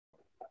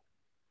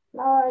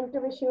Now I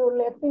interview you.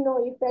 Let me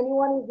know if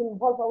anyone is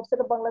involved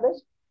outside of Bangladesh.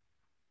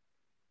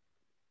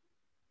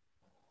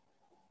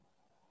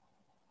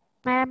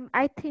 Ma'am,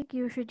 I think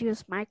you should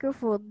use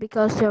microphone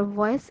because your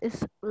voice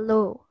is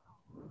low.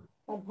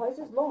 My voice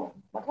is low,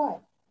 but why?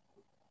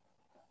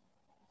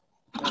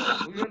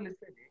 We are listening.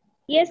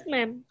 Yes,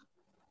 ma'am.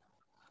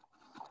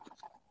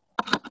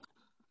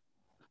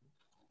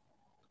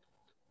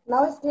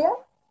 Now it's clear?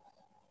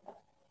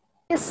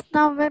 Yes,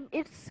 now ma'am,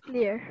 it's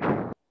clear.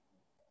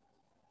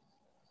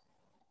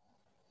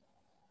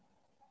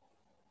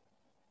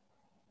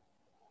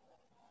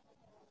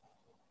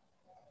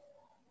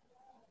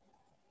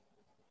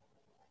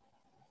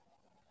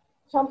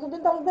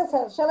 Shamsuddin Talukder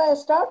sir, shall I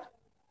start?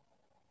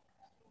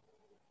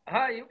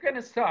 You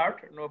can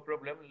start, no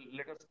problem.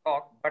 Let us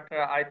talk. But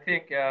I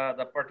think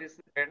the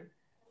participant,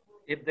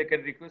 if they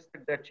can request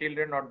the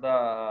children or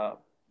the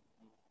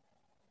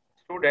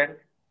student,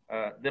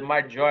 they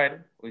might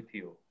join with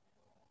you.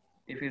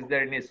 If is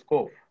there any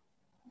scope.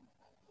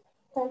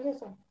 Thank you,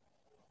 sir.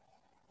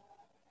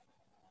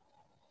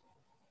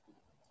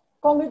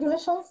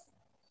 Congratulations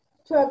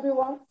to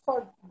everyone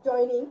for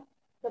joining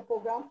the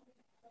program.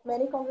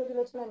 Many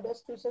congratulations and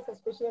best wishes,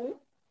 especially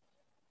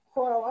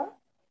for our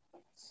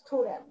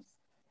students.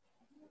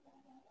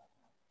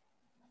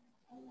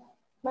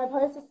 My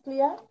voice is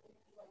clear?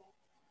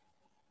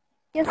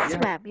 Yes, Yeah.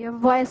 ma'am, your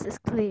voice is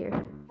clear.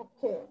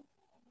 Okay.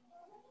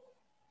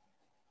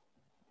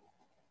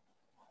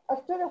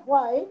 After a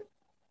while,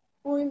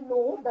 we will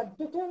know the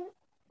detail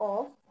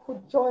of who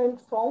joined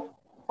from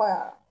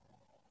where.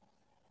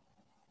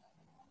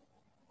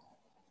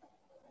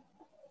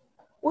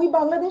 We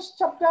Bangladesh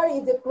chapter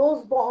is a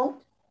close bond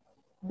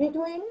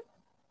between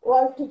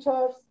world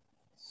teachers,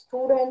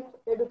 student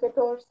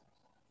educators,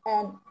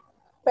 and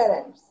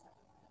parents.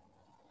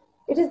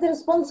 It is the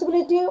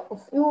responsibility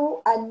of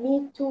you and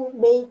me to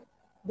make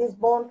this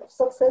bond of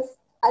success.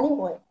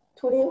 Anyway,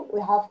 today we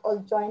have all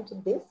joined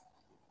this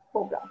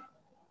program.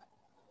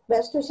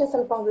 Best wishes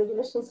and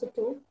congratulations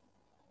to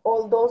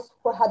all those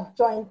who have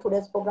joined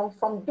today's program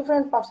from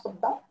different parts of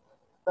the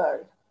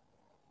world.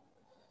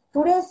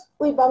 Today's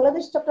We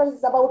Bangladesh chapter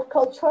is about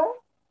culture,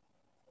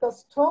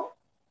 custom,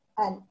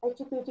 and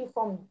antiquity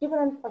from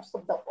different parts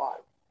of the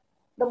world.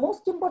 The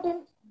most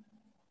important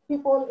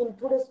people in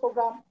today's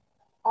program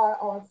are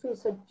our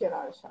future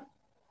generation.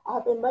 I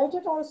have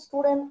invited our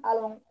students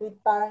along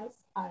with parents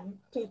and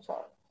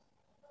teachers.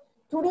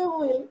 Today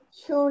we will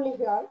surely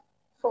hear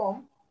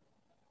from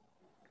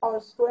our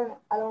students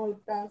along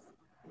with parents,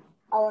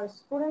 our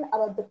students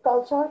about the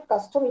culture,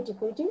 custom,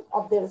 antiquity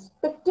of their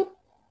respective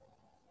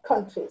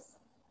countries.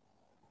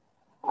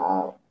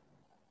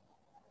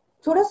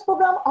 Today's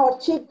program, our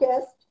chief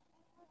guest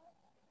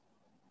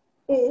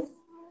is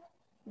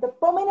the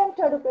prominent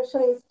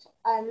educationist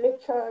and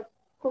lecturer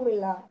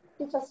Comilla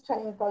Teachers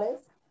Training College,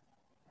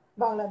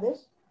 Bangladesh,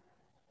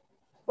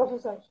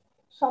 Professor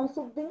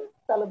Shamsuddin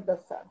Talukder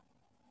sir.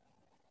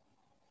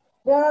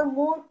 They are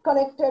more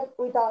connected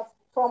with us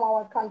from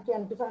our country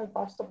and different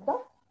parts of the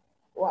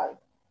world.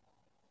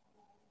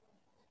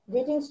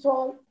 Greetings to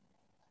all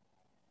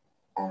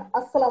and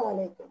Assalamu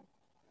alaikum.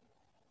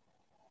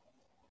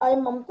 I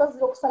am Mumtaz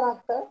Roxana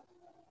Akhtar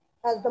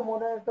as the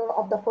moderator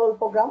of the whole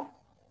program.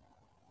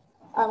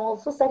 I am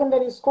also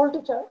secondary school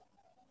teacher,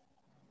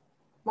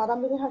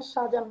 Madam Binihar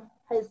Shahjan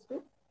High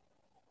School,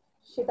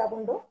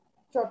 Sitakundo,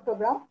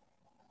 Chattogram,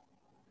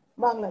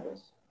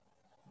 Bangladesh.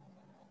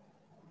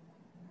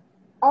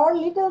 Our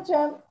little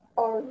gem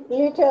or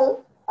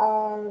little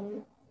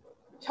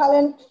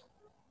talent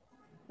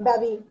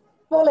baby,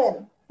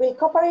 Polen, will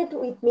cooperate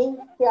with me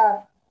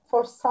here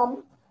for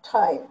some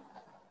time.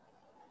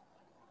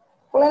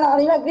 Polen,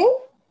 are you agree?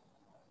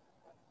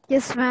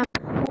 Yes, ma'am.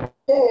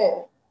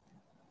 Yeah.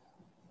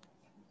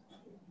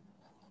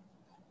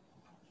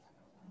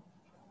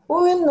 We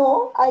will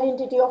know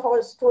identity of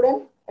our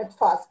student at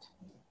first.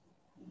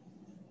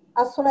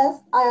 As soon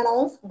as I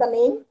announce the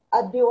name,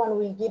 everyone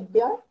will give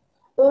their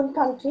own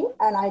country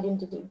and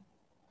identity.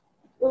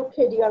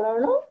 Okay, dear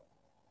learner.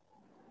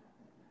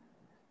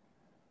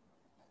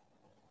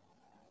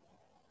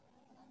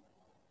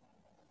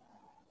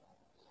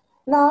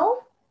 Now,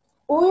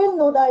 we will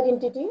know the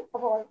identity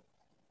of our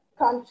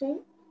country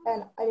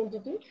and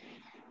identity.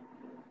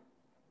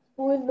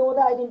 We will know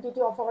the identity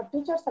of our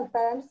teachers and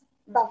parents.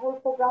 The whole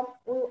program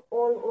we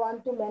all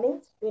want to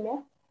manage in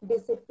a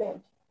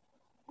discipline.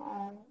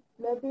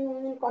 Maybe we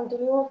will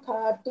continue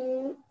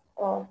 30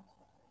 or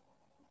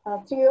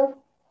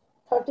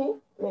 30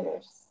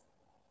 minutes.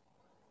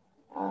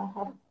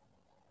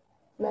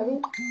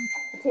 Maybe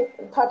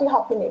 30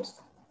 half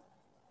minutes.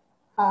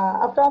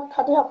 After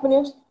 30 half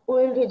minutes, we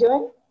will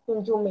rejoin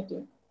in Zoom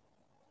meeting.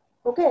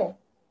 Okay.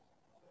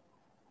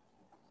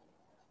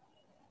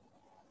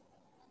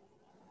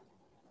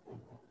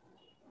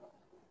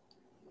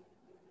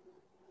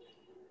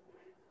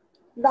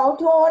 Now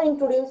to our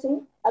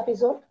introducing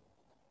episode.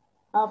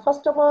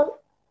 First of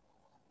all,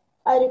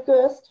 I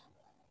request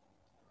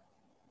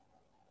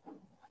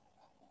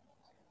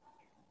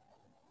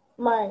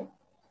my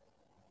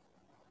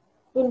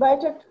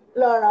invited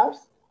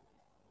learners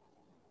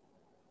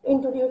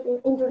introduce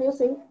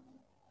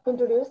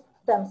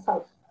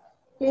themselves.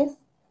 Please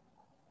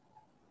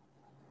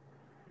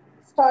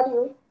start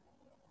you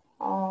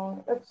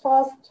at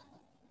first.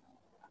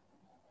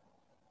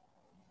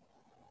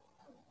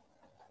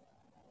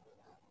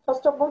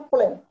 First of all,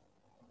 Pauline,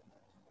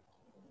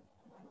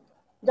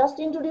 just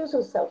introduce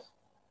yourself.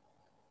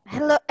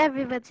 Hello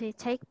everybody,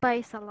 take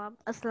by salam.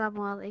 Assalamu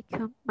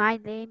alaikum. My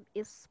name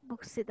is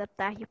Muksida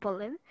Tahi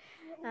Pauline.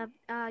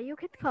 You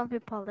can call me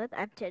Pauline.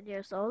 I'm 10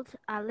 years old.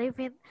 I live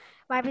in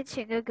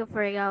Maiminchingga,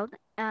 Gafurigaon.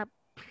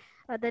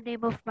 The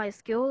name of my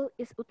school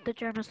is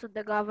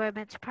Uttajarmasunda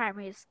Government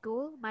Primary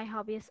School. My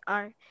hobbies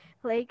are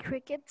playing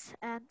cricket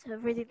and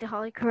reading the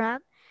Holy Quran.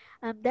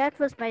 That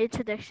was my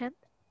introduction.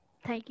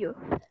 Thank you.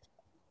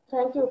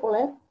 Thank you,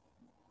 Pauline.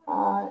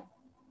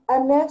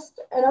 And next,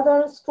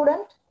 another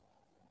student.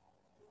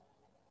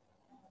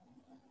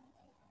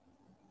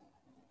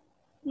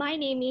 My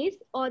name is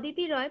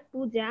Aditi Roy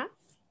Pooja.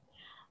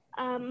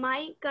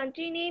 My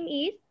country name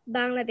is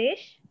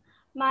Bangladesh.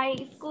 My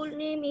school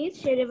name is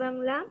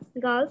Sherebangla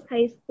Girls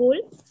High School.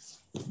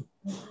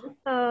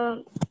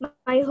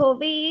 My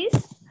hobby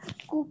is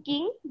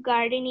cooking,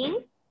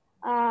 gardening.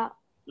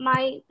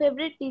 My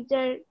favorite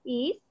teacher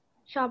is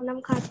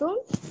Shabnam Khatun.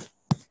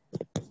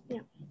 Yeah.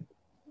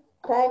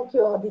 Thank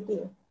you, Aditi.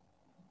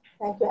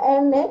 Thank you.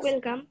 And next.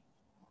 Welcome.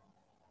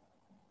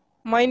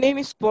 My name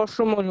is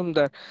Porsho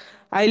Majumdar.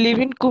 I live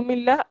in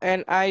Comilla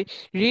and I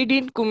read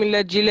in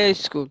Comilla Jila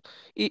School,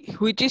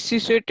 which is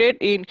situated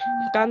in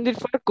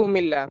Tandirfar,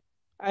 Comilla.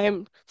 I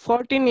am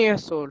 14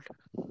 years old.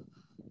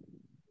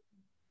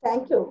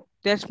 Thank you.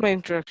 That's my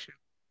introduction.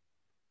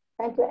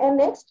 Thank you. And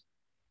next,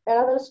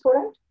 another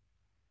student.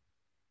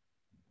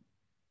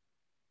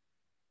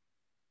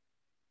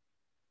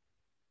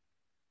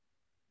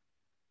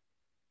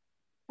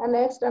 And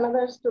next,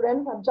 another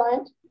student have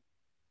joined.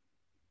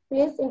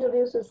 Please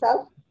introduce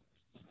yourself.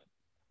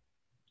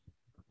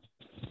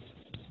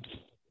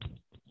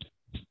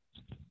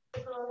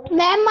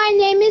 Ma'am, my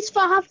name is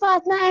Faha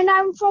Fatna and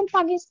I'm from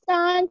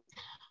Pakistan.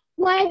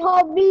 My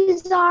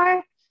hobbies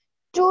are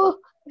to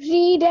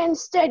read and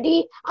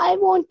study. I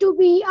want to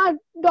be a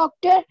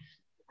doctor.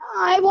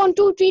 I want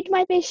to treat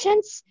my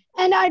patients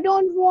and I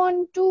don't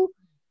want to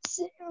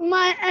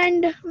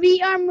and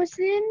we are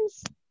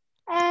Muslims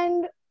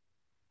and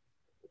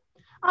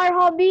our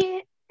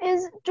hobby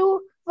is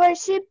to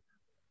worship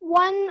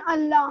one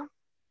Allah.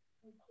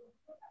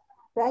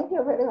 Thank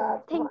you very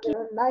much. Thank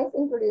you. Nice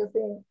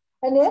introducing.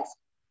 And next.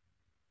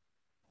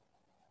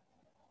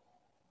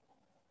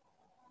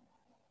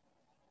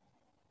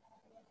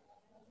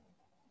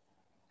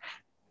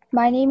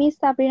 My name is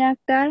Sabrina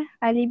Akhtar.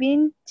 I live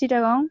in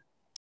Chittagong.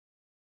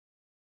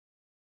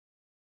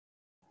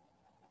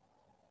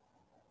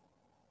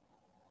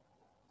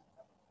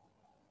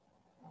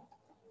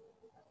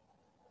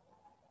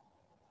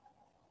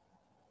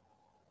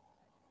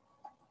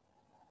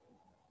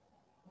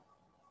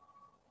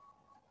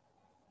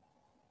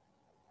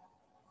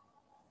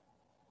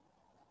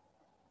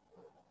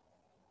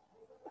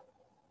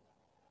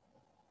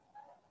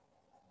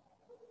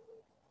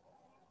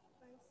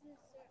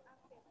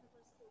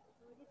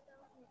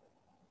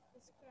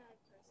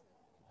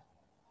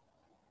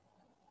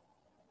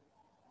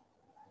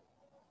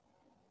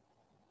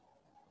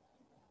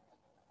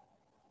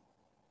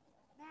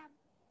 Ma'am,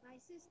 my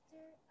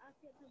sister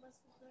Afia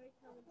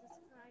Tamasundorita will describe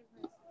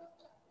herself.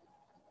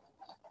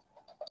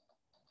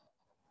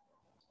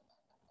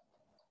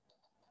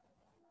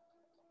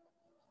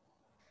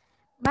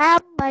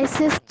 Ma'am, my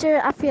sister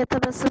Afia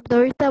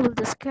Tamasundorita will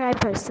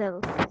describe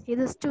herself. He's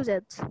a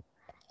student.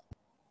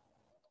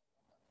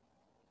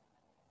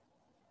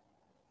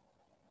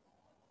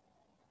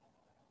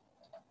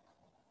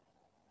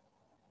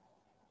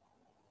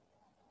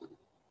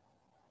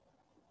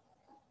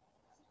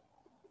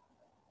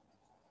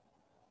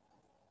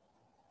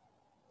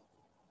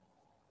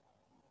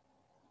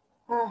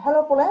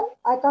 Hello, Pauline.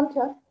 I can't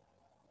hear.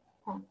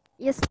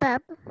 Yes, ma'am.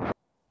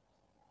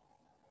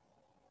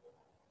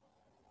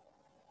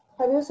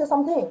 Have you said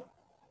something?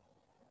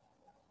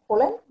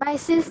 Pauline? My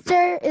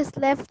sister is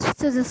left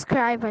to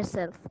describe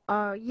herself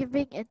or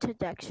giving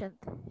introduction.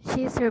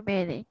 She's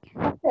remaining.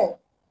 Okay.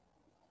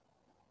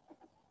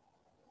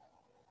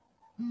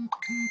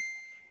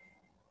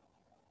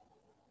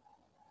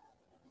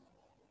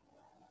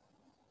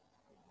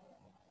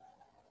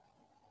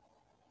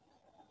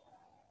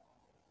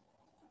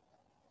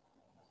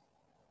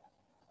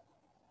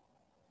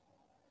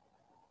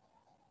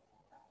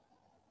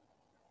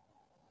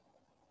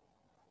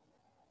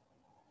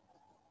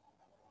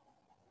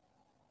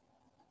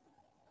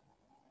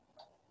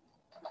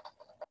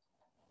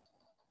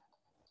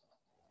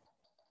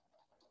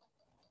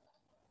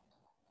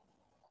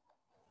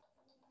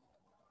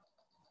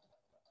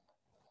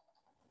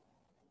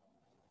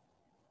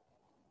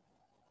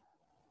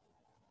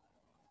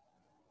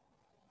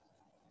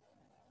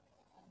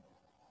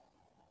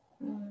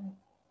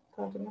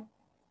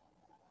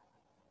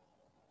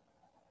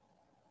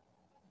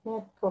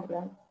 No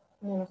problem.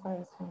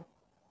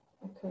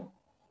 Okay.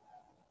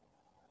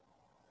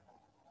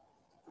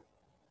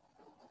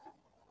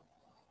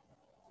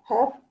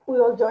 Have we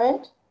all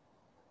joined?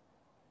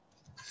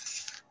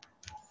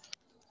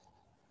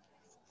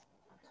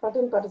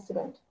 13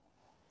 participants.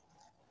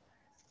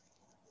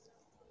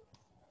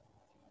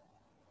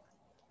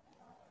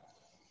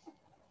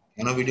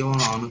 Video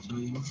on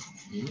video.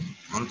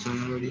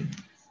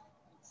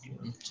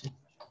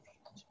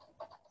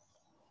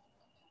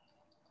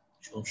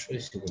 সমস্যা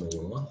হয়েছে কোনো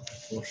বাবা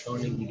সমস্যা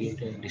অনেক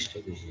ভিডিওটা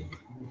disturb হয়েছে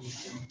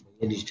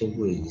disturb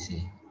করে দিয়েছে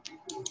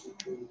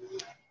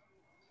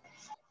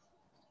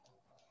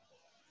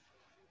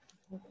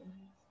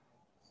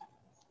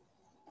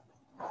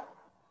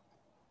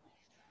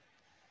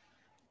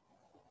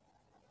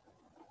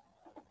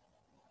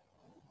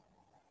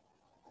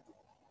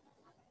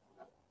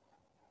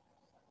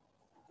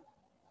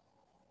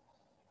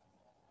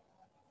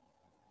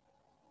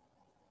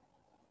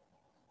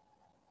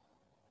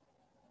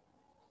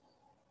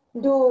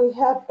Do we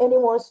have any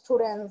more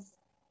students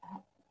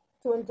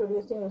to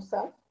introducing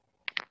yourself?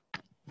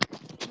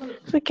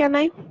 So can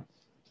I?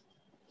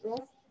 Yes.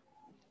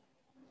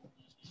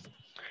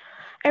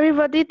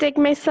 Everybody take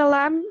my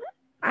salam.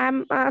 I'm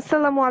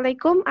Assalamu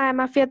alaikum. I am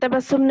Afia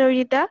Tabassum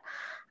Nurida.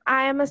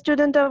 I am a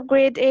student of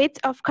grade 8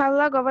 of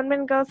Kalla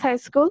Government Girls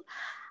High School.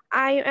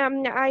 I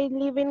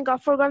live in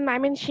Gafurgan,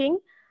 Mymensingh.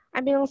 I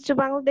belong to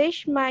Bangladesh.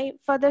 My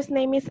father's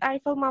name is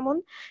Ariful Mamun.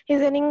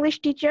 He's an English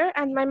teacher,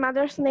 and my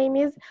mother's name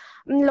is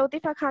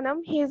Lotifa Khanam.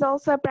 He is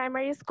also a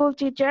primary school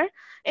teacher.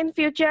 In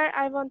future,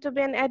 I want to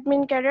be an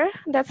admin career.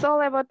 That's all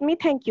about me.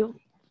 Thank you.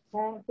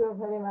 Thank you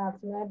very much.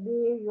 Maybe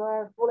you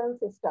are full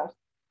sisters.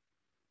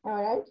 All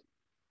right.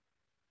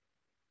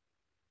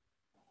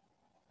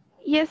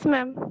 Yes,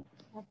 ma'am.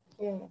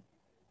 Okay.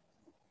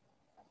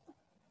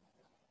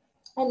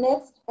 And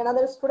next,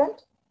 another student.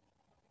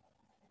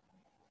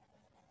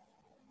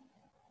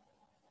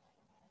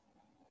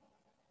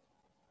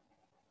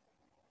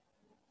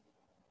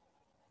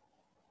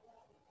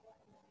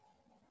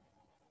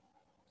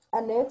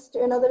 And next,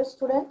 another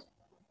student.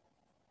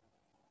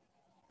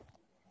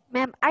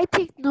 Ma'am, I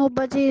think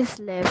nobody is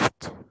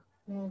left.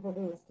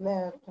 Nobody is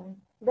left.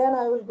 Then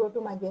I will go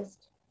to my guest.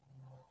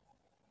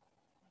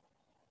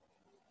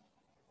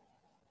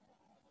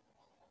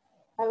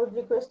 I would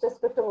request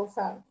respectable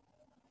sir.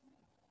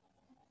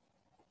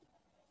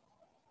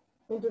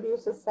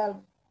 Introduce yourself.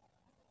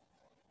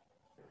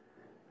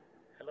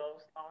 Hello,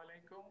 assalamu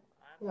alaikum.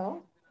 Hello.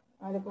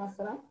 Alaikum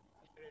assalam.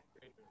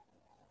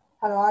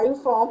 Hello, are you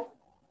from?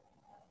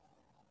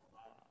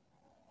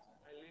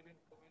 I live in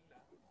Comilla.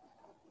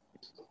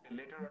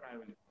 Later on I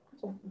will.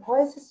 So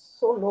voice is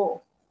so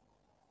low.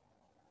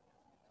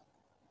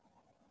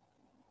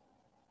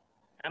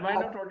 Am I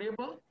not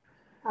audible?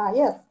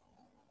 Yes.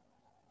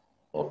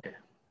 Okay.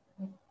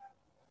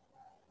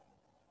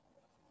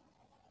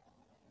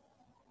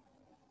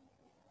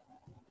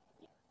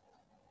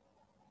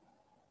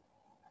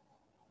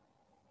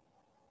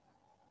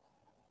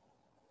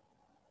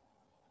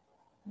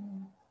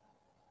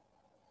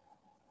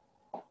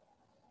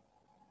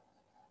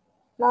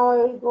 Now I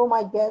will go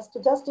my guest.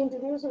 Just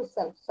introduce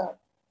yourself, sir,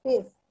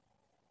 please.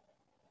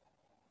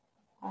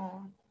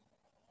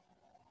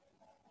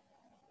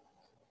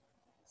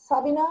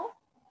 Sabrina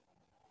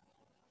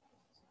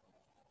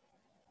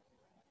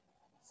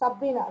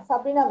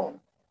ma'am.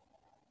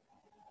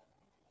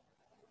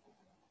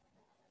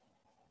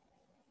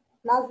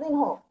 Nazdin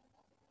ho.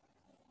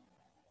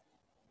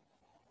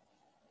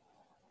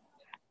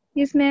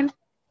 Yes, ma'am.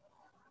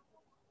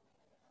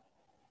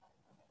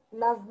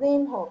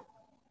 Nazdin ho.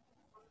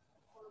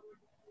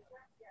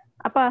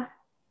 Appa.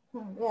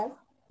 Yes,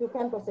 you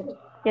can proceed.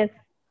 Yes.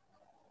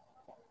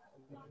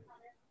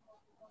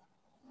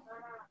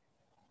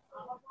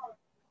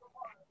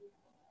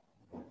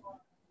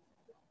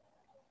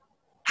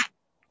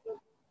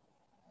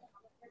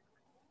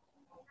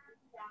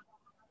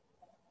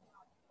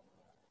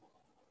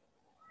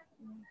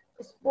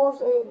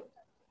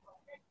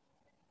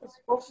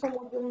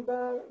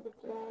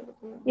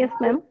 Yes,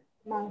 ma'am.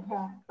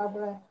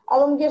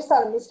 Alamgir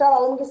sir, Mr.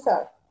 Alamgir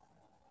sir.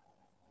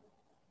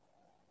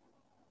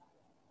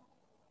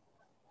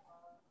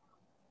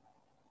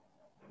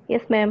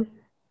 Yes, ma'am.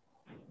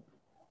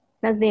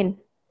 Nazdin.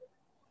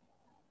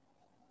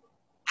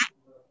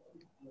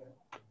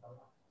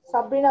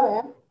 Sabrina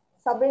ma'am.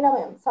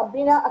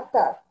 Sabrina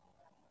Akhtar.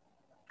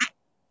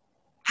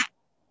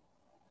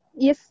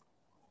 Yes.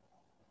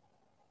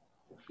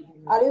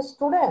 Are you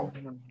student?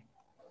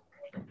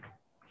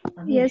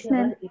 Yes,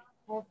 ma'am.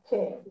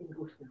 Okay.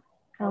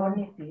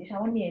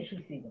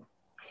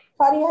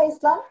 Fariha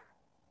Islam.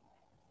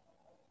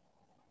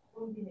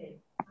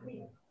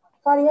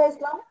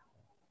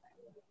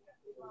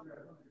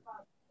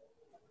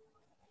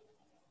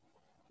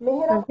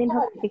 Nazdin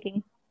speaking.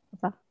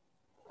 Appa.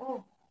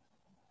 Oh.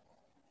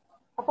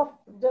 Appa,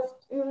 just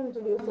you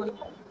introduce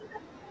yourself.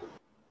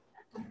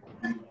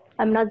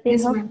 I'm Nazdin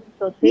Yes, Haq, ma'am.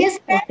 Chaudhary, Yes,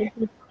 ma'am.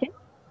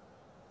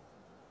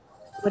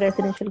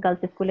 Residential Girls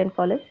School and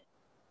College.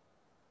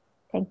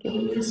 Thank you.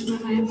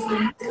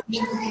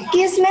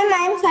 Yes, ma'am.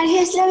 I am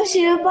Fariha Islam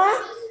Shiropa.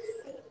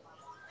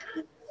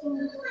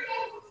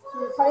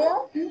 Fariha,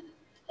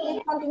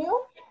 please continue.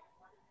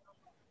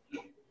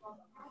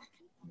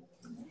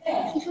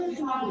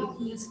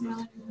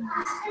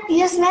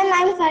 Yes, ma'am.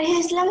 I'm Fariha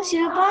Islam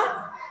Shirupa.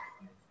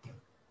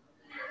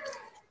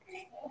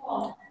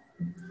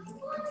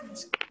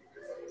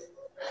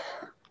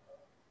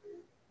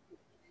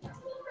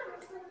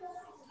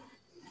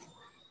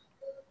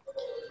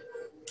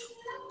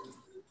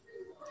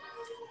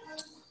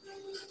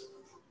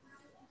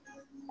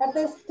 At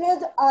this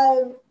stage,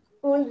 I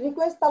will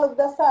request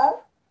Talukder sir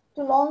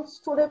to launch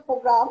today's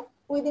program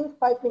within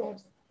 5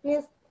 minutes.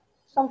 Please,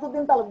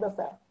 Shamsuddin Talukder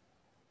sir.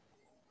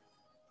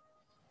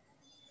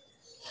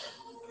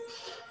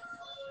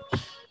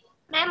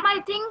 Ma'am,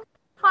 I think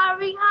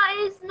Fariha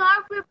is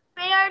not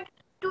prepared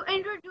to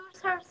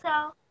introduce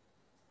herself.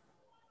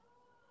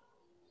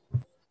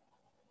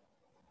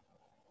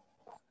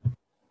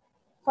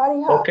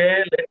 Fariha.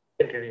 Okay, let's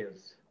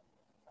introduce.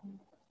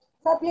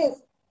 Sir,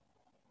 please.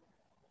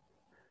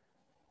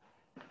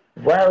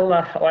 Well,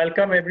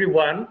 welcome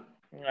everyone.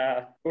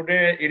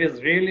 Today it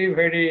is really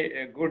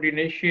very good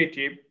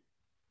initiative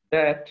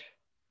that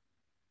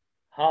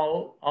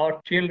how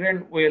our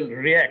children will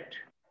react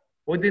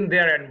within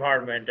their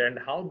environment and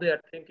how they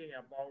are thinking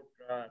about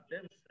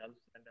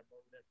themselves and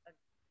about their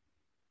country.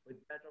 With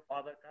that of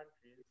other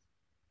countries,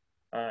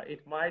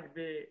 it might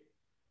be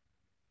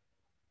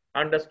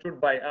understood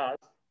by us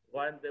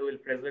when they will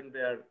present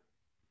their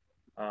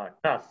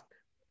task.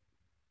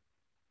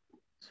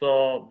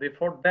 So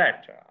before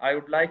that, I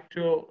would like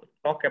to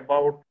talk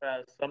about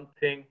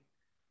something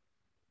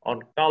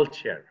on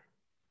culture.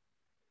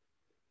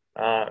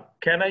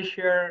 Can I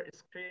share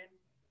screen?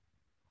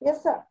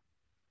 Yes, sir.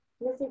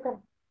 Yes, you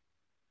can.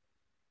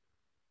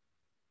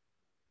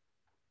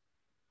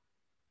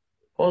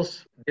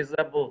 Who's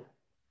disabled?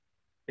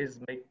 Please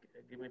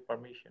give me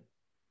permission.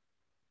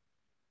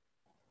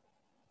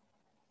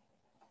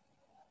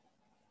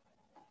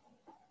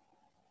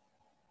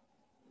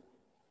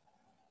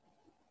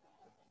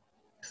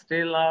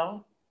 Still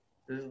now,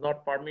 this is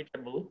not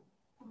permittable.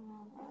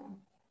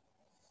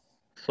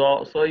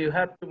 So you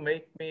have to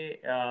make me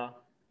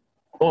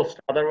host,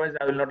 otherwise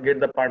I will not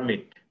get the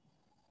permit.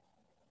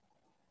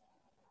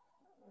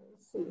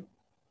 Let's see.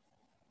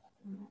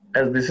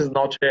 As this is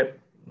not a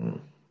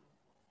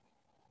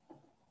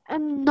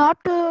And not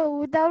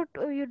without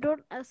you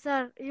don't,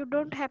 sir. You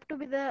don't have to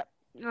be the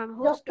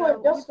host.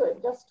 Just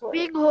wait.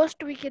 Being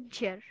host, we can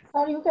share.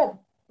 Sir, you can.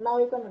 Now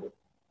you can read.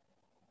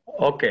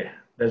 okay.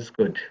 That's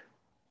good.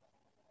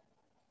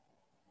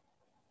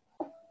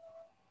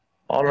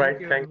 All right.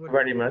 Thank you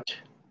very much.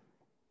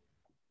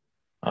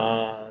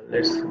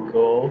 Let's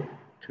go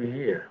to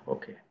here.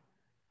 Okay.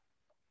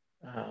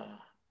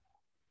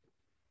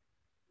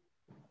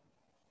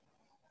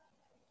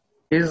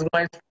 Is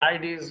my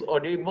slide is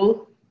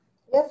audible?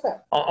 Yes,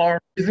 sir. Or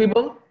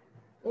visible?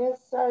 Yes,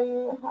 sir.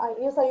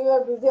 Yes, sir. You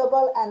are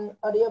visible and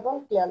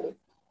audible clearly.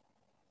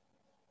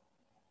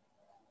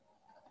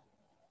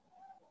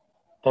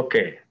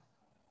 Okay.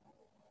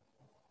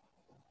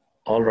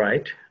 All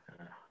right.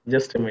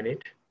 Just a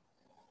minute.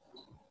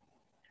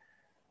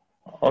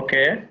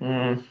 Okay.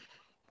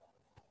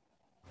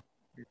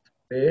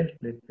 Display.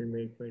 Let me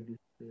make my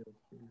display.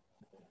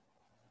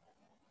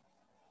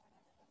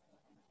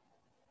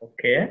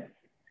 Okay.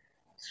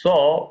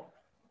 So,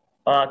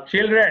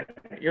 children,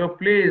 you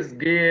please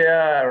give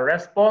a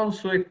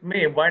response with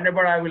me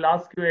whenever I will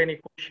ask you any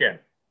question.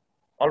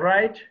 All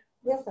right?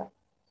 Yes, sir.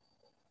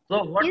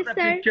 So, what the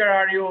picture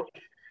are you?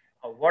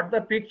 What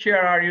the picture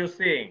are you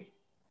seeing?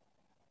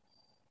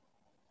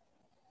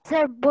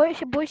 Sir,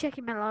 Boishak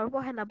Imelar,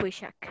 Pohela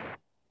Boishak.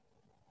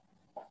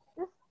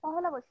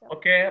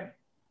 Okay.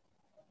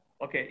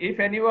 Okay. If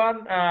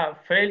anyone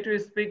fail to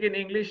speak in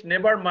English,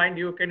 never mind.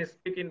 You can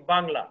speak in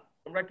Bangla.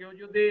 তোমরা কেউ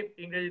যদি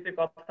ইংরেজিতে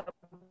কথা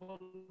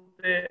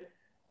বলতে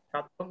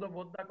স্বাচ্ছন্দ্য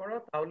বোধ না করো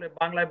তাহলে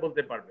বাংলায়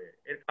বলতে পারবে।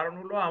 এর কারণ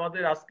হলো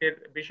আমাদের আজকের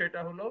বিষয়টা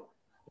হলো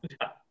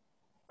বুঝা,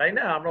 তাই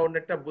না? আমরা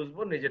অন্যটা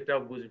বুঝবো,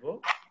 নিজেরটাও বুঝবো,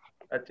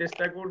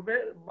 চেষ্টা করবে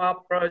বা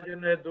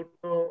প্রয়োজনে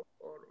দুটো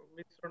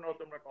মিশ্রণও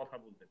তোমরা কথা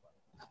বলতে পারো।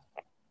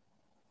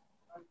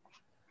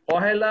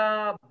 পহেলা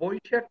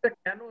বৈশাখটা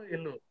কেন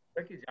এলো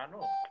তোমরা কি জানো?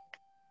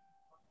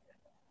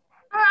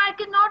 I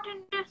cannot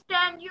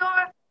understand your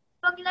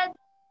Bangla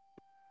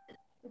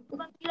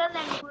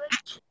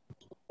language.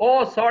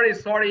 Oh,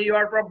 sorry. You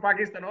are from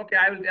Pakistan. Okay,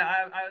 I will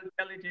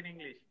tell it in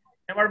English.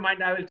 Never mind,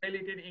 I will tell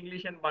it in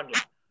English and Bangla.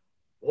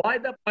 Why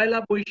the Paila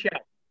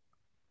Boishakh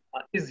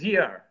is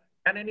here?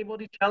 Can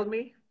anybody tell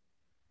me?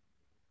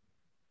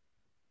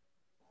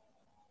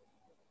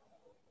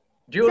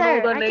 Do you know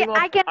the name of?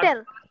 I can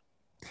tell.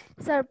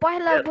 Sir,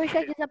 Pohela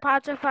Boishakh is a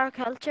part of our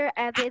culture,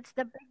 and it's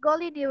the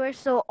Bengali New Year,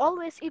 so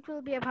always it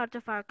will be a part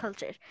of our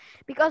culture.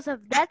 Because of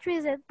that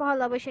reason,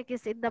 Pohela Boishakh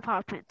is in the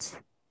apartments.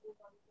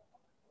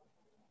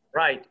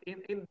 Right.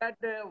 In that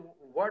day,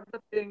 what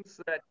the things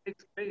that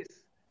takes place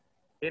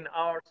in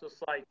our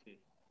society?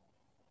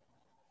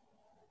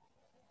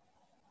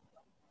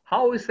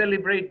 How we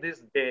celebrate this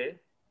day?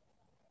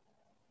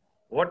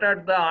 What are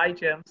the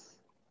items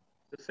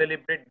to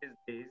celebrate these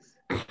days?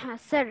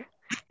 Sir,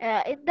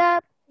 in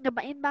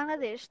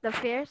Bangladesh, the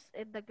fairs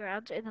in the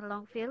grounds in the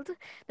long field,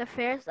 the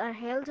fairs are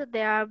held.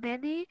 There are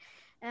many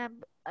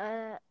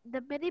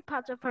the many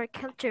parts of our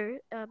culture.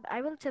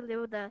 I will tell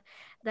you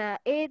the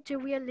age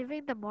we are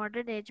living, the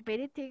modern age.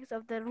 Many things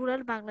of the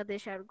rural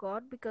Bangladesh are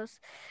gone because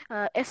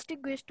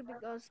extinguished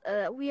because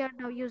we are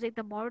now using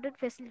the modern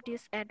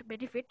facilities and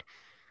benefit.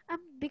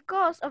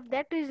 Because of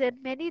that reason,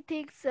 many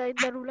things in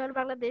the rural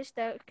Bangladesh,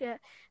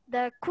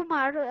 the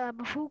Kumar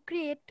who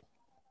create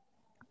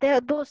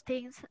those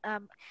things,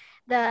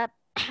 the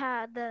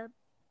the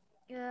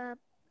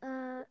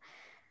uh,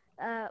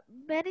 uh,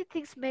 many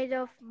things made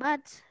of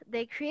mud.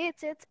 They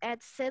create it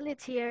and sell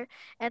it here,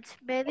 and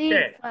many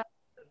Okay, that's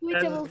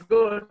suitable food.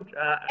 good.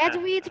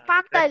 And we eat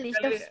pantalish,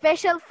 the Practically,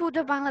 special food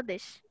of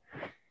Bangladesh.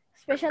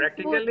 Special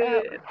food.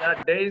 practically,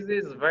 the days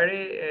is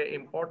very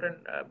important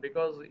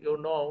because you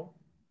know,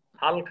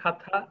 hal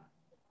khatha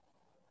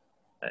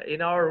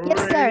in our Yes,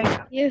 rural sir.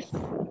 area. Yes.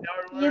 In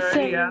our Yes, rural sir.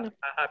 area,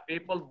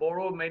 people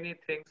borrow many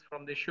things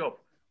from the shop,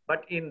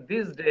 but in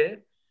this day,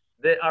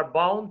 they are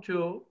bound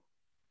to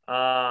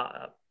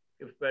uh,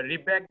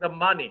 repay the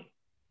money,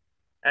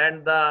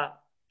 and the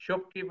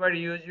shopkeeper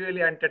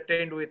usually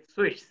entertained with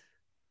sweets,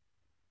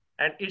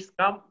 and it's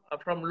come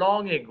from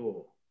long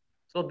ago.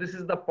 So this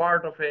is the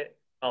part of a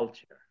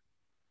culture.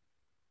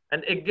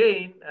 And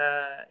again,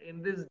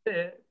 in this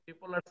day,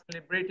 people are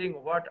celebrating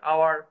what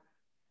our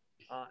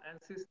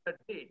ancestors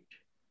did.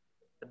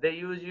 They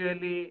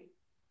usually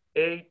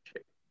ate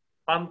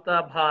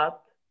panta bhat.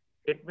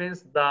 It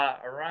means the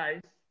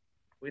rice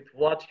with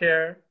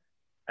water,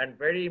 and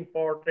very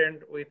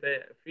important with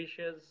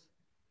fishes,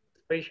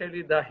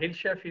 especially the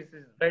hilsha fish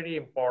is very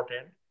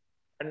important.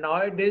 And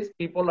nowadays,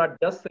 people are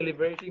just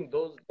celebrating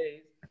those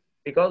days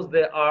because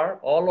they are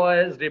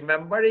always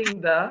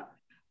remembering the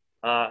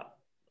uh,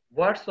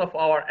 words of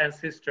our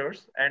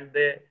ancestors, and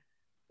they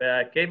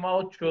came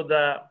out to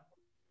the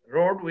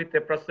road with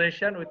a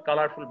procession with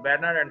colorful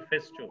banner and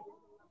festoon.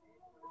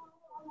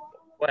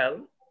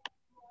 Well,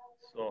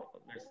 so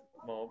let's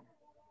move.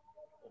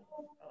 Oh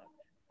my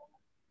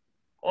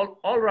God.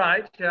 All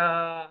right.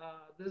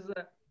 This is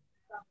a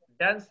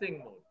dancing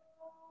mode.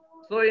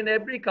 So in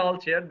every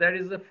culture, there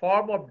is a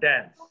form of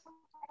dance.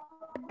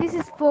 This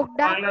is folk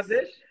dance.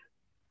 Bangladesh,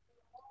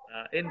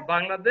 in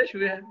Bangladesh,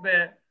 we have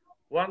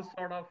one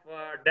sort of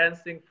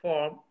dancing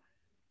form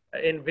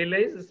in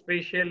village,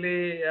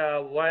 especially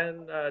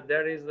when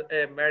there is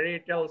a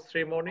marital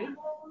ceremony.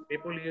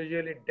 People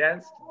usually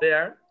dance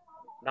there.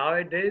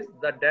 Nowadays,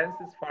 the dance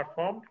is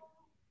performed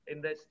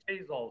in the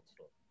stage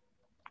also.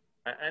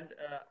 And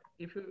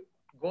if you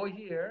go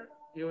here,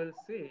 you will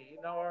see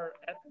in our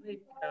ethnic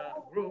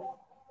group,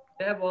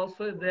 they have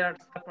also their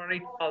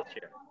separate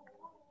culture.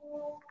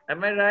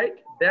 Am I right?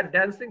 Their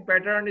dancing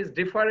pattern is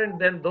different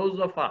than those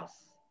of us.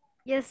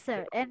 Yes,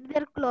 sir. And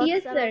their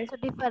Yes, clothes are sir. also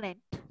different.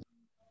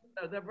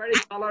 They're very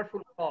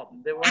colorful cloth.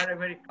 They wear a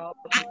very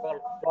colorful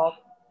cloth,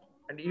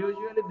 and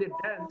usually they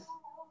dance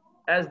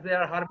as they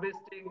are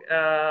harvesting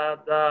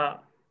the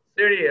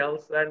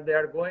cereals, and they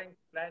are going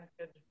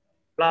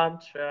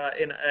plant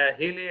in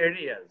hilly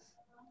areas.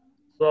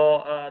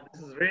 So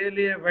this is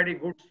really a very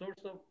good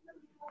source of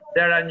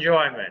their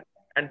enjoyment,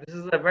 and this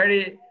is a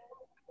very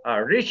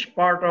rich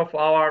part of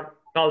our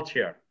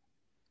culture.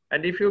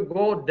 And if you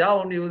go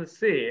down, you will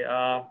see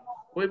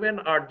women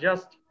are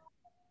just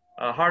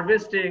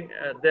harvesting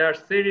their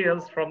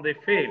cereals from the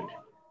field.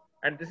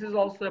 And this is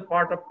also a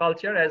part of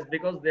culture as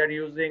because they are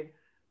using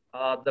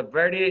the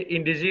very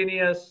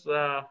indigenous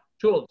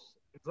tools.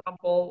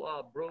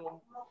 Example, broom,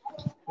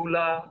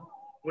 kula.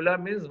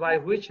 Kula means by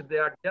which they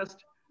are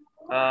just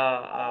uh,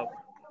 uh,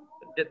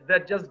 they're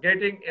just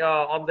getting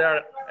on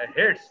their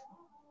heads,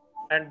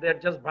 and they're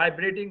just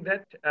vibrating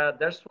that.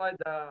 That's why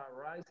the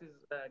rice is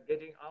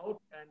getting out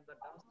and the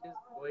dust is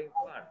going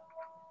far.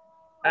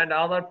 And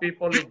other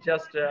people is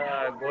just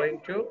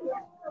going to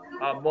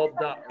mob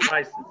the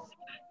rices.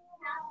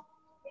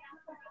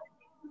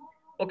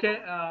 Okay,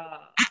 I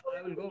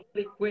will go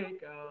very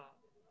quick.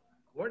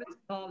 What is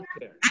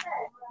culture?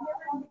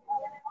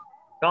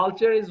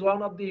 Culture is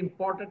one of the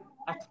important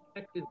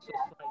aspects in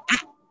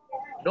society.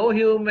 No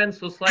human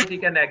society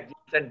can exist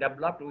and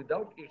develop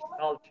without its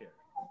culture.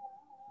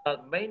 The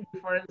main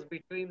difference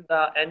between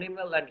the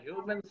animal and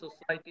human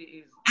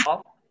society is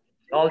of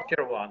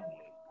culture only.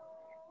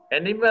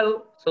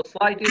 Animal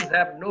societies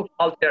have no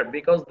culture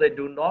because they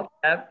do not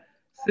have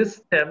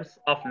systems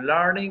of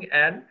learning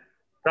and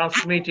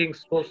transmitting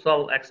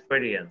social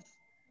experience.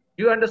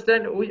 Do you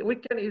understand? We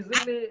can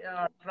easily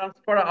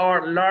transfer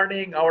our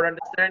learning, our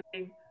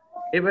understanding.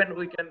 Even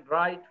we can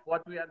write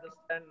what we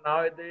understand.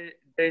 Nowadays,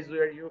 we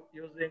are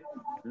using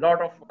a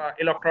lot of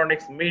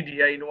electronics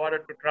media in order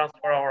to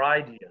transfer our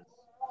ideas.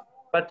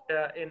 But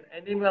in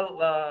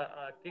animal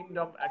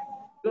kingdom, a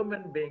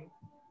human being,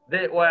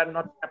 they were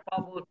not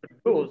capable to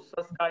do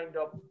such kind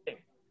of thing.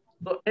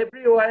 So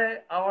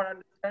everywhere our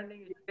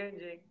understanding is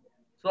changing,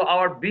 so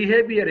our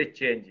behavior is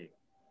changing.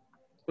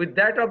 With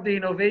that of the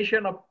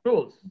innovation of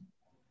tools,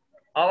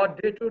 our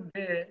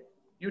day-to-day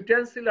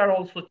utensils are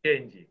also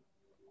changing.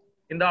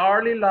 In the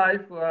early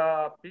life,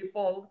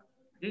 people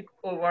eat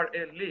over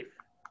a leaf,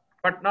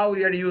 but now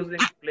we are using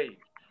plate.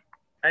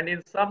 And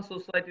in some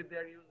society, they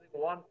are using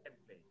one time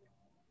plate.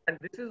 and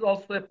this is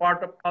also a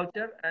part of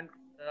culture, and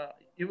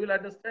you will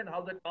understand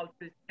how the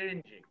culture is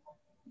changing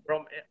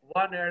from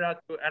one era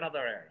to another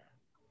era.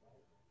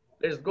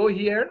 Let's go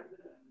here.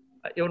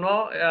 He's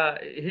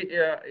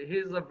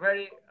a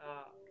very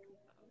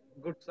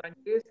good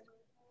scientist,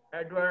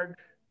 Edward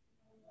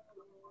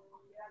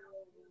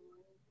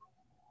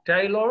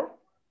Taylor.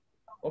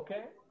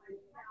 Okay,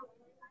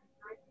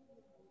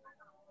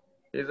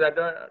 is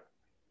Edward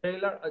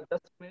Taylor?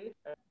 Just a minute.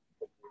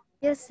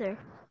 Yes, sir.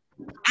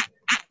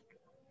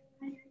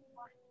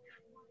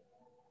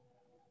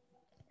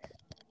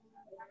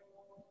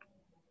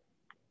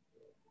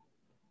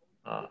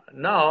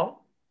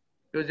 Now,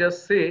 you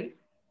just see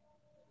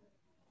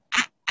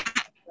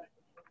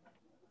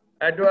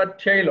Edward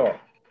Taylor,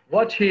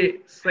 what he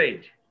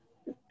said.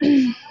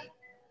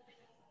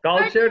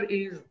 Culture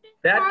is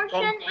that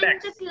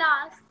complex. In the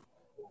class.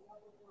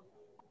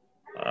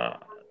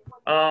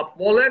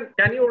 Poland,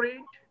 can you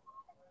read?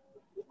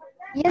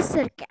 Yes,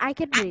 sir. I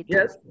can read.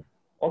 Yes.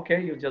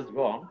 Okay, you just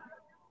go on.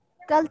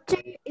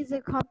 Culture is a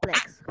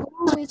complex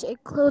whole which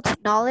includes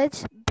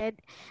knowledge,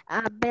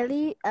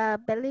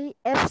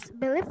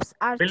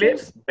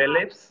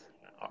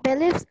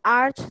 beliefs,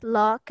 art,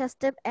 law,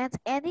 custom, and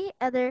any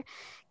other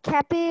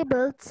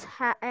capabilities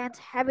and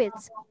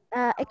habits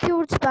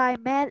acquired by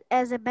man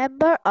as a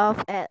member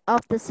of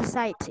the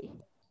society.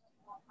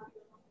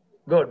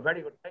 Good,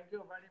 very good. Thank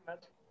you very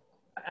much.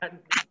 And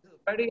this is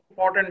a very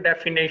important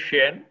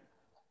definition.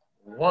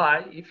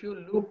 Why? If you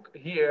look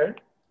here,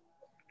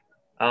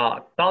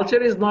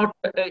 culture is not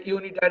a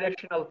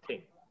unidirectional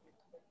thing.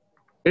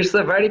 It's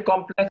a very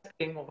complex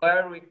thing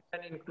where we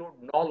can include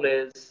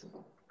knowledge,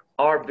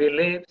 our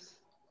beliefs,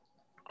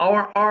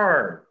 our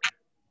art.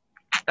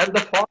 And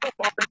the form of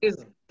art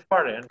is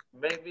different.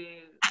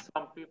 Maybe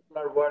some people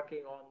are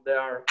working on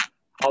their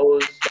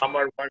house, some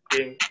are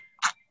working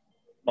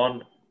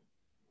on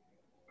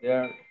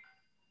their,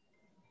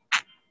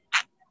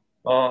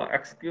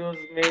 excuse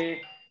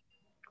me.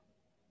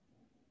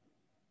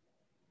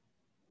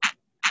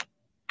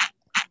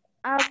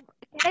 Can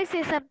I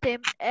say something?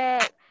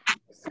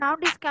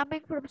 Sound is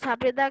coming from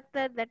Sabrina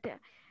Akhtar that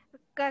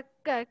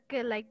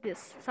like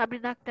this.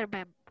 Sabrina Akhtar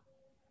ma'am.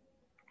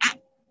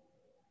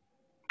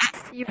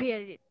 You hear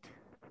it.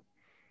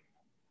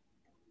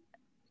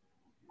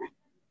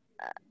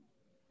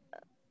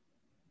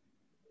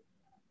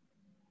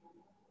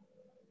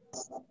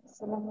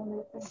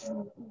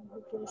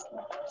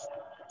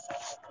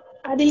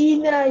 अरे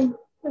नहीं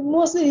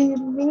most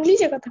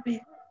English কথা पे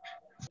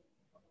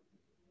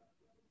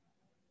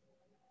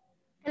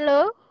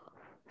Hello,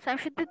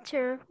 Shamsuddin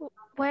sir.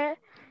 Where?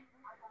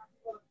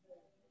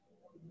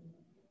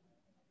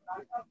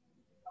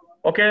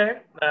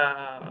 Okay,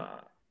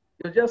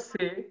 you just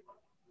see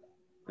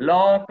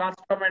law,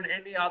 custom, and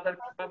any other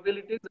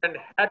capabilities and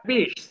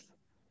habits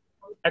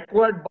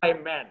acquired by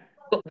man.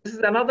 So this is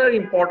another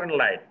important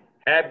line.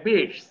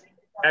 Habits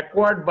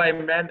acquired by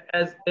man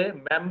as a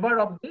member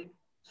of the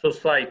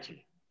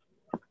society.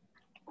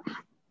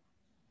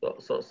 So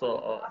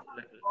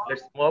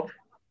let's move.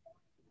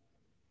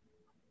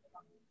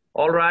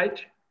 All right.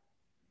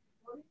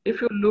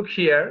 If you look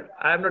here,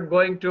 I'm not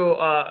going to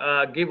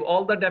give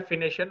all the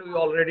definition. We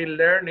already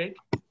learned it.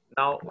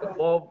 Now we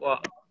move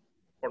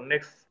for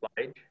next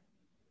slide.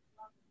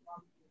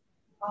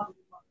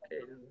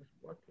 Okay, this is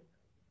working.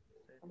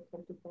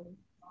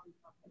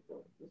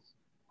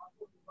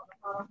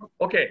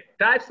 Okay,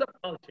 types of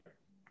culture.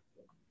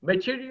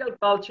 Material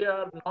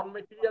culture,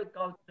 non-material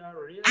culture,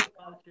 real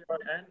culture,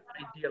 and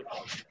ideal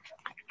culture.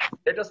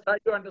 Let us try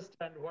to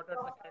understand what are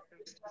the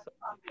characteristics of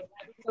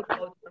material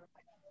culture.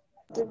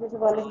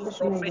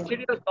 From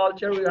material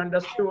culture, we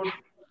understood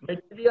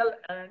material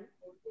and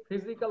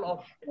physical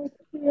objects.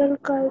 Material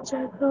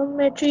culture. From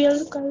material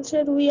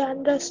culture, we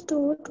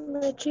understood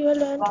material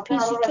and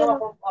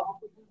physical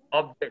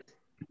objects.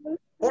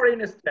 For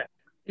instance,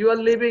 you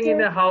are living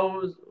in a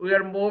house, we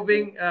are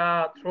moving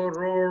through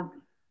road,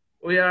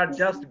 we are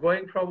just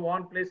going from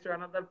one place to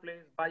another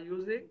place by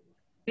using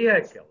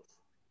vehicles.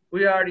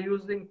 We are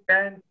using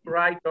pen to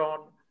write on,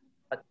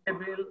 a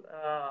table,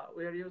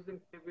 we are using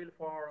table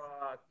for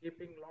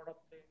keeping a lot of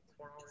things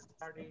for our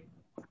study,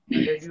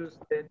 radio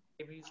set,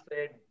 TV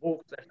set,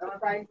 books,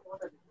 etc.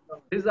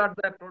 These are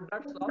the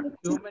products of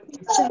human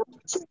effort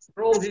to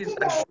control his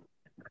environment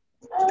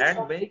and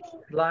make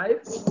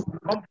life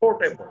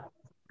comfortable.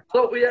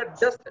 So we are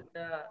just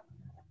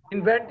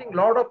inventing a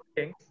lot of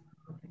things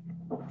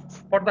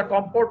for the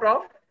comfort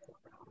of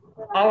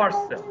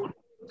ourselves.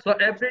 So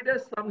every day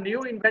some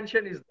new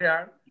invention is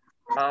there.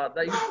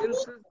 The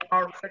utensils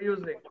are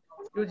using.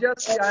 You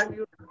just see I'm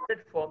using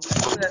headphone.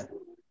 This is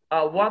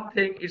one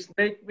thing. It's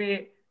make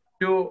me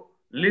to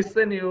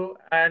listen you,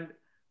 and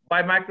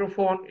by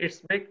microphone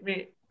it's make me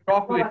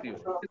talk with you.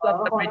 These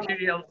are the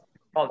materials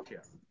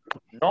culture.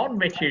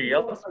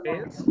 Non-materials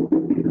means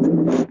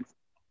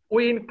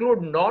we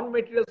include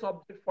non-material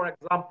objects. For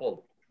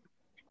example,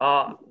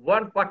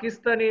 one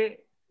Pakistani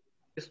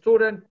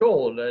student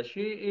told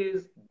she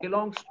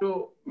belongs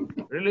to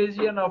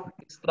religion of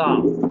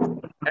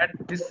Islam, and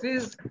this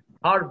is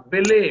our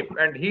belief,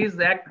 and he's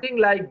acting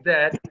like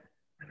that.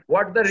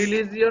 What the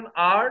religion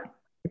are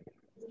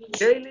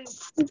telling.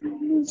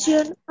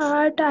 Religion,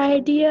 art,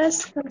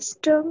 ideas,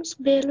 customs,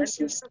 value And you just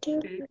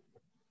system. see,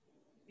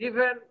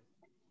 even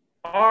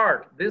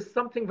art, this is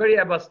something very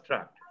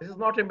abstract. This is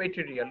not a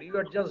material. You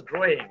are just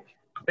drawing,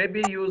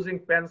 maybe using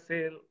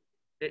pencil.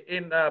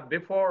 In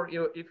before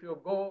you, if you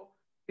go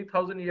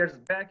 3,000 years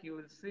back, you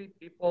will see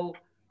people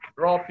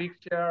draw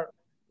picture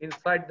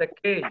inside the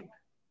cave,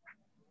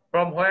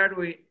 from where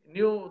we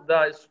knew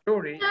the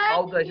story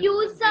how the Use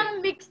human being.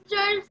 some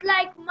mixtures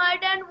like mud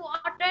and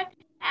water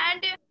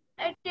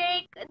and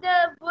take the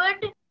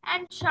wood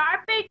and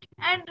sharp it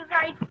and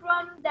write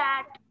from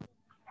that.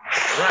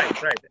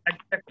 Right, right,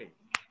 exactly.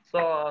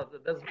 So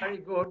that's very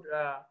good.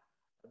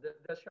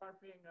 The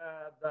sharpening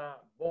the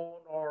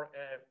bone or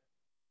a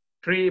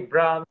tree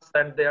branch,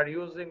 and they are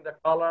using the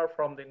color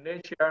from the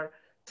nature.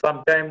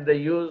 Sometimes they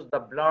use the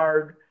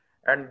blood,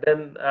 and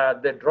then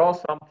they draw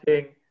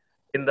something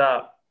in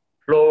the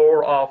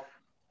floor of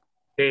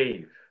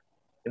cave,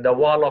 in the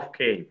wall of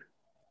cave.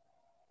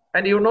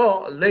 And you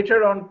know,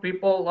 later on,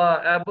 people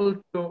are able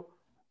to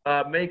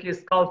make a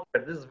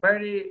sculpture. This is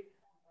very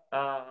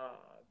uh,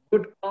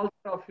 good culture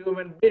of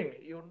human being.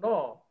 You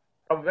know,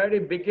 from very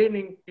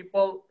beginning,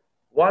 people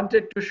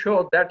wanted to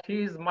show that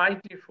he is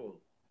mightyful.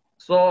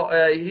 So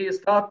he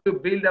started to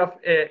build up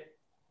a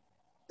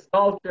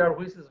sculpture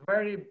which is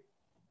very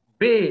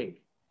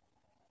big,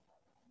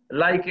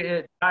 like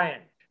a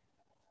giant.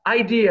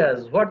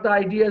 Ideas, what the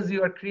ideas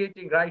you are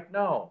creating right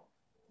now?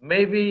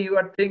 Maybe you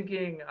are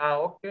thinking,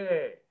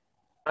 okay,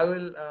 I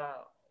will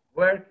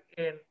work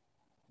in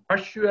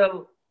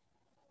virtual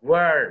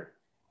world.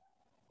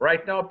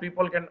 Right now,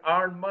 people can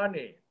earn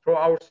money through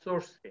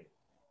outsourcing.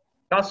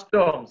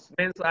 Customs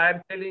means I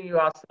am telling you,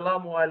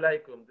 Assalamu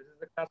alaikum. This is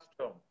the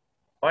custom.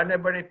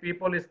 Whenever a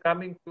people is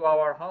coming to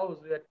our house,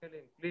 we are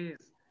telling, please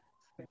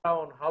sit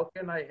down. How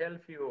can I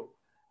help you?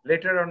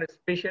 Later on,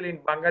 especially in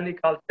Bengali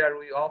culture,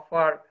 we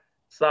offer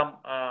some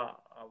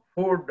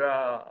food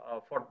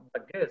for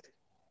the guest.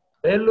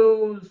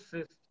 Value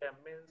system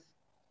means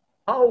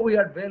how we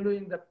are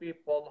valuing the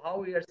people, how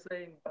we are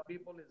saying the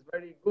people is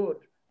very good,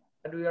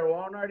 and we are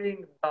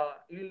honoring the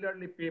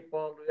elderly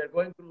people. We are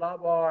going to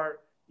love our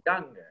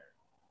younger.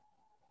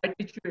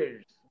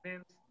 Attitudes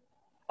means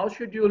how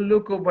should you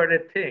look over a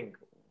thing?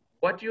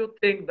 What you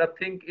think the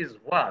thing is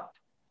what?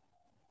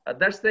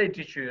 That's the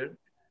attitude.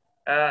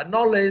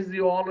 Knowledge,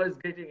 you always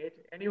getting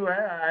it. Anyway,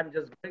 I'm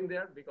just going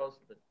there because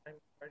the time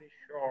is very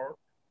short.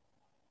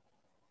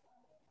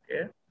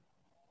 Okay.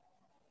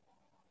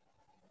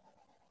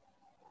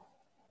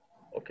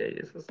 Okay,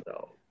 this is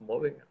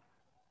moving.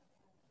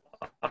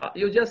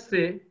 You just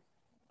see,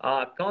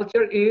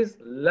 culture is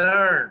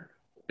learned.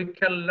 We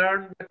can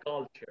learn the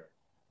culture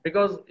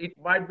because it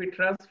might be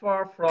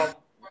transferred from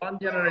one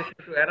generation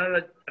to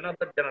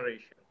another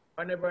generation.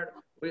 Whenever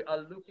we are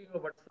looking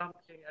over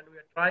something and we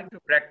are trying to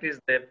practice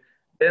them,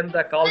 then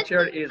the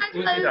culture is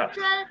within us.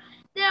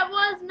 There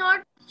was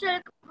not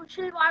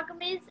shalwar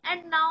kameez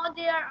and now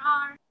there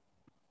are.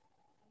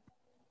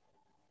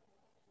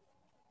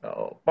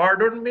 Oh,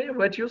 pardon me,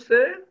 what you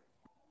say?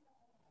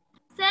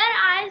 Sir,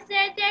 I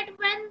said that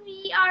when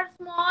we are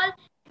small,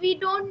 we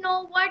don't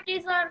know what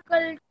is our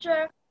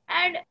culture,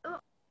 and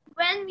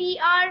when we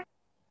are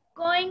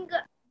going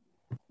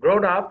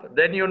Grown up,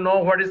 then you know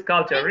what is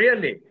culture.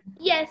 Really?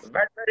 yes.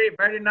 Very, very,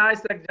 very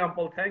nice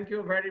example. Thank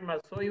you very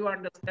much. So you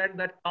understand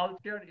that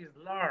culture is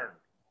learned.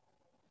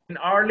 In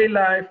early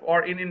life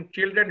or in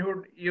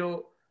childhood,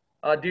 you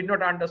did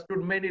not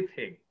understood many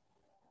things.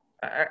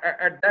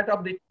 At that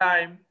of the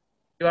time,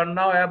 you are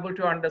now able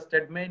to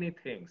understand many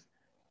things.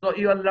 So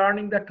you are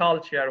learning the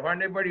culture.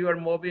 Whenever you are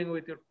moving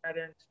with your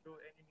parents to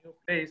any new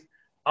place,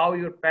 how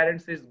your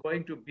parents is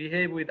going to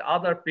behave with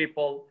other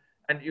people,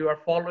 and you are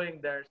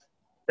following theirs.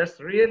 That's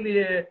really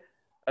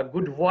a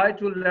good way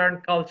to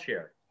learn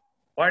culture.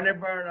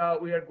 Whenever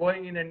we are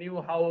going in a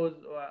new house,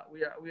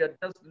 we are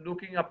just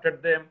looking after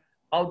them,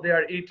 how they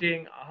are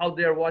eating, how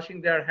they are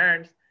washing their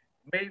hands.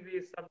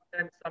 Maybe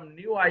sometimes some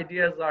new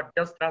ideas are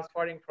just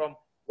transferring from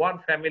one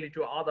family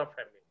to other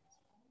families.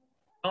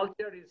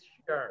 Culture is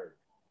shared.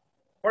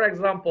 For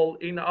example,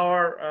 in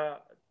our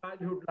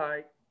childhood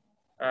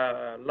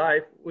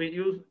life, we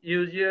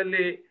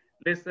usually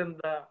listen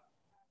the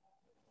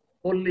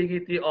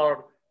Polligiti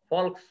or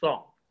folk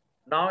song.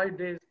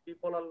 Nowadays,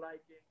 people are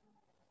liking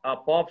a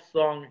pop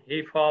song,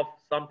 hip hop,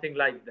 something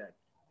like that.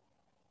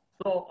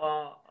 So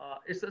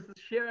it's a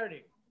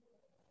sharing.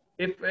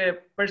 If a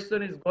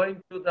person is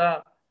going to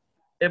the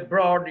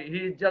abroad,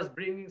 he's just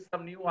bringing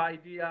some new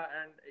idea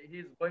and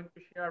he's going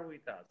to share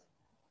with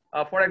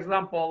us. For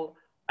example,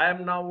 I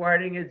am now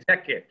wearing a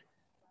jacket,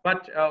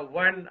 but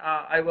when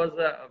I was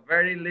a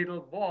very little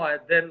boy,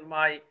 then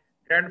my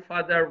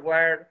grandfather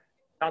wore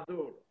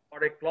chadur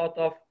or a cloth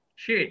of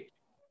sheet,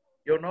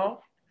 you know,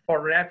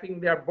 for wrapping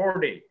their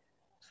body.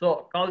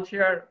 So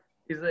culture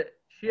is a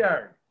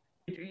shared.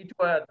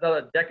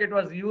 The jacket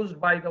was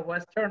used by the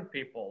Western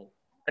people,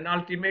 and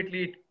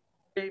ultimately it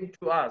came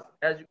to us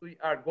as we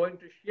are going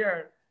to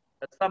share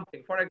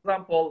something. For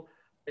example,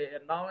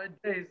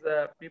 nowadays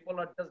people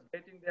are just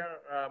getting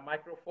their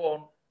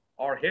microphone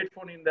or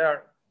headphone in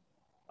their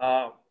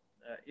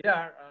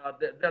ear.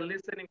 They're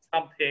listening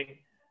something,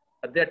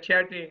 they're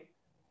chatting,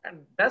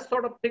 and that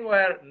sort of thing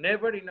were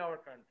never in our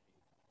country.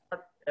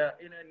 But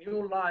in a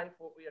new life,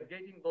 we are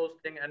getting those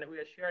things and we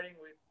are sharing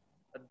with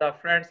the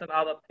friends and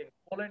other things.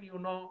 Poland, you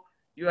know,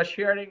 you are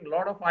sharing a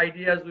lot of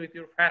ideas with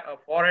your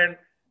foreign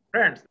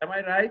friends. Am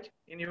I right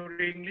in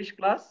your English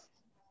class?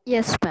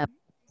 Yes, ma'am.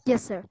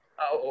 Yes, sir.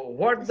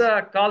 What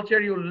the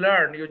culture you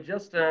learn? You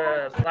just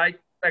cite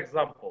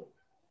example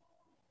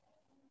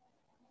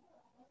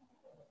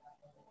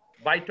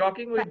by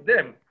talking with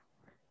them.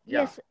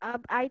 Yeah. Yes,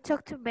 I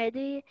talk to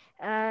many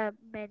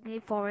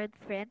foreign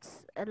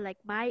friends like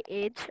my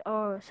age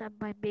or some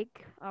my big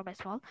or my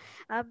small.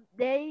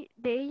 They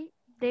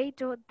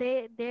don't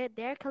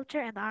their culture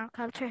and our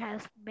culture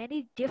has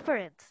many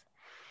difference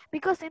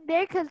because in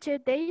their culture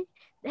they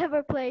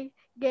never play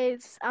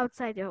games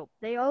outside the home.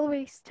 They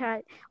always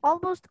try.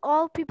 Almost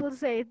all people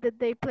say that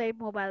they play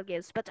mobile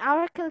games, but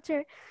our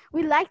culture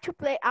we like to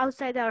play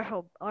outside our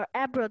home or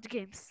abroad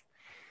games.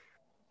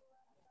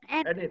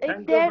 And Eddie,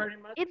 thank you very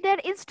much. in their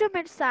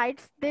instrument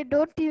sides they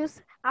don't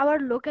use our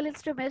local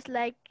instruments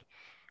like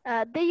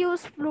they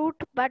use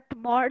flute but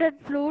modern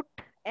flute,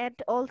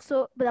 and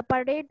also the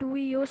parade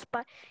we use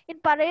in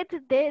parade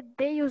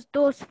they use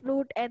those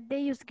flute and they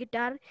use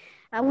guitar,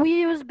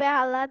 we use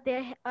behala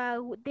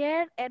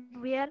there, and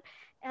we are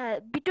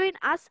between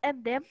us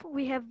and them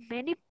we have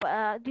many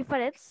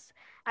difference.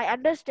 I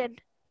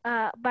understand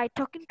by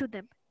talking to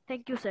them.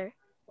 Thank you, sir.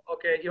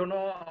 Okay, you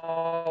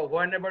know,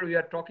 whenever we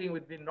are talking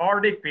with the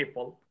Nordic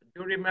people,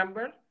 do you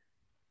remember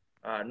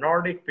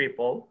Nordic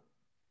people?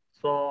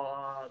 So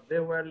they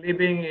were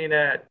living in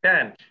a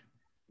tent.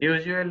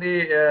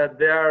 Usually,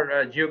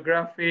 their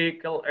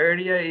geographical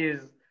area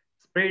is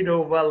spread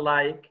over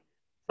like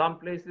some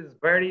places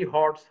very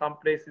hot, some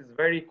places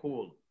very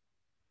cool,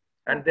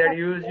 and they're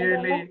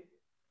usually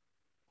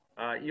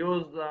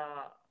use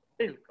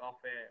milk of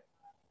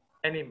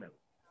a animal.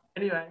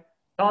 Anyway,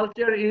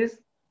 culture is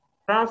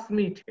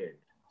transmitted.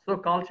 So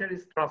culture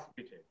is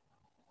transmitted.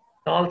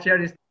 Culture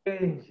is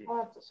changing.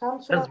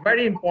 That's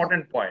very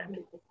important point.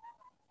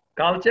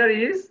 Culture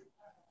is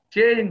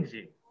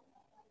changing.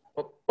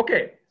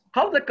 Okay,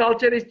 how the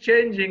culture is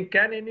changing?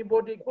 Can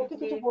anybody give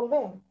me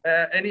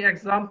any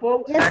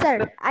example? Yes,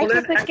 sir.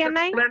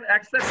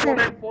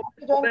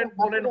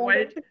 Poland,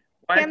 wait.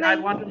 I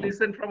want to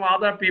listen from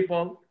other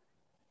people.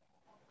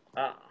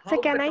 How the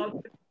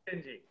culture is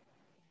changing?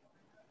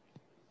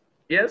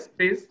 Yes,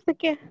 please.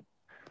 Okay.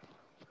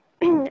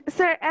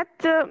 Sir,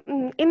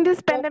 in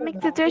this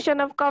pandemic situation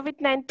of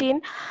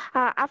COVID-19,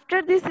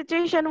 after this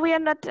situation, we are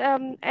not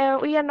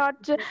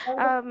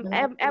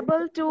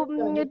able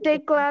to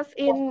take class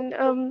in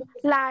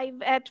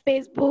live at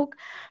Facebook,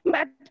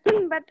 but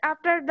but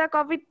after the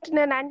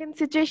COVID-19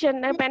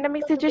 situation,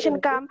 pandemic situation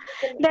come,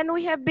 then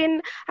we have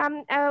been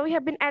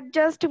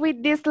adjust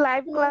with these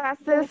live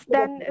classes.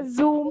 Then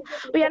Zoom,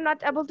 we are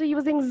not able to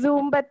using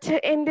Zoom, but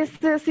in this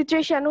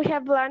situation, we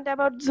have learned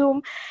about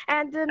Zoom,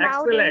 and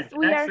nowadays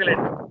we are.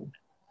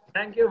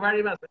 Thank you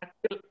very much.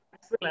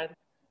 Excellent.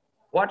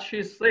 What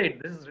she said,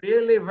 this is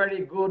really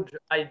very good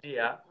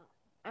idea.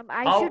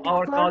 How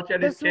our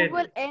culture is Zoom changing.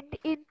 will end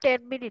in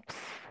 10 minutes.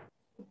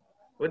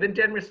 Within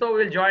 10 minutes, so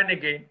we'll join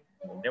again.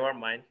 Never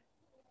mind.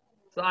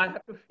 So I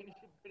have to finish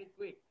it very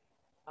quick.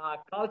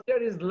 Culture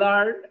is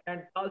learned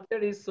and culture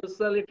is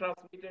socially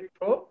transmitted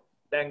through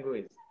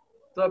language.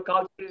 So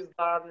culture is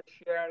learned,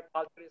 shared,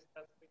 culture is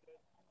transmitted.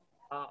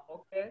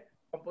 Okay,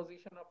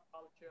 composition of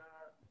culture.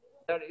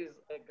 There is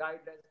a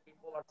guidance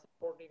people are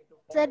supporting to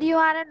follow. Said you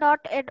are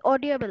not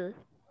audible.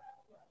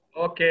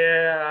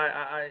 Okay,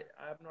 I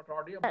am not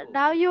audible.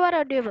 Now you are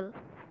audible.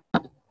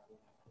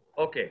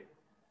 Okay.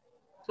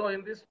 So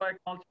in this way,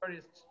 culture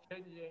is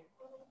changing.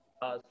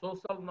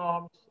 Social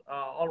norms,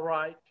 all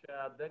right.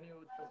 Then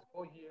you just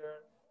go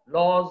here.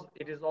 Laws,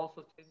 it is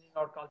also changing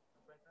our culture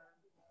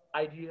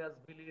pattern. Ideas,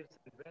 beliefs,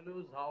 and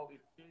values, how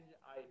it changes.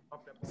 I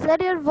talked about. Sir,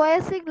 your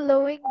voice is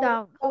slowing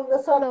down.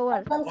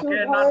 Slower.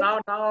 Okay, now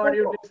are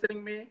you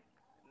listening me?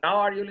 Now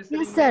are you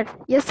listening? Yes, sir.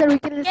 Yes, sir. We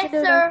can listen Yes, to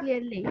you sir.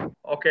 clearly.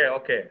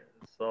 Okay.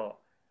 So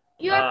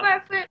you are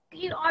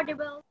perfectly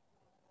audible.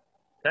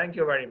 Thank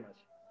you very much.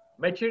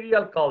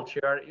 Material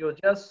culture, you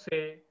just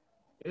say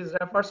it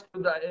refers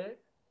to the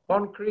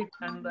concrete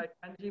and the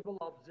tangible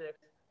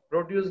objects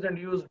produced and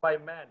used by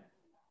man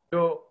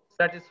to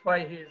satisfy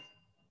his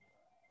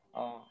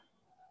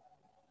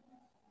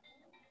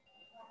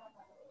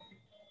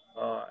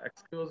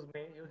excuse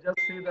me, you just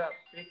see the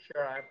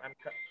picture.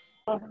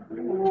 Someone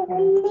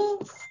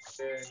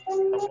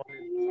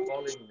is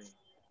calling me.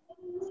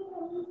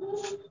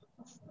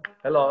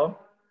 Hello.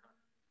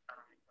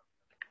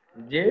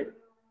 জি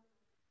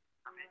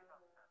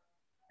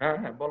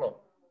হ্যাঁ বলো।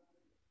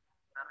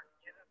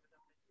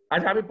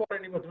 আচ্ছা আমি পরে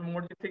নিব, তুমি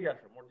মসজিদ থেকে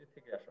আসো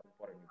আমি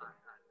পরে নিব।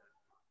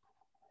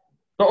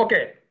 So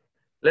okay,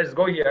 let's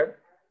go here.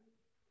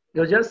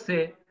 You just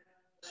say,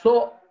 so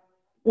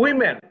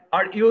women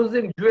are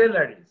using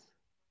jewelries,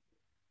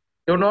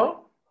 you know,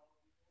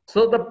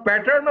 So the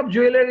pattern of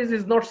jewelries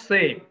is not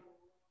same.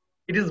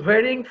 It is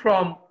varying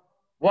from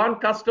one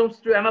customs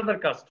to another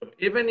custom.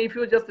 Even if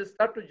you just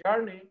start to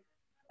journey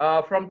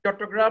from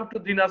Chattogram to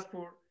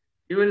Dinajpur,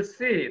 you will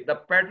see the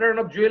pattern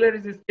of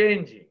jewelries is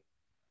changing.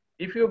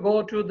 If you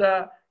go to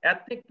the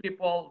ethnic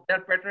people,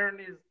 their pattern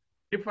is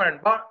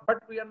different.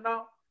 But we are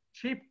now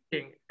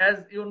shifting.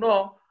 As you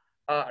know,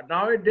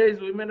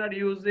 nowadays women are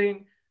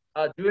using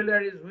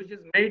jewelries which is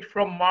made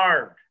from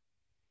mud.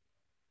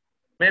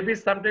 Maybe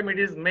sometime it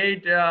is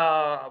made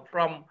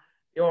from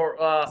your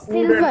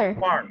wooden Silver.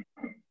 part,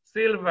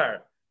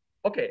 silver.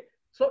 Okay,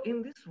 so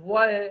in this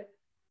way,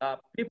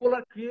 people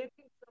are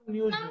creating some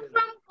new Some jewelry.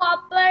 from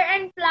copper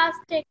and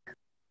plastic.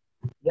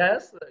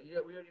 Yes, yeah,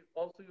 we are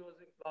also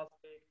using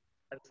plastic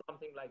and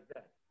something like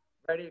that.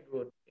 Very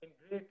good. In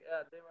Greek,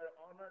 they were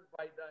honored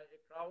by the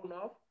crown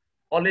of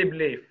olive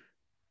leaf.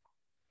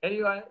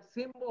 Anyway,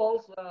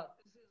 symbols,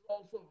 this is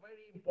also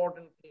very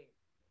important thing.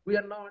 We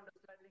are now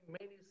understanding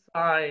many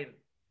signs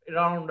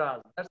around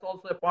us. That's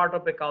also a part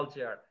of a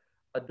culture.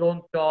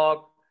 Don't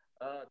talk,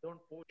 don't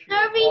push your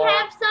Sir, we horse.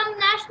 have some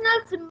national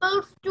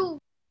symbols too.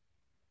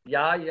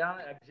 Yeah,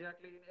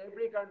 exactly. In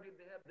every country,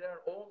 they have their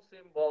own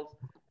symbols.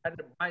 And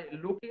by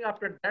looking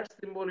after that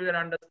symbol, we are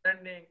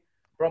understanding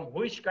from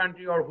which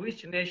country or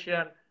which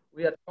nation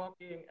we are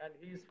talking and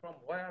he's from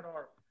where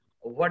or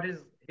what is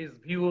his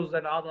views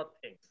and other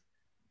things.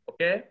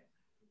 Okay?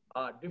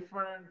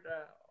 Different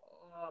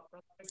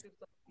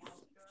perspectives of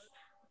culture.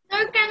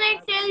 Sir, can I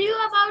tell you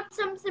about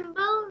some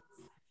symbols?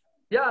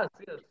 Yes,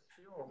 sure.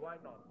 Why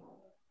not?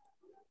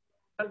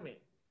 Tell me.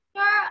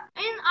 Sir,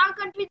 in our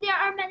country there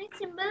are many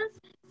symbols.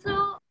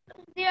 So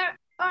there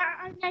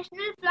our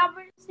national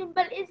flower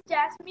symbol is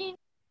jasmine,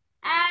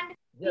 and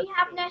Yes. we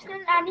have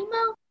national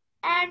animal,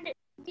 and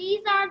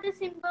these are the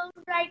symbols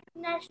like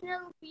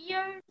national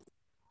bears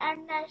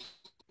and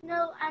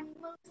national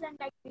animals and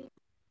like this.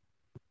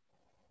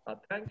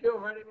 Thank you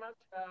very much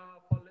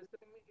for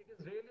listening me. It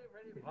is really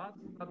very vast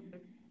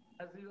subject.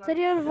 As you Sir,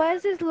 your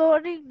voice understand, is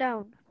lowering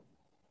down.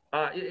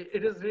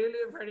 it is really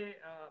a very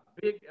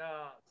big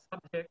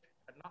subject.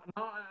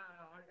 Now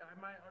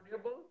am I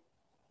audible?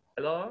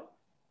 Hello?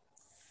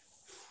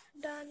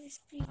 Done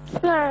speaking.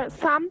 Sir,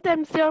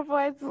 sometimes your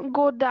voice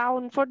go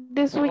down. For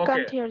this, we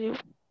can't Okay. hear you.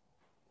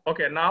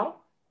 Okay,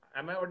 now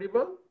am I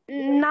audible?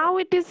 Now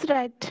it is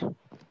right.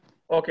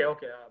 Okay.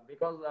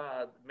 Because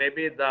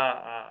maybe the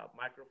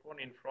microphone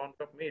in front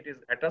of me, it is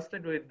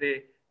attached with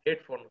the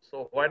headphone.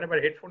 So whenever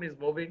headphone is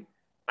moving,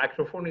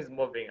 microphone is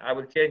moving. I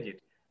will change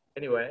it.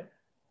 Anyway,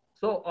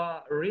 so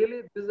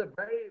really, this is a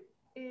very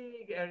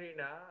big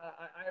arena.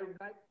 I would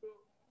like to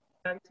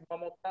thank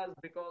Mamotaz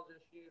because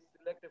she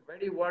selected a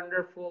very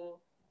wonderful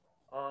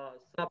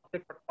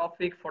subject or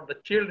topic for the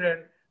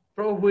children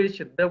through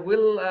which they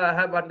will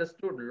have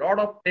understood a lot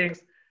of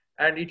things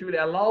and it will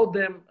allow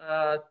them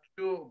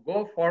to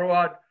go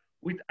forward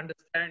with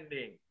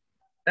understanding.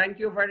 Thank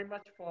you very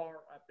much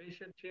for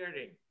patient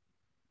sharing.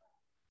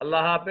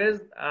 Allah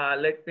Hafiz.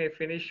 Let me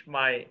finish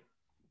my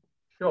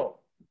show.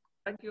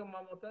 Thank you,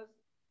 Mamotas.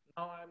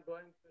 Now I'm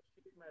going to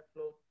shift my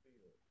flow to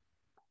you.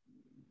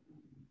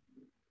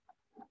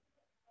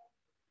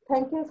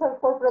 Thank you, sir,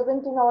 for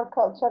presenting our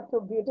culture so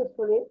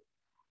beautifully.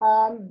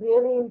 I'm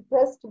really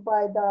impressed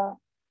by the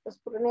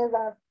spontaneous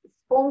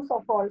response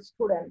of our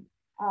students.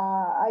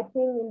 I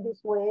think in this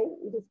way,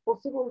 it is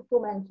possible to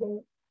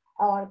maintain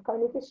our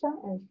communication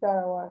and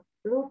share our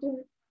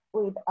routine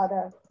with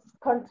other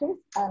countries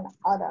and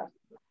others.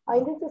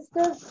 In this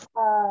stage,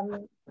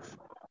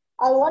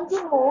 I want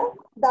to know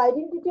the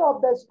identity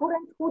of the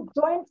students who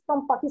joined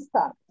from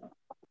Pakistan.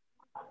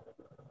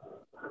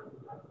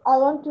 I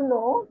want to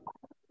know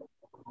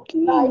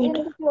the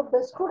identity of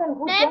the student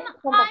who Ma'am, joined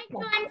from I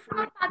Pakistan. joined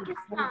from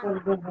Pakistan.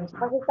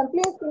 Pakistan,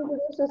 please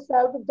introduce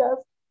yourself.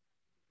 Just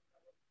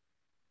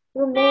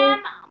your name.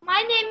 Ma'am,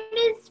 my name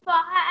is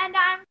Faha and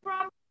I'm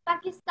from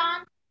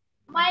Pakistan.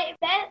 My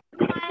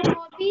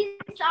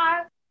hobbies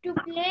are to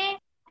play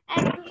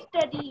and to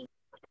study.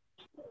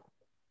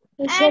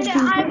 And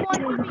I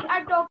want to be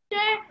a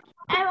doctor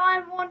and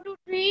I want to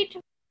treat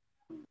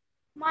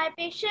my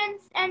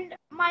patients, and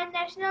my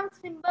national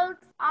symbols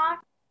are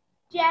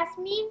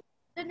jasmine.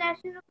 The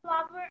national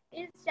flower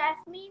is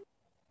jasmine.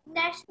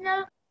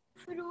 National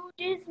fruit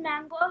is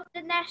mango.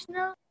 The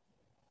national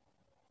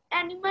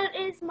animal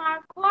is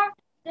markhor.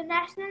 The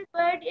national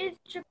bird is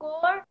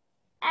chakor.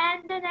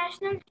 And the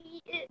national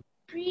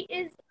tree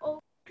is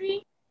oak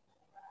tree.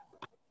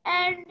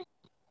 And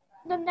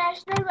the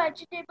national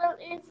vegetable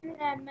is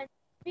lemon.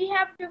 We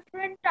have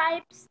different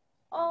types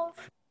of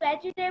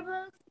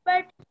vegetables,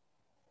 but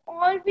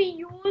all we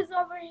use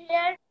over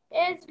here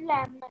is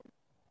lemon.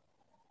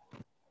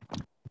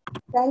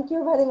 Thank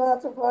you very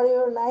much for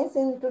your nice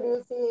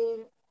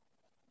introducing.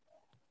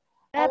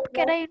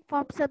 Can I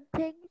inform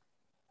something?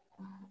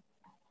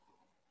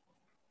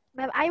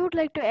 Ma'am, I would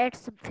like to add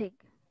something.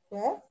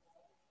 Yes.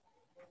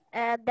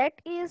 That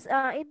is,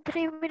 in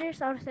 3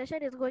 minutes, our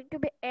session is going to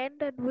be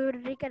end and we will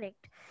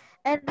reconnect.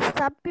 And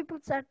some people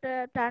start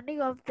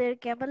turning off their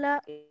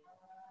camera.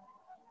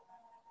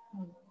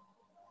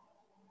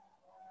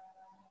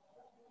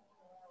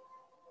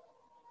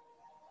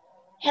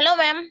 Hello,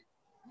 ma'am.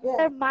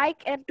 Their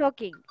mic and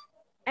talking.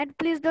 And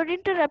please don't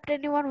interrupt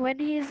anyone when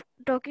he is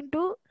talking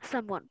to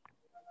someone.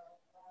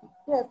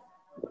 Yes.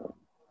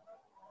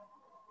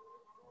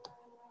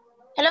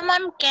 Hello,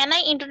 ma'am. Can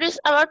I introduce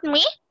about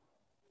me?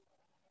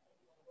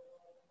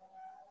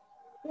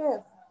 Yes.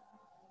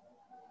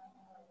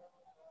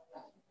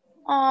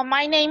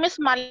 My name is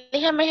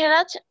Maliha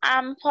Mehraj.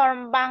 I'm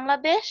from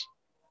Bangladesh.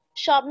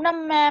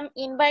 Shabnam ma'am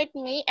invite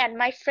me and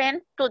my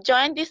friend to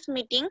join this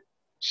meeting.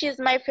 She is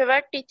my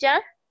favorite teacher.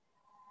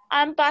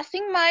 I'm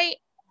passing my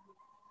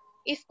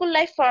school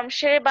life from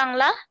Shere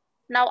Bangla.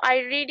 Now I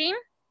read in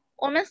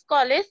Women's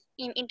College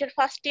in inter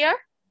first year.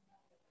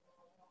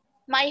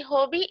 My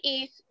hobby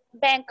is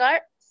banker,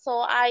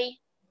 so I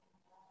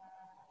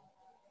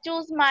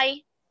choose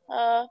my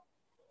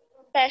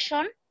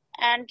passion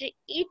and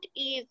it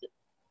is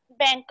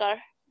banker.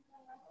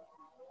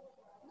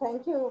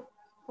 Thank you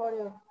for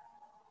your.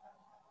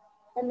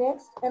 And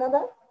next,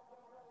 another.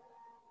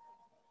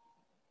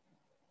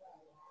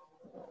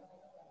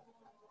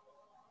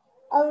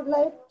 I would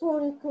like to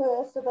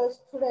request the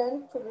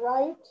student to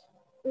write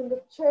in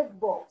the chat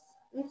box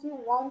if you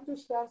want to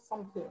share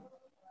something.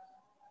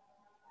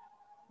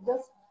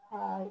 Just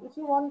if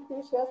you want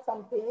to share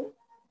something,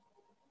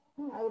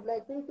 I would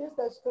like to request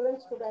the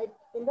students to write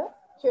in the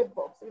chat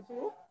box if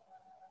you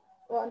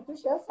want to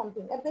share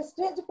something. At the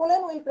stage,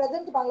 Poland will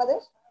present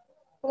Bangladesh.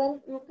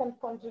 Poland, you can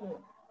continue.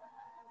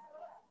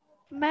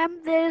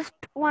 Ma'am, there is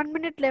 1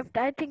 minute left.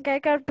 I think I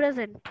can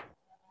present.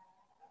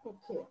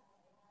 Okay.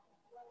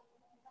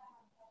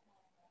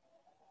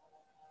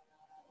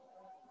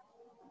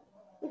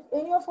 If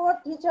any of our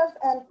teachers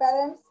and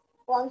parents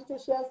wants to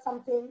share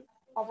something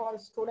of our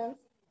students.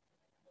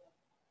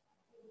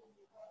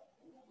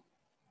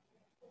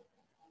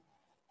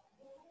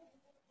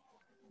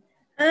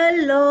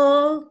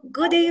 Hello,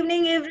 good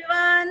evening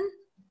everyone.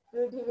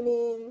 Good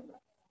evening.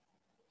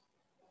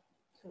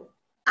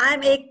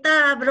 I'm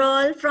Ekta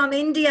Abrol from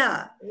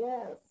India.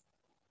 Yes.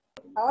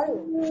 How are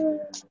you?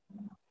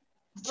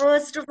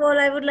 First of all,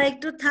 I would like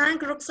to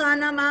thank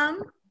Roxana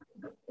ma'am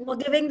for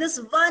giving this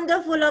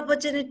wonderful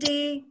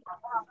opportunity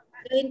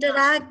to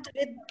interact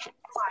with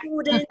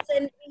students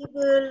and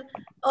people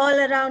all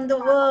around the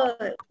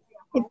world.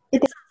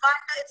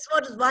 It's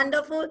what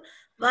wonderful,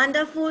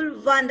 wonderful,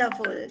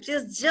 wonderful.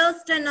 She's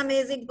just an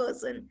amazing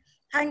person.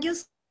 Thank you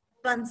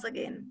once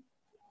again.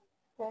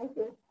 Thank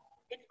you.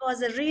 It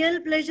was a real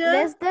pleasure.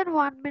 Less than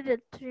 1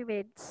 minute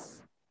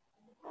remains.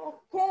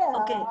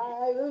 Okay.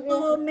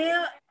 So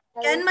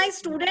can my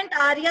student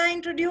Arya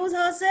introduce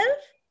herself?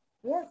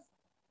 Yes.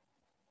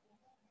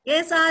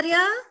 Yes,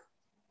 Arya.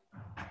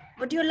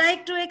 Would you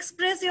like to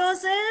express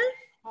yourself?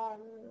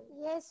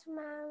 Yes,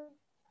 ma'am.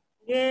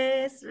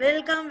 Yes,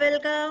 welcome,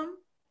 welcome.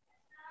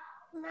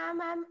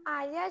 Ma'am, I'm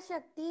Arya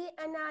Shakti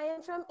and I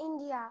am from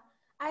India.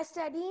 I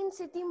study in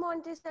City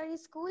Montessori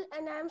School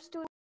and I am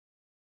student.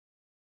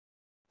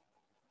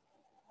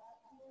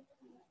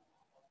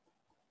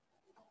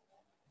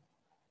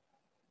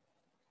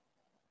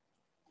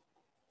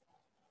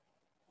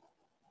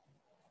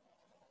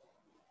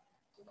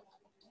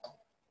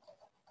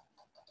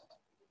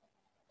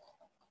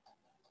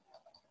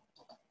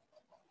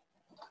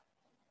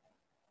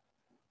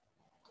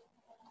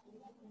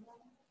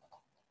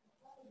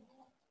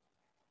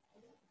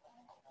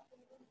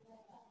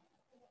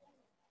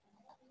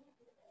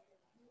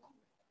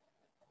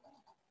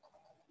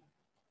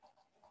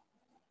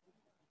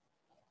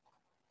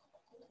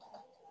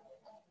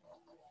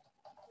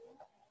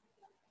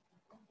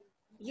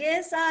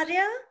 Yes,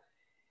 Arya.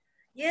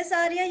 Yes,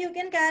 Arya, you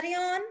can carry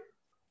on.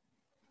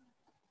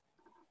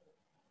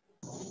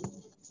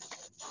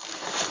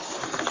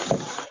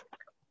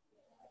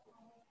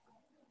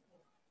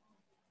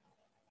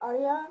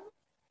 Arya,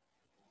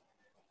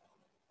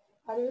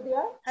 are you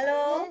there?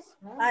 Hello.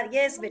 Yes.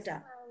 Yes,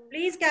 beta.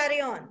 Please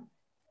carry on.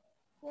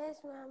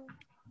 Yes, ma'am.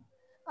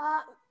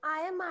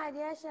 I am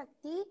Arya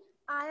Shakti.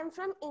 I am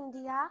from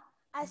India.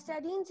 I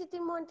study in City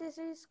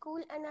Montessori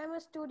School and I am a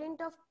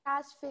student of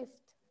class 5th.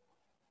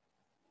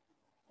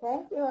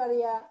 Thank you,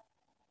 Arya.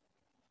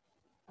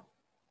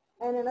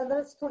 And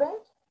another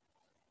student?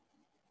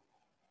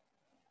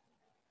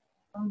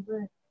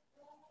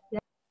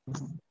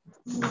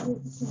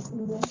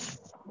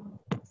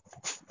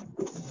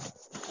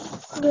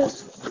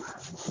 Yes.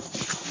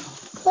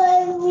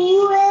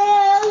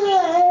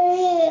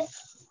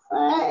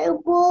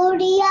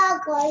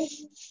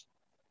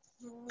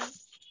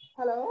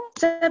 Hello?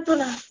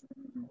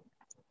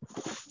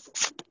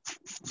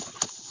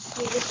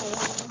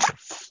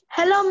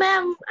 Hello,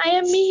 ma'am. I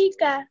am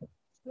Mihika.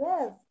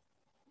 Yes.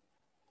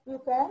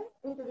 You can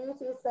introduce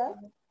yourself,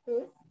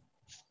 please.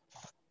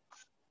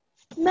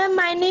 Ma'am,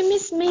 my name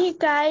is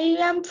Mihika. I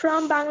am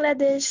from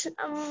Bangladesh.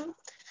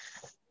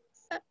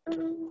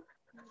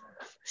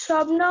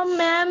 Shabnam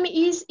ma'am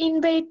is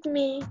invite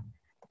me.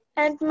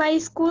 And my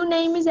school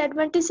name is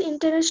Adventist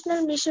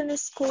International Mission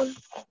School.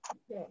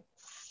 Okay.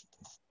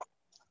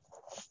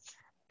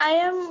 I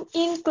am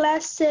in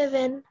class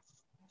 7.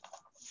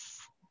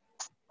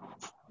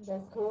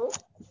 That's good.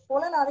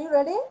 Poland, are you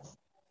ready?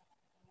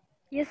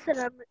 Yes,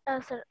 sir.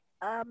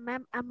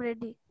 Ma'am, I'm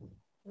ready.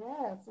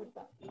 Yes,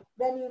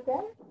 then you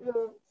can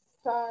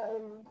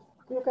start.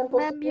 You can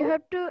proceed Ma'am, you to.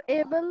 have to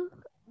enable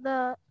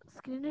the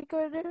screen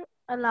recorder.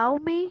 Allow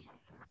me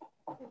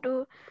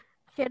to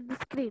share the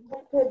screen.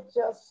 Okay,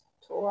 just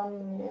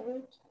 1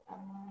 minute,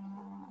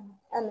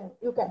 and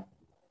you can.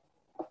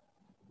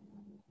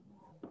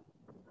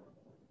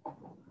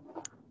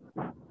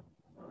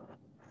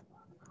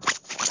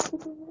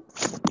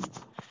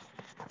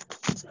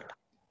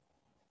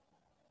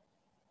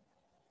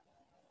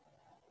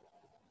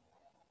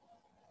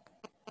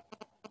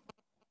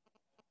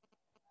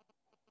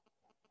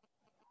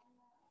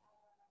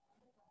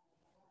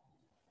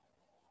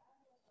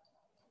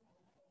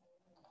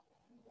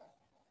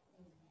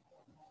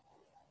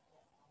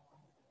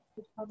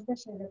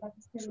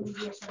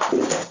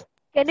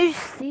 Can you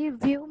see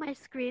view my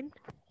screen?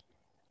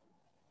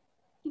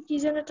 কি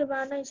যেন একটা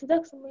বানাইছে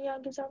দেখছো আমি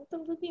আগে জানতাম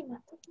যদি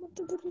মাথার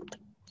মধ্যে ধরে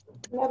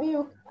Maybe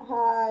you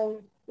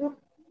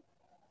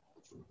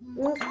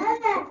your screen is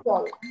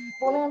visible.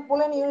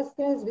 Polen, your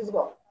screen is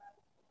visible.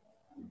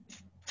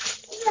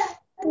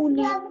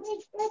 পুলি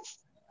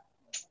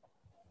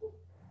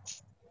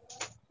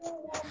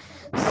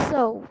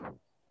So,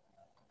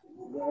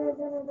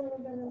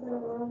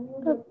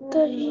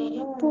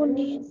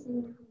 পুলি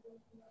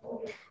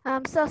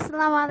so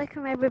assalamu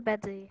alaikum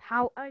everybody.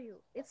 How are you?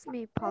 It's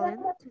me,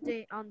 Pauline.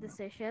 Today on the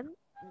session,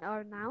 or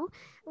now,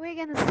 we're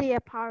gonna see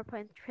a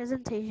PowerPoint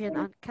presentation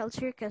on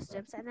culture,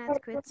 customs, and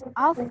etiquettes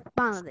of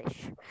Bangladesh.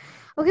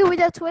 Okay,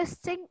 without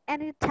wasting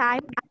any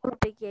time, I will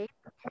begin,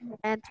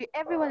 and to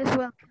everyone is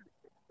welcome.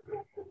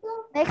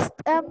 Next,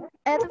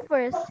 at the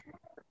first,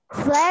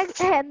 flag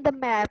and the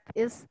map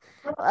is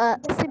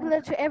similar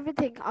to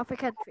everything of a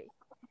country.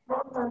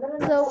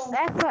 So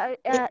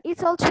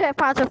it's also a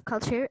part of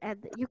culture, and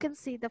you can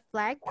see the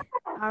flag.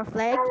 Our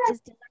flag is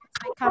designed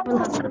by Kamil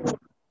Hassan.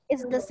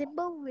 It's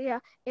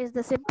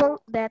the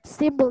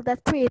symbol that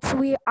creates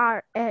we are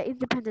an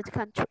independent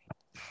country.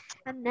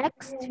 And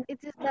next, it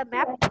is the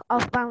map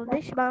of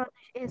Bangladesh.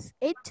 Bangladesh is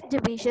 8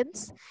 divisions.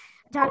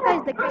 Dhaka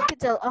is the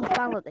capital of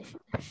Bangladesh.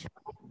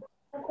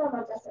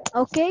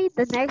 Okay,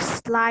 the next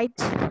slide.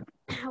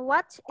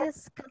 What is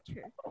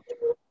culture?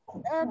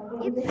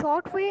 In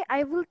short way,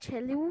 I will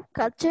tell you,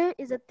 culture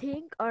is a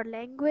thing or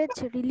language,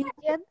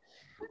 religion,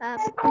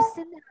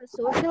 cuisine,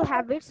 social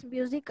habits,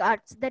 music,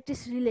 arts that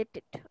is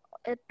related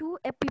to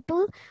a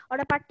people or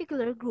a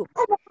particular group.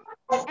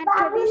 And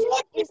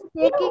tradition is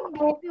taking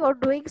behavior or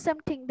doing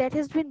something that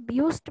has been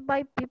used by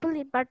people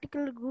in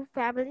particular group,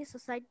 family,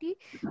 society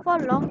for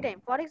a long time.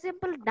 For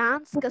example,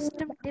 dance,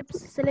 custom, tips,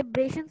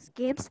 celebrations,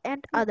 games,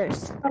 and others.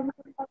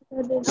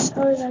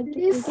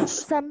 Please,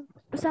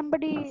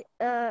 somebody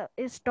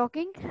is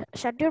talking.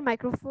 Shut your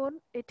microphone.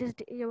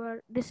 You are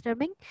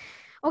disturbing.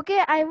 Okay,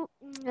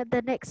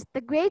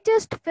 the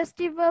greatest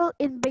festival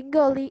in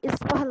Bengali is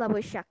Pahla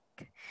Boishakh,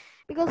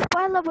 because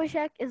Pahla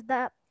Boishakh is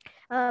the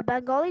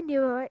Bengali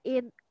New Year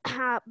in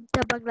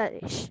the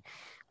Bangladesh.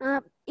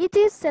 It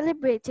is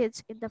celebrated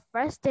in the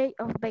first day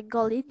of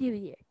Bengali New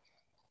Year.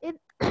 In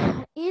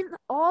in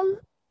all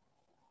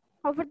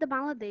over the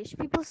Bangladesh,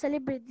 people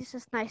celebrate this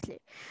as nicely.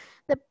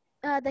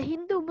 The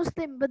Hindu,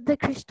 Muslim, Buddha,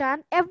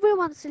 Christian,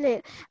 everyone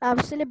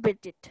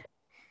celebrate it.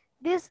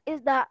 This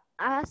is the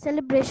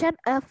celebration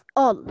of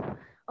all.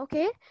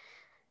 Okay.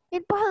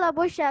 In Pahla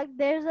Boishakh,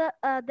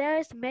 there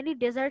is many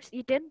desserts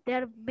eaten.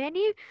 There are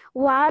many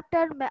we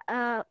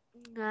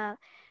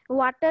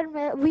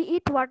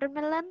eat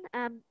watermelon.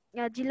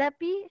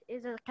 Jalebi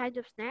is a kind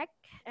of snack,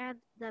 and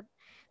the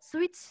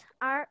sweets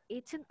are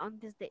eaten on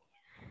this day.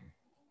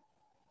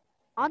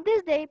 On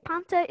this day,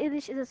 Panta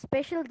Ilish is a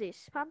special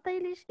dish. Panta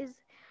Ilish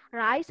is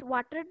rice,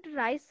 watered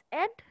rice,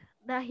 and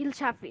the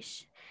hilsa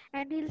fish.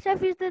 And hilsa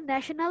fish is the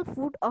national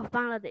food of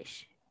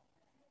Bangladesh.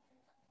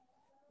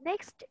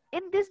 Next,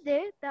 in this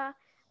day,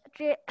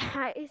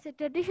 is a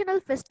traditional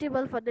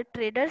festival for the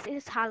traders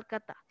is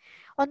Halkata.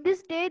 On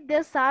this day,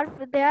 they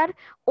serve their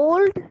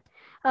old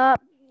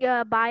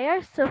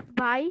buyers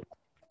by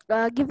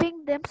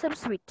giving them some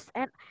sweets,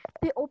 and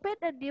they open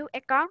a new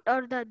account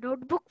or the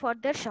notebook for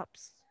their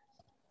shops.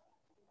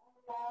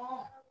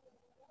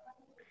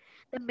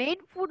 The main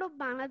food of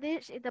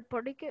Bangladesh is the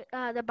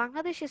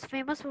Bangladesh is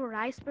famous for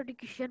rice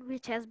production,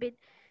 which has been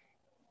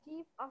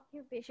chief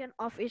occupation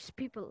of its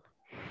people.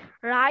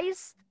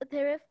 Rice,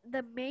 there is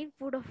the main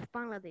food of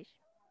Bangladesh.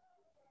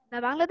 Now,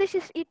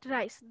 Bangladeshis eat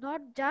rice,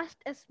 not just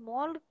a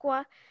small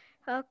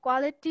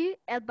quality,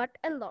 but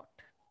a lot.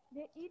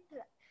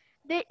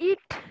 They eat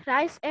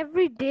rice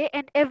every day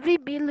and every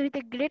meal with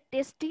a great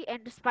tasty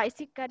and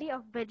spicy curry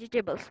of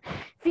vegetables.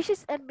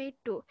 Fishes and meat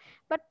too.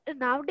 But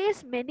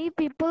nowadays, many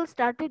people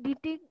started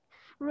eating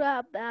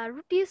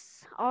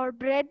rotis or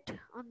bread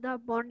on the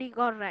morning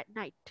or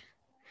night.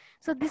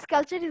 So this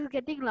culture is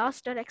getting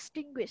lost or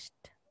extinguished.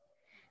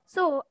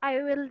 So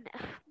I will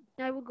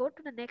go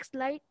to the next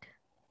slide.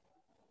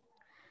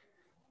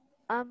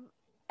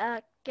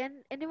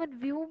 Can anyone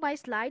view my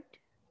slide?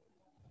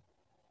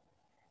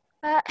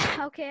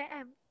 Okay.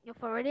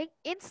 forwarding.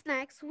 In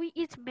snacks, we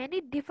eat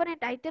many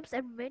different items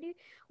and many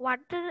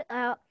water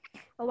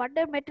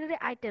material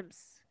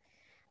items.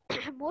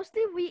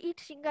 Mostly we eat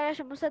shingara,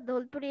 samosa,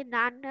 dolpuri,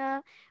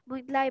 naan,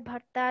 mughlai,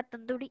 bharta,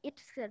 tandoori.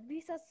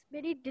 These are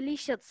very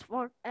delicious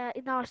for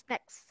in our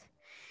snacks.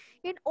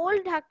 In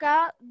old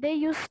Dhaka, they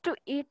used to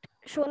eat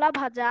shola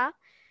bhaja,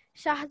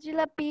 shah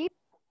jalapi,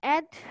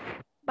 and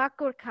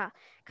bakur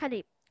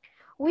khani.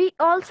 We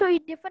also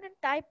eat different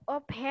type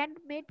of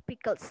handmade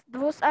pickles.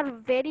 Those are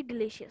very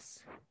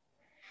delicious.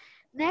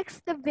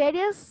 Next, the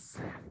various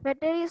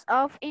varieties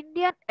of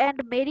Indian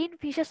and marine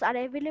fishes are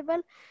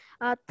available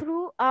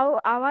through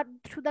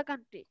the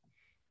country.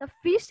 The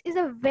fish is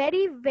a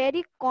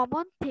very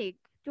common thing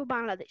to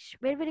Bangladesh.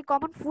 Very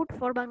common food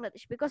for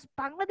Bangladesh because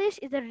Bangladesh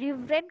is a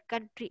riverine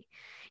country.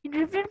 In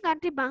riverine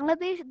country,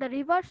 Bangladesh, the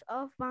rivers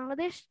of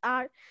Bangladesh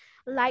are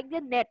like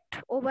the net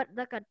over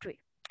the country.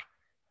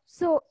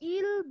 So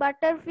eel,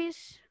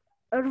 butterfish,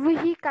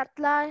 ruhi,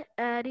 katla,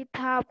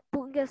 ritha,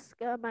 pungus,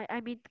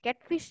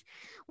 catfish,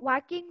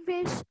 walking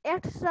fish,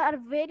 etc. are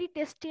very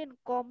tasty and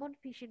common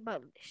fish in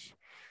Bangladesh.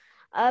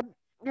 Um,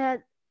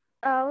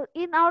 uh,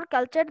 in our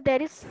culture,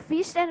 there is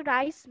fish and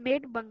rice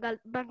made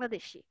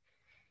Bangladeshi.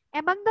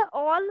 Among the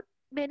all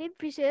marine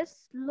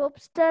fishes,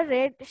 lobster,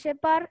 red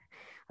snapper,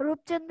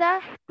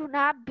 rupchanda,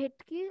 tuna,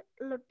 bhetki,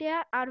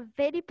 lotia are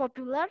very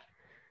popular.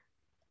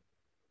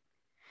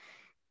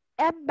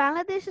 And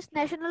Bangladesh's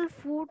national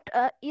food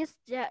is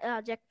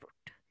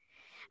jackfruit.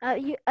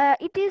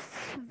 It is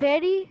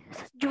very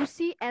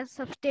juicy and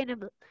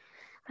sustainable.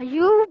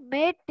 You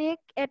may take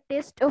a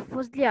taste of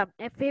fusliam,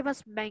 a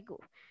famous mango,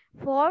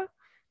 for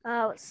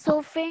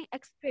surfing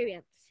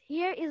experience.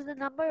 Here is the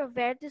number of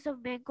varieties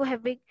of mango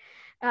having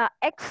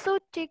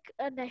exotic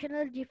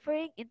national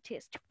differing in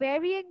taste,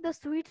 varying the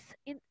sweets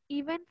in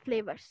even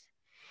flavors.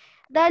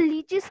 The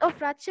lychees of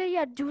Rajshahi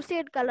are juicy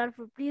and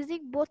colorful,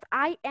 pleasing both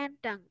eye and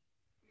tongue.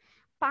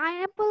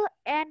 Pineapple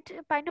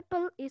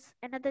is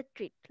another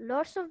treat.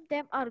 Lots of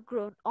them are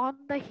grown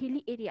on the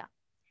hilly area.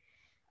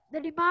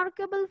 The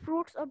remarkable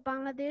fruits of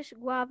Bangladesh: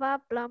 guava,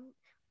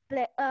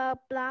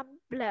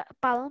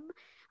 palm,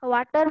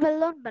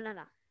 watermelon,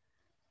 banana.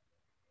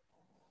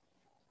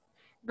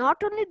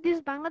 Not only this,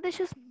 Bangladesh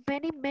has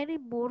many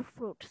more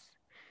fruits.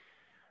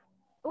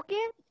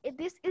 Okay,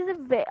 this is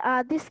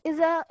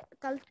a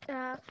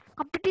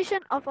competition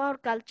of our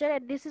culture,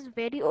 and this is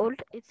very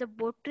old. It's a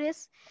boat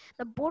race.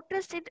 The boat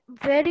race is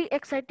very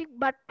exciting,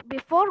 but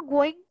before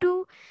going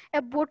to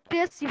a boat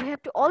race, you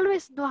have to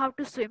always know how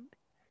to swim.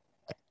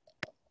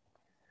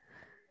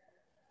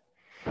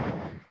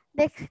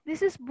 Next,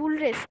 this is bull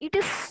race. It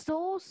is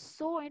so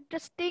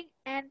interesting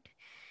and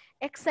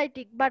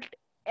exciting, but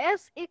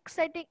as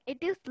exciting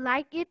it is,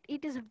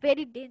 it is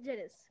very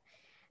dangerous.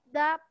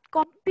 The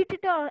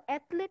competitor or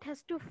athlete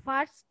has to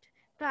first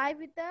try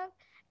with the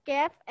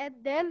calf,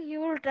 and then he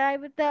will try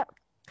with the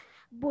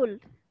bull,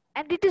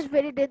 and it is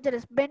very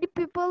dangerous. Many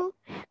people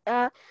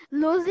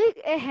losing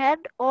a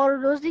hand or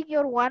losing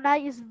your one eye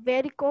is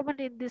very common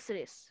in this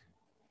race.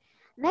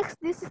 Next,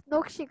 this is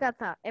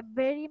Nokshikatha, a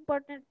very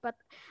important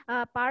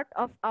part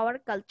of our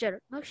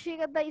culture.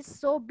 Nokshikatha is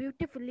so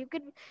beautiful. You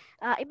can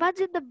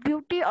imagine the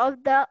beauty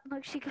of the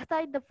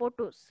Nokshikatha in the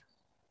photos.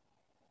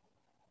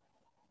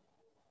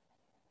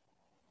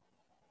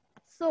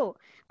 So,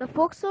 the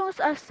folk songs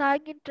are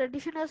sung in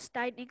traditional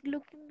style,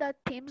 including the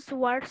themes,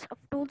 words, of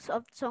tools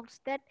of songs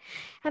that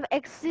have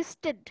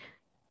existed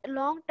a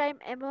long time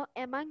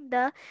among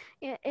the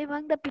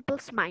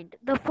people's mind.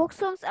 The folk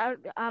songs are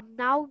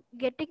now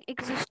getting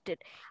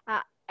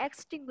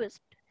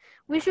extinguished.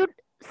 We should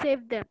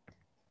save them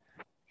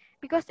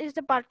because it's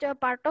a part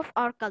of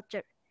our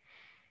culture.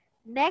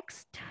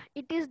 Next,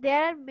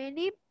 there are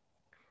many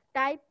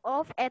type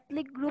of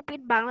ethnic group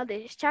in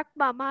Bangladesh: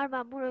 Chakma,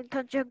 Marma,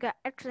 Murunthanchoga,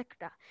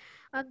 etc.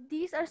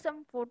 These are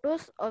some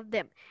photos of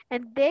them,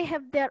 and they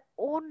have their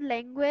own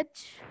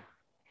language,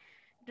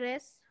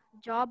 dress,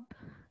 job,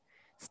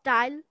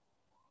 style,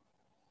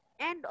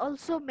 and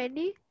also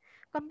many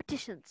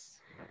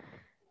competitions.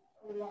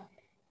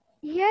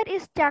 Here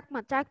is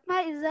Chakma.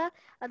 Chakma is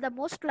the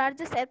most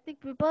largest ethnic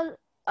people's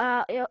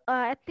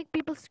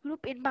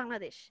group in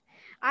Bangladesh.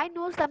 I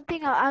know some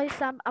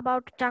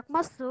about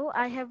Chakma, so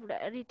I have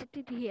written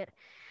it here.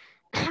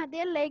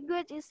 Their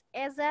language is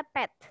as a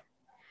path.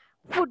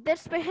 Food. Their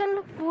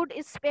special food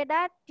is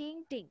peda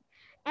ting ting,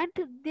 and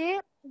they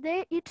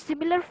eat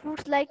similar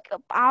foods like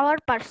our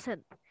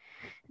person.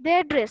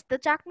 Their dress. The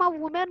Chakma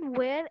women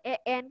wear a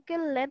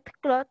ankle length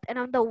cloth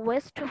around the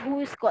waist, who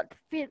is called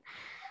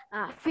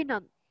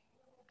finon,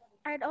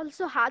 and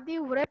also hadi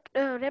wrapped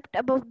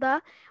above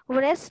the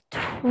breast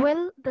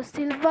with the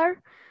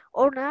silver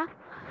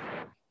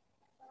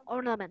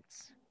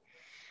ornaments.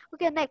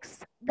 Okay,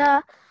 next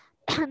the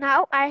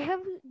now I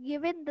have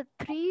given the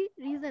 3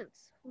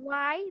 reasons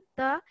why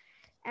the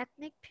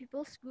ethnic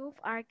peoples group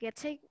are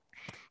getting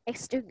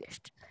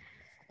extinguished.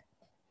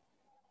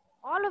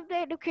 All of the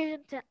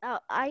education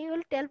I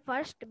will tell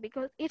first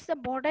because it's a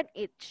modern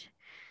age.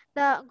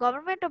 The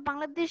government of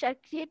Bangladesh are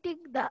creating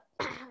the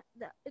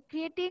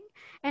creating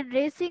and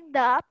raising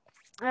the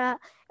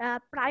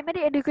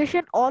primary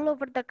education all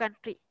over the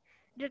country.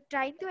 They're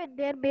trying to, and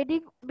they're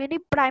making many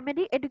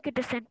primary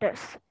educator centers,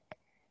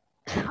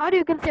 or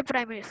you can say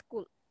primary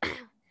school.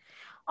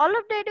 All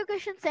of the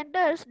education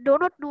centers do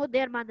not know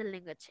their mother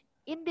language.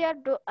 In their,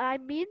 I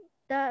mean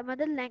the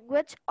mother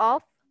language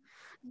of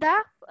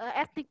the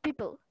ethnic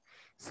people.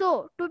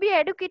 So to be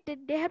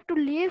educated, they have to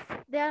leave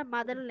their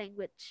mother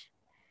language.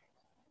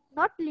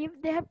 Not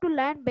leave, they have to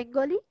learn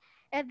Bengali,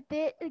 and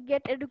they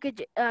get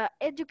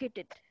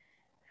educated.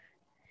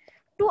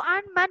 To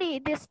earn money,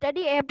 they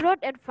study abroad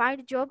and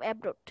find job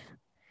abroad.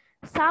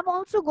 Some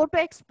also go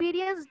to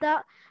experience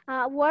the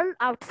world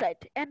outside,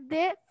 and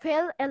they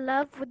fell in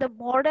love with the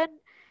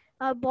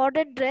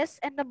modern dress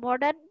and the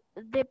modern.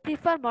 They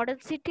prefer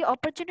modern city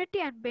opportunity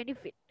and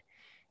benefit.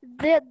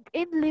 They,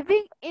 in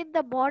living in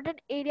the modern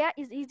area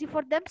is easy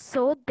for them,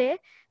 so they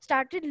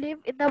started live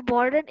in the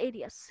modern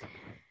areas.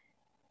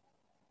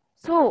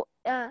 So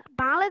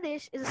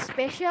Bangladesh is a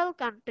special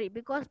country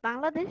because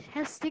Bangladesh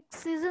has 6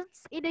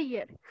 seasons in a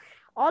year.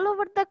 All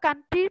over the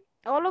country,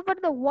 all over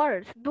the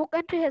world, no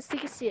country has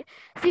six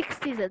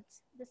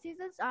seasons. The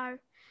seasons are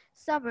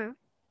summer,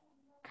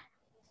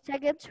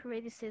 second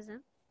rainy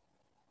season,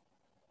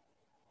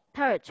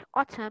 third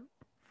autumn,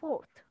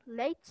 fourth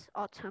late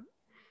autumn,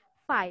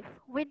 5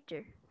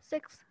 winter,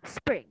 6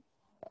 spring.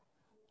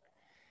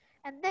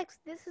 And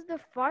next, this is the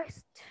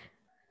first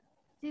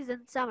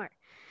season, summer.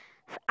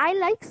 I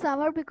like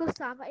summer because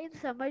in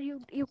summer you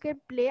can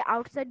play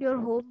outside your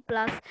home,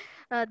 plus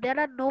there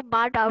are no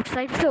mud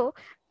outside. So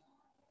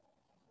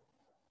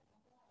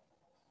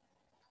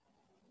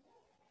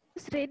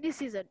this rainy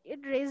season,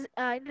 in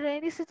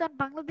rainy season,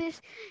 Bangladesh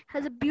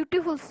has a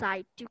beautiful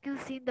sight. You can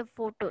see in the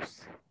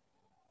photos.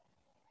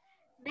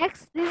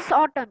 Next, this is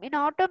autumn. In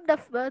autumn, the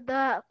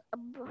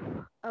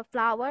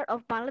flower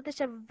of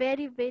Bangladesh are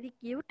very very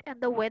cute, and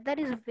the weather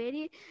is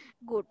very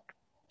good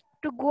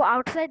to go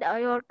outside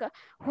your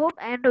home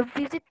and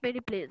visit many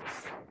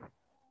places.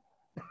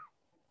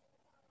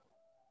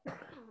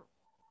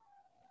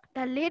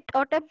 The late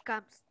autumn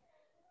comes.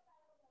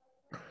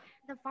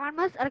 The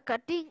farmers are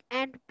cutting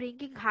and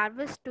bringing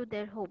harvest to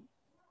their home.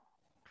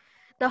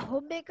 The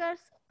homemakers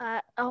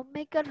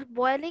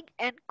boiling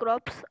and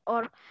crops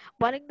or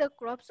boiling the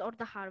crops or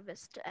the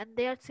harvest, and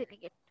they are selling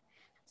it.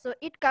 So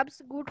it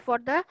comes good for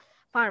the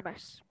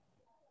farmers.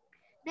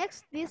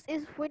 Next, this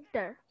is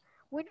winter.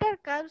 Winter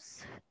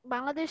comes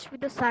Bangladesh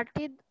with a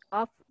certain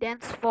of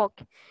dense fog.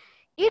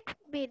 It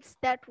means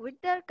that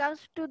winter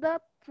comes to the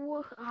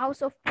poor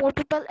house of poor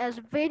people as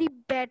very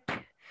bad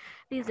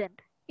reason.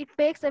 It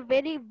makes a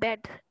very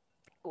bad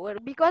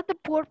because the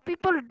poor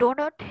people do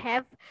not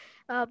have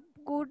uh,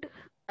 good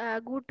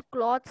good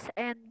clothes,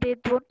 and they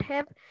don't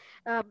have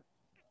um,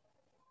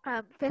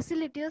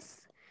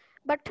 facilities.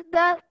 But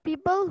the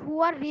people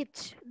who are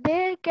rich,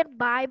 they can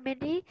buy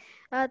many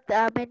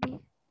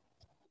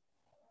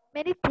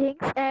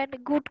things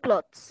and good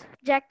clothes,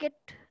 jacket,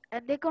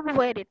 and they can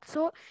wear it.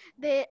 So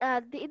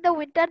in the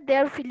winter they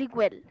are feeling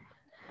well.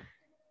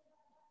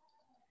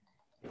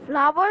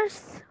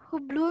 Flowers who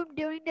bloom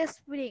during the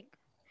spring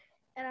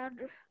around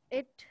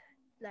it,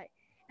 like,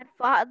 and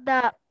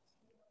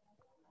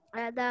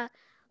the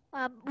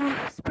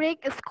spring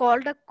is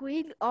called the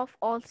queen of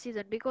all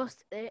season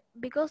because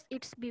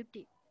its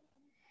beauty.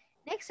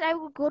 Next, I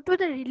will go to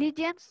the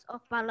religions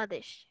of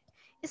Bangladesh.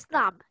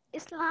 Islam,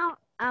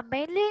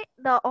 mainly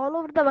the all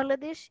over the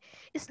Bangladesh.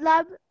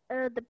 Islam,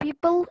 the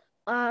people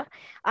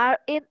are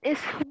in is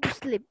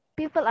Muslim.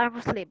 People are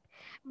Muslim.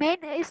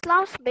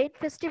 Islam's main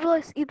festival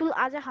is Eid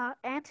al-Adha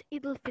and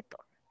Eid al-Fitr.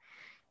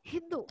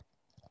 Hindu.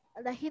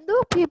 The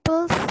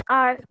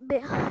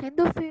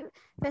the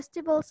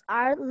festivals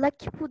are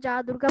Lakshmi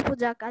Puja, Durga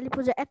Puja, Kali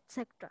Puja,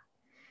 etc.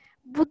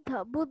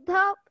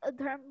 Buddha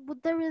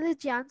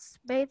religion's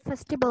main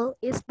festival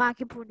is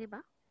Maghi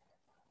Purnima.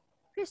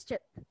 Christian,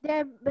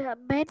 their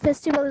main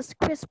festival is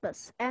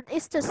Christmas and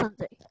Easter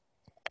Sunday.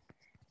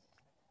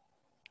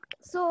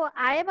 So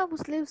I am a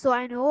Muslim, so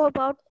I know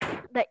about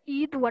the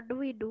Eid. What do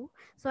we do?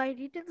 So I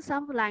written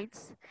some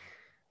lines.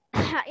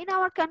 In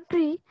our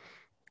country,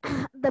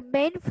 the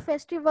main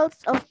festivals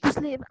of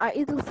Muslim are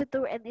Eid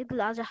al-Fitr and Eid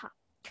al-Adha.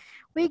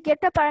 We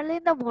get up early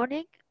in the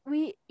morning,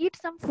 we eat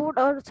some food,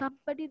 or some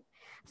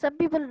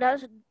people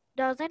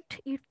doesn't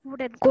eat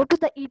food and go to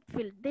the Eid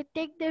field. They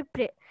take their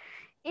prayer.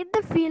 In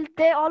the field,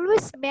 they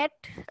always met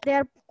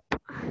their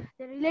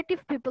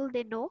relative people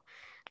they know.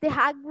 They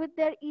hug with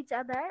each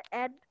other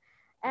and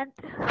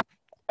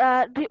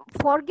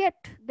forget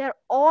their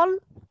all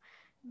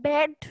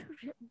bad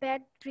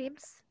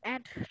dreams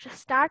and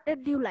start a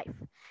new life.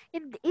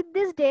 In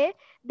this day,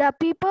 the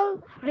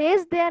people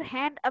raise their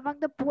hand among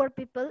the poor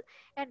people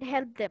and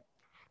help them.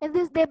 In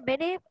this day,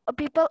 many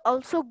people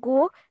also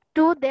go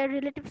to their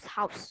relatives'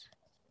 house.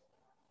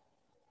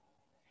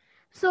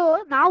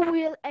 So now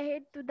we'll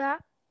head to the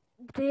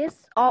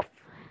days of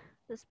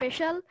the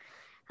special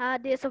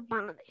days of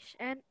Bangladesh.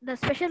 And the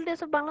special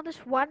days of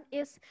Bangladesh, one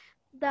is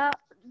the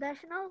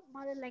National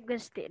Mother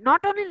Language Day.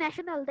 Not only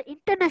national, the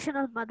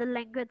International Mother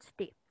Language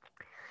Day.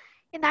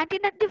 In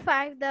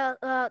 1995,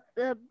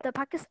 the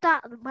Pakistan,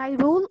 by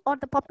rule on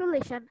the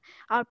population,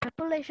 our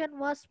population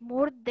was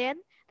more than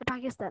the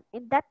Pakistan.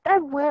 In that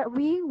time, where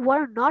we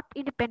were not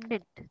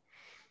independent,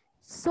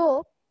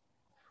 so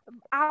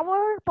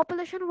our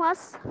population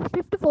was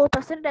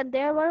 54% and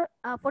there were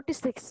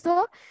 46.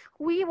 So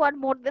we were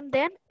more than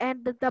them,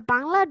 and the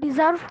Bangla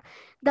deserved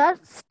the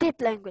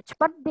state language,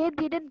 but they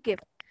didn't give.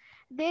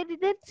 They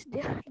didn't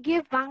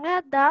give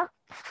Bangla the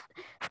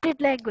state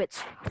language.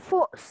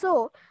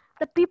 So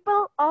the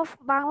people of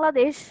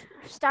Bangladesh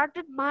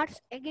started march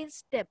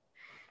against them.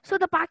 So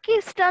the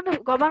Pakistan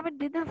government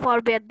didn't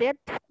forbid that.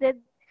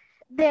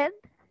 Then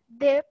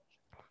they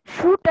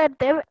shoot at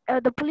them.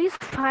 The police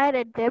fired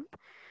at them,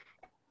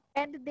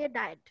 and they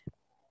died.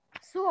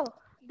 So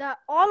the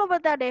all over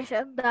the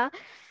nation, the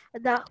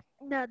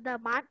the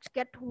march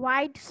get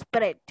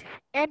widespread,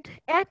 and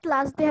at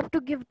last they have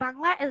to give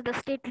Bangla as the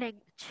state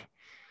language.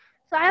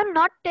 So I will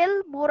not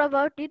tell more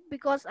about it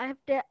because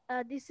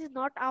this is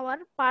not our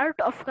part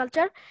of our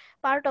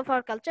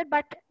culture.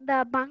 But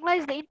the Bangla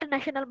is the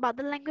International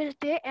Mother Language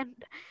Day, uh,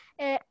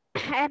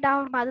 and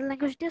our mother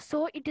language day.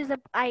 So it is a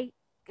I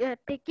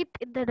take it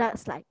in the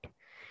slide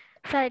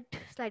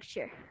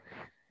share.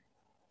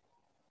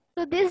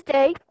 So this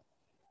day,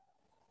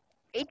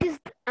 it is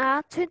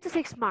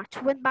 26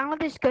 March when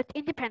Bangladesh got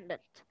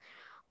independent.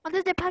 On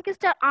this day,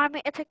 Pakistan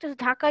Army attacked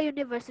Dhaka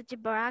University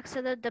barracks,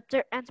 Sadr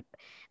Daftar, and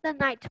the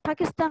night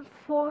Pakistan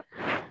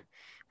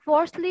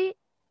forcibly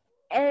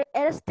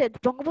arrested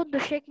Bangabandhu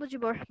Sheikh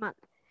Mujibur Rahman.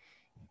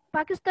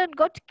 Pakistan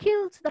got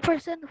killed the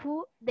person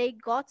who they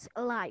got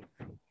alive.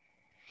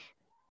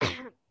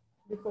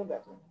 Before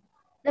that,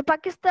 The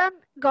Pakistan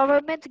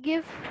government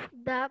give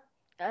the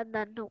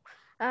Bangabandhu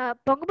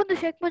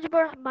Sheikh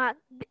Mujibur Rahman.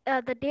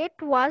 The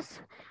date was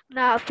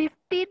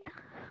 15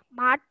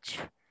 March.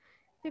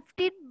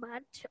 15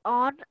 March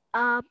on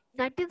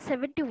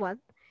 1971,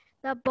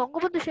 the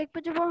Bangabandhu Sheikh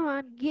Mujibur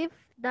Rahman gave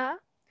the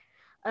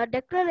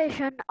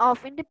Declaration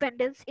of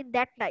Independence in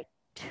that night,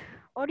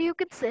 or you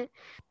can say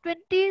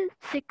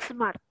 26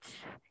 March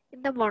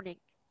in the morning.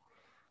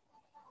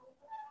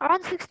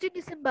 On 16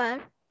 December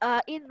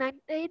in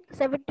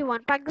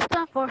 1971,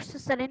 Pakistan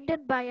forces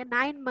surrendered by a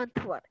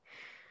 9-month war.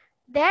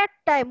 That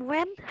time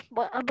when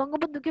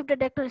Bangabandhu gave the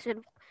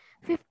declaration,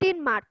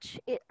 15 March,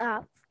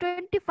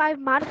 25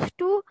 March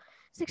to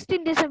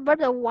 16 December,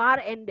 the war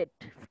ended.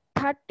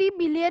 30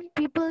 million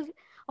people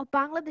of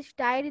Bangladesh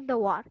died in the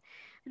war.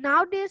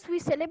 Nowadays, we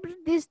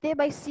celebrate this day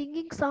by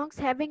singing songs,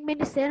 having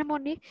many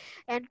ceremony,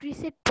 and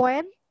recite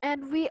poem,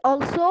 and we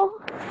also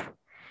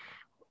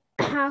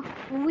have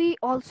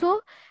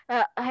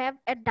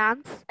a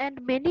dance,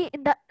 and many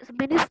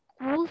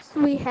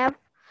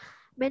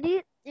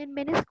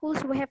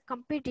schools we have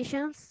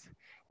competitions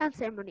and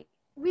ceremony.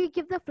 We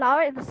give the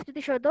flower in the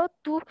Shriti Shodo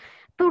to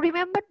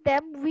remember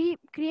them. We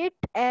create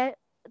a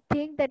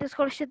thing that is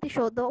called Shriti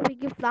Shodo. We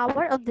give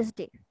flower on this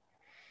day.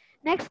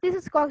 Next, this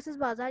is Cox's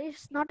Bazaar.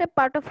 It's not a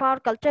part of our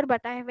culture,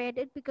 but I have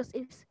added because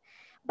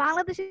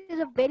Bangladesh is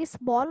a very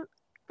small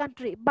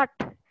country. But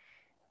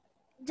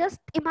just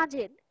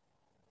imagine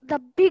the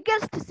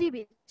biggest sea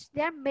beach.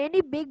 There are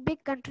many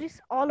big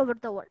countries all over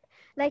the world,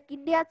 like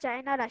India,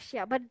 China,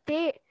 Russia. But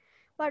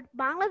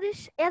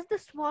Bangladesh, as the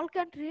small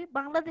country,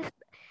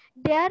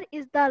 there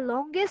is the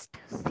longest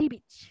sea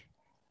beach.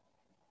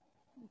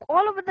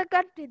 All over the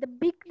country, the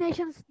big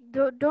nations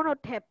do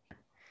not have.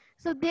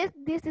 So this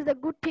is a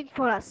good thing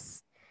for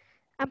us.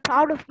 I'm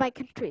proud of my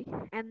country.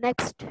 And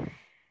next,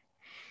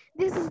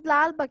 this is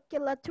Lal Bagh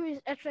Killa,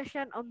 tourist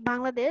attraction of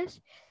Bangladesh.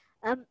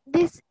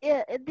 This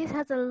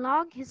has a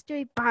long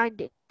history behind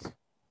it.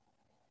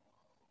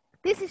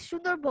 This is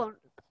Sundarban.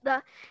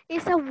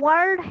 It's a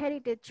World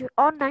Heritage.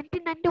 On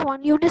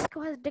 1991,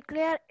 UNESCO has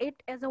declared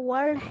it as a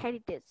World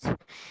Heritage.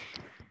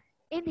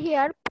 In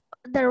here,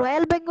 the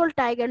Royal Bengal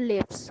tiger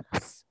lives,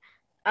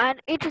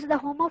 and it is the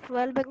home of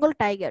Royal Bengal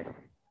tiger.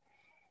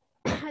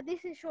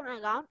 This is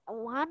Sonagaon.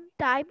 One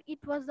time, it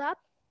was the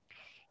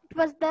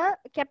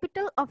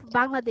capital of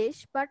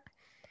Bangladesh, but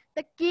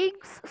the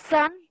king's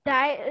son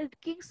died.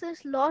 King's son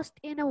lost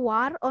in a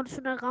war on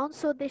Sonagaon,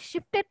 so they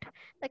shifted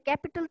the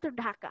capital to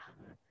Dhaka.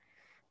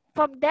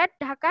 From that,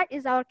 Dhaka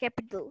is our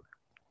capital.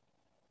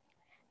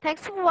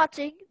 Thanks for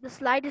watching. The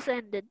slide is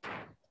ended.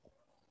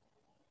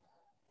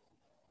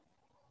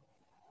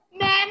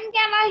 Ma'am,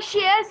 can I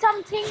share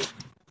something?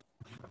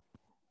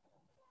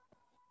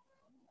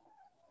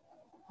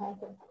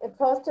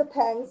 First,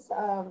 thanks,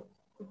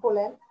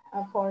 Polen,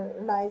 for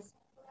nice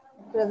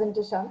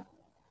presentation.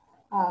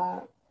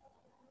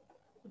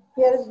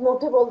 Here is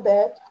notable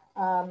that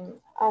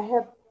I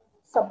have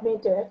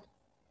submitted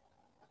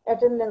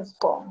attendance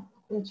form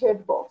in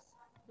chat box.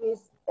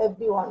 Please,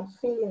 everyone,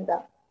 fill in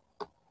the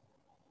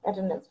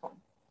attendance form.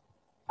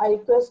 I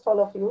request all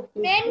of you.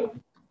 Ma'am,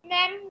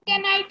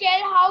 can I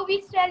tell how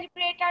we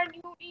celebrate our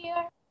New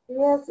Year?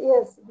 Yes,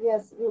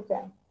 you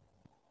can.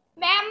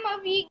 Ma'am,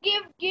 we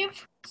give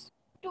gifts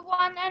to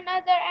one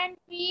another, and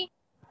we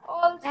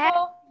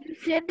also you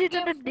send it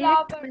on a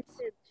direct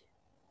message.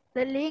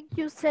 The link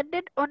you send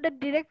it on the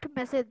direct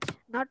message,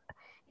 not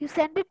You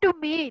send it to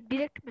me,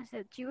 direct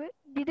message. You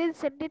didn't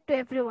send it to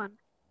everyone.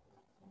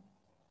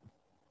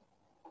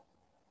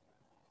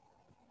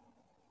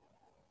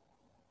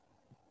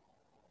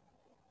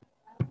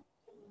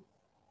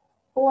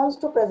 Who wants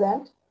to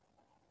present?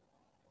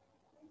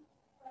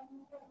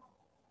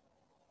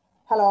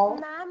 Hello.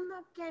 Ma'am,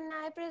 can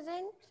I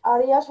present?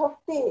 Arya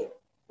Shakti,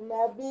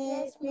 maybe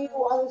Yes, she ma'am.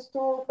 wants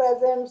to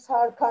present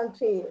her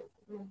country.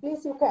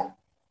 Please, you can.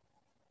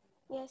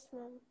 Yes,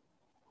 ma'am.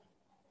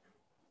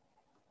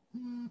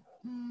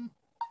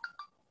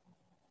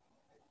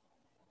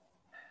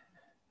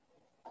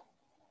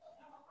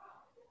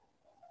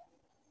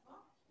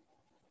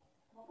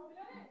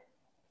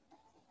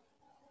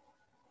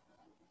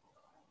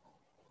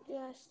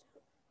 Yes.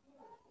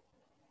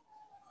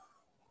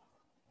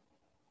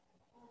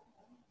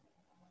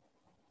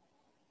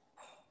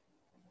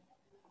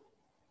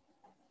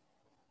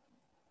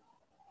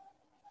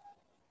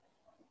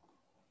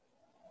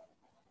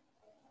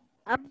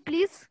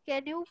 Please,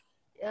 can you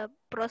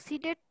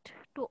proceed it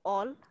to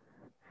all?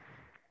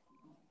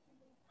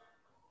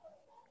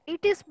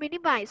 It is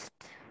minimized.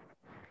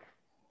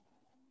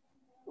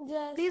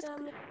 Just Please. a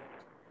minute.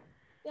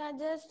 Yeah,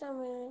 just a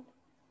minute.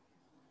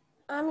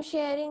 I'm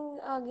sharing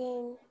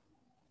again.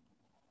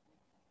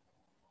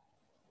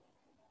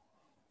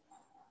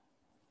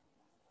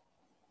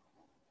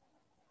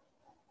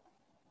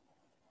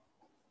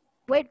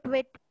 Wait.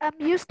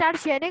 You start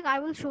sharing. I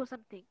will show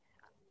something.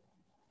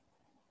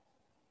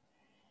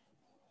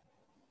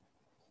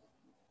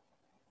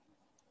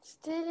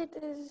 Still it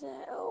is,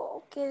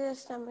 okay,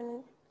 just a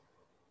minute.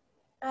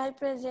 I'll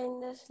present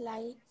the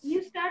slides.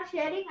 You start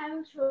sharing. I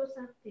will show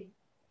something.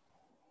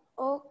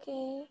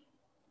 Okay.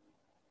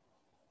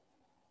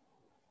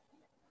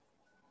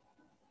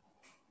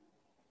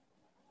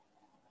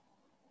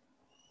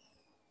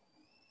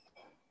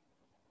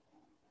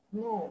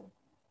 No.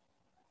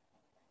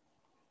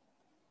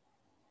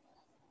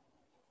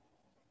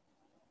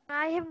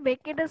 I have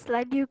made a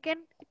slide. You can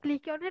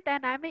click on it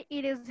and I'm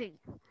erasing.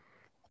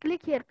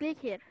 Click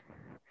here.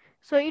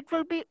 So it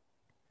will be.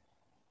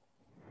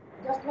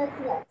 Just make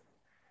sense.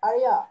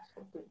 Arya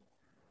Shakti.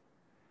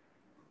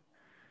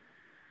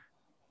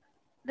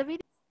 The video.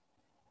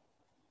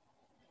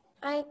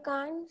 I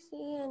can't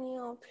see any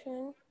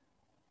option.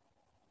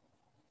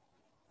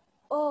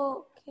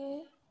 Oh,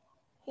 okay.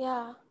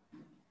 Yeah.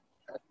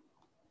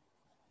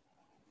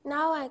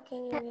 Now I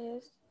can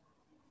erase.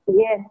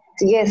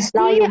 Yes,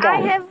 now See, you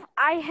can.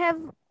 I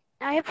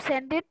have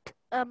sent it.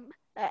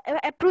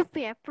 Approve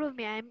me.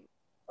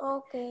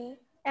 Okay.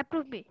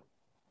 Approve me.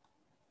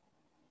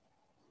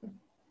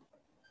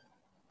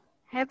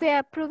 Have you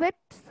approved it?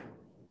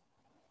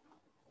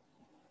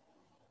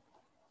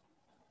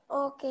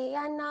 Okay,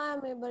 and now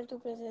I'm able to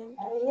present.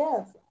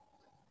 Yes.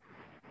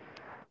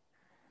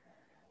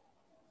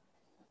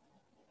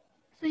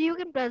 So you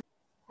can present.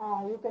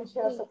 You can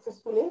share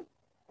successfully.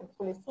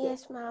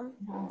 Yes, ma'am.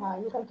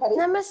 You can carry.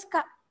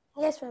 Namaskar.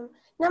 Yes, ma'am.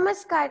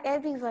 Namaskar,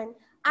 everyone.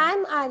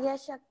 I'm Arya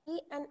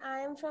Shakti and I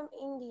am from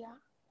India.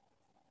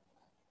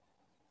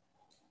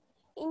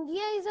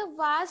 India is a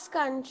vast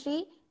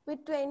country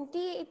with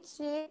 28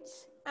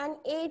 states and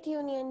 8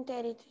 union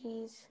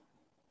territories.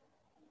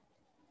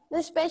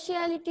 The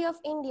speciality of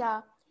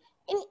India.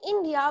 In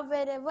India,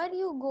 wherever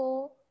you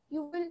go,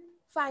 you will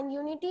find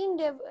unity in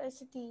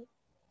diversity.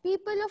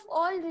 People of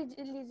all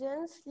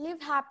religions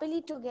live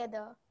happily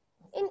together.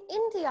 In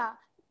India,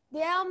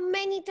 there are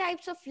many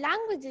types of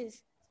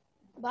languages,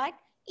 but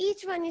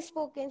each one is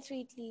spoken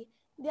sweetly.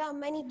 There are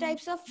many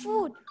types of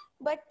food,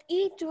 but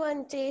each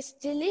one tastes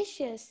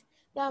delicious.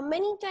 There are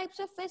many types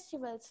of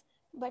festivals,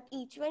 but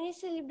each one is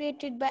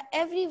celebrated by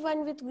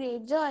everyone with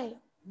great joy.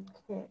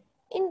 Okay.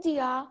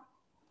 India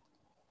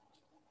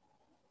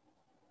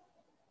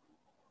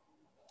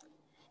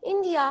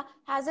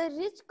has a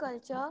rich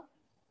culture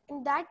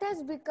and that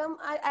has become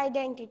our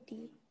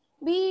identity,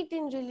 be it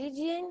in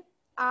religion,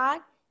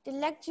 art,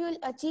 intellectual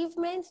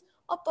achievements,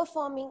 or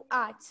performing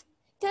arts.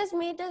 It has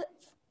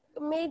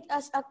made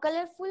us a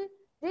colorful,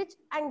 rich,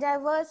 and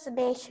diverse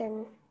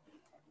nation.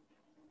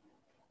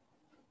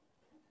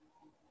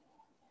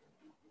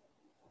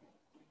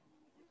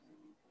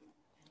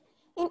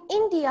 In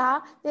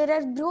India, there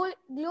are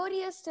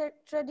glorious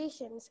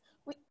traditions.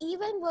 We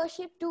even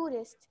worship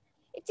tourists.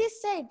 It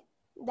is said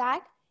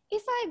that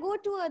if I go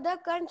to other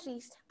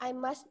countries, I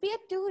must be a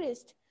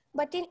tourist.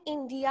 But in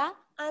India,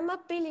 I am a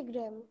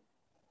pilgrim.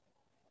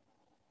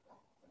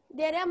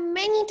 There are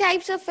many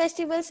types of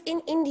festivals in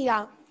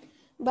India,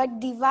 but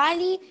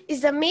Diwali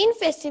is the main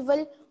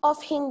festival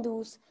of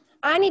Hindus,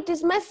 and it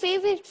is my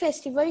favorite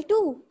festival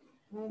too.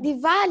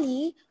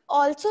 Diwali,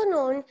 also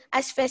known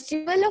as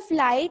Festival of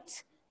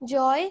Lights,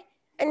 Joy,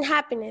 and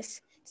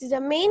Happiness, is the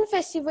main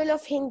festival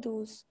of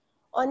Hindus.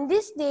 On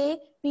this day,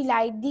 we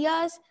light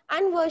diyas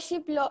and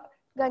worship Lord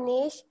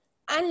Ganesh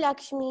and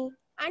Lakshmi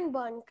and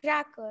burn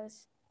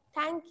crackers.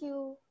 Thank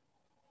you.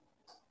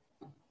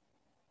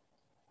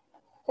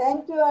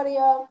 Thank you,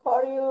 Arya,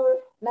 for your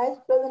nice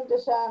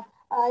presentation.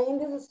 In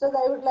this stage,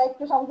 I would like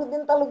to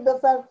Shamsuddin Talukder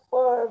sir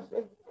for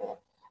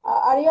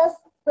Arya's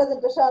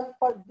presentation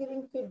for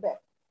giving feedback.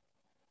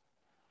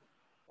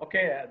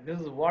 Okay, this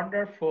is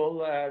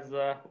wonderful. As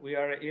we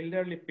are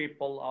elderly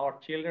people, our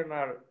children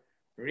are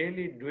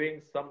really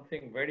doing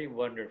something very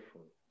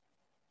wonderful.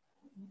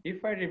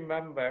 If I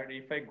remember,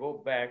 if I go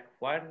back,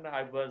 when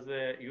I was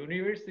a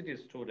university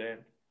student,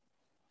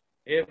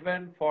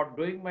 even for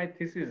doing my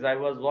thesis, I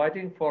was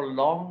waiting for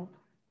long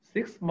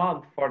 6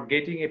 months for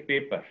getting a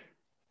paper.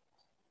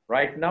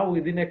 Right now,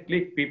 within a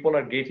click, people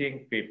are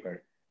getting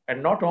paper.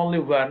 And not only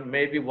one,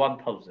 maybe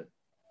 1,000.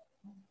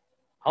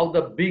 How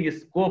the big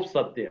scopes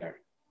are there.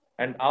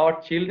 And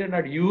our children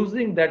are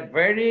using that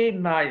very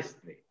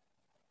nicely,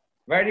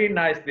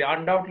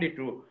 undoubtedly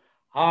true.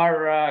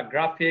 Her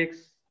graphics,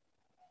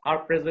 her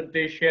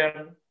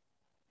presentation,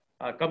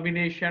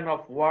 combination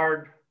of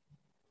word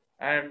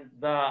and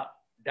the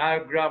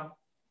diagram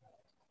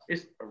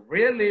is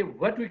really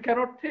what we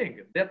cannot think.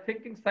 They're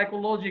thinking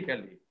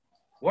psychologically.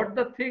 What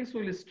the things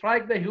will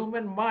strike the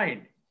human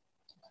mind,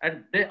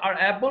 and they are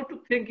able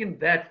to think in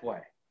that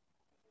way.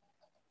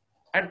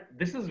 And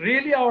this is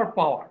really our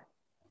power.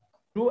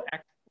 To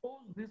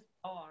expose this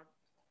power,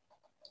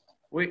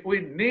 we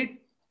need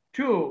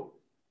to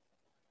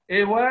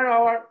aware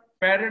our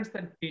parents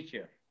and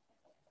teachers.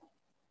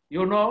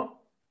 You know,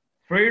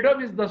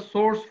 freedom is the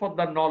source for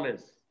the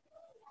knowledge.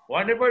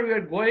 Whenever we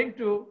are going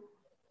to,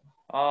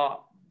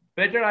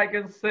 better I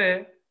can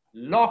say,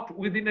 locked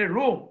within a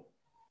room,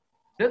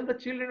 then the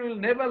children will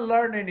never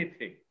learn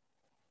anything.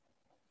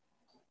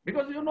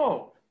 Because you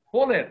know,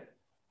 Poland,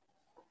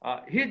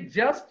 he's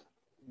just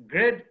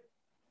grade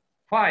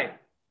 5.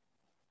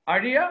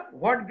 Arya,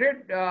 what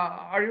grade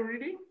are you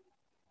reading?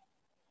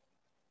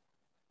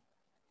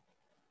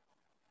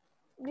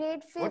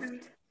 Grade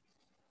 5th.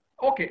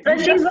 Okay. So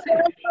she's a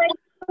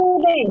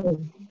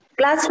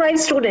class 5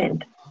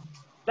 student.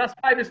 Class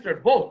 5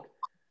 student, both.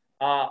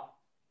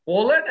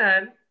 Poland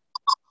and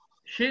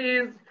she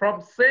is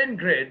from same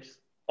grades,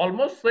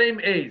 almost same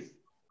age.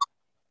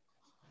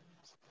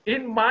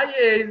 In my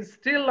age,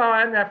 still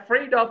I am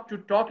afraid of to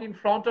talk in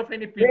front of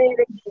any people.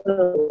 Very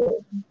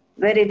true.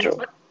 Very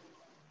true.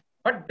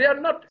 But they are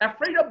not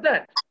afraid of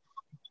that.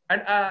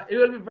 And it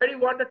will be very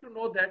wonderful to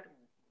know that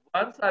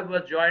once I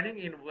was joining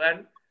in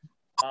one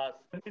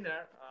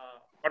seminar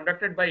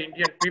conducted by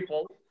Indian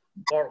people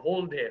for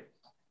whole day.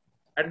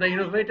 And the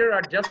innovator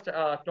are just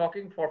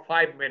talking for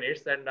 5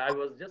 minutes and I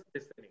was just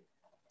listening.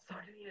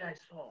 Suddenly I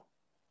saw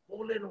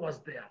Poland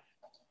was there.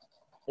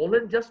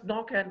 Poland just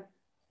knock and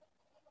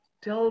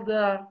tell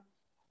the,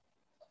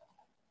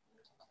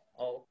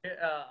 okay,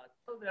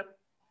 tell them,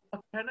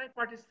 can I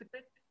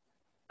participate?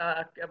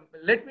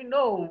 Let me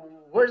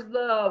know where's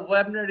the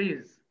webinar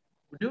is.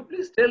 Would you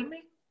please tell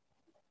me?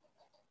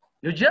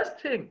 You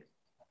just think,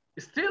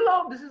 still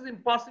now this is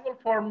impossible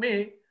for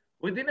me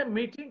within a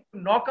meeting to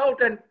knock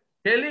out and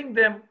telling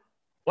them,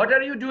 what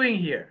are you doing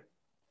here?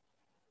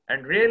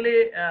 And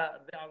really,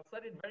 they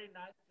answered it very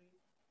nicely.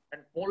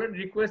 And Poland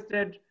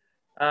requested,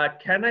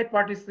 can I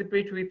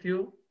participate with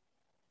you?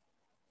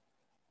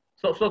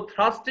 So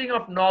thrusting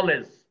of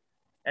knowledge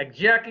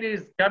exactly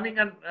is coming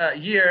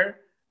here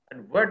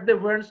and what they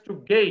want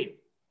to gain.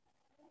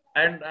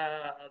 And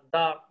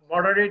the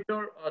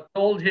moderator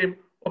told him,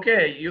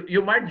 okay,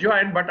 you might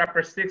join, but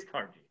after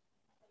 6:30,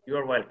 you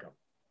are welcome.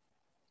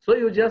 So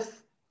you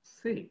just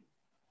see,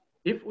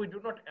 if we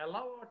do not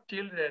allow our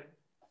children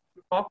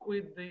to talk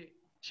with the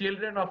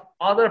children of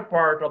other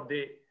part of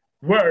the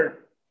world,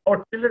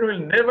 our children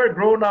will never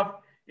grow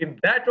up in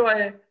that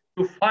way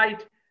to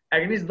fight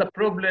against the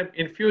problem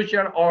in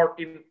future, or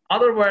in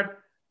other words,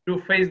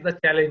 to face the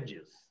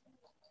challenges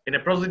in a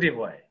positive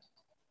way,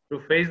 to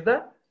face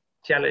the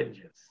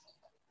challenges.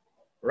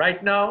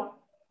 Right now,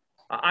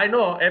 I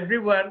know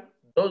everyone,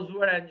 those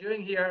who are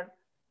enjoying here,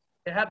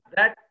 they have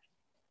that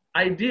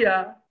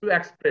idea to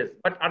express,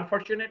 but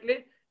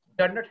unfortunately,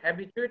 they are not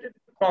habituated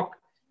to talk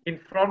in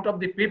front of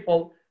the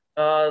people,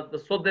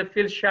 so they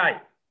feel shy.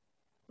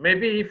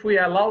 Maybe if we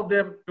allow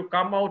them to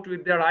come out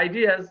with their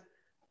ideas,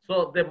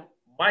 so they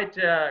might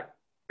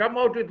come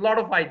out with a lot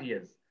of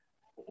ideas.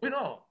 You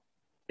know,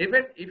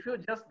 even if you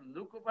just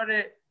look over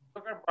a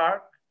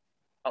Zuckerberg,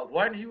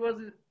 when he was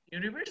a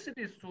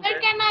university student. Where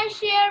can I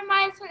share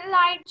my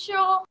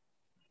slideshow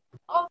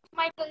of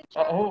my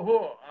culture?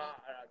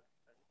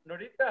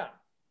 Norita.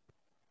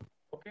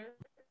 Okay.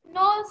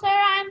 No, sir,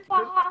 I'm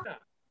Faha.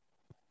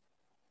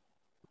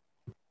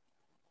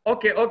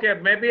 Okay.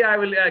 Maybe I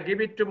will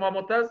give it to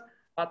Mamutaz.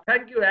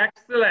 Thank you.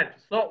 Excellent.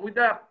 So with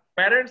the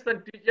parents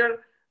and teachers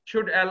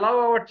should allow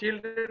our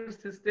children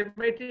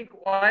systematic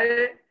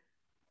way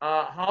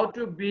how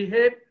to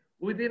behave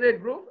within a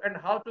group and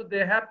how to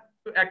they have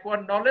to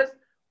acquire knowledge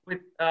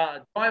with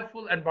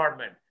joyful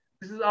environment.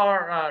 This is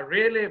our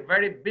really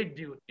very big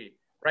duty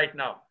right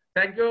now.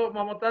 Thank you,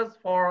 Mamutaz,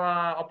 for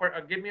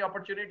giving me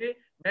opportunity.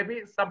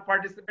 Maybe some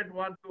participant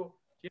want to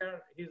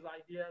share his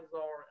ideas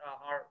or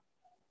our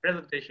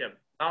presentation.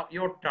 Now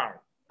your turn.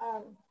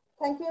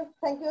 Thank you,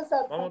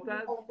 sir.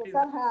 Mamutaz,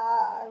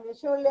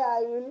 Surely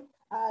I will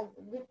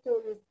give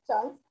to this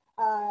chance.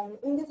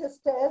 In this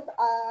stage,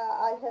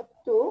 I have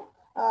to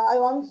I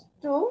want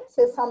to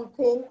say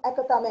something,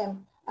 Ekata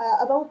ma'am,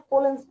 about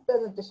Poland's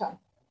presentation.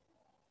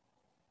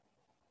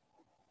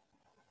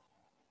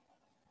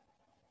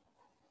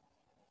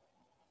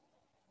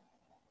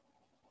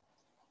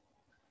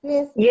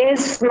 Please.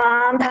 Yes,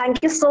 ma'am.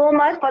 Thank you so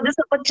much for this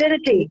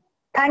opportunity.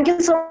 Thank you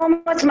so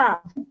much, ma'am.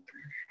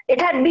 It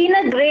had been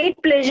a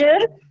great pleasure,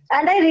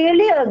 and I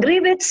really agree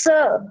with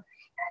sir.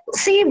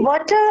 See,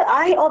 what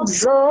I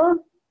observe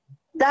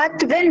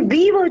that when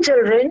we were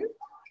children,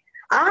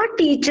 our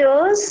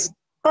teachers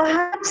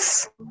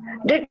perhaps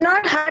did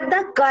not have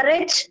the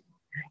courage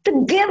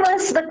to give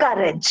us the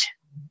courage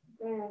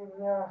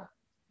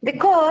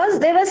because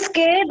they were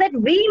scared that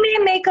we may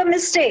make a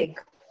mistake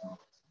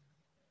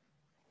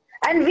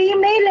and we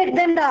may let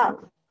them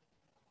down.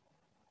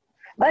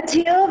 But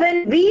here,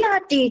 when we are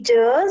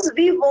teachers,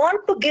 we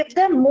want to give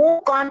them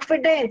more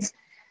confidence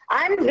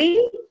and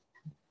we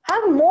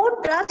have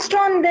more trust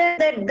on them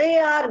that they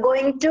are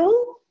going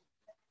to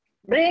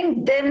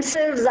bring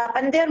themselves up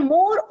and they are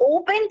more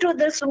open to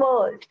this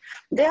world.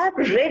 They are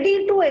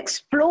ready to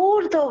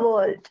explore the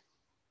world.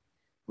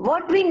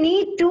 What we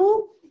need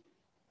to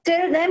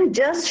tell them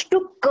just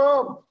to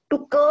curb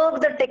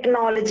the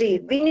technology.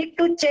 We need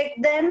to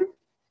check them.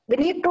 We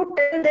need to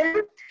tell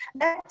them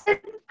that's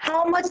it,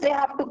 how much they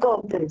have to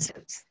curb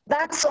themselves.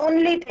 That's the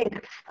only thing.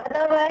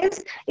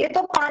 Otherwise, ये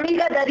तो पानी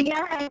का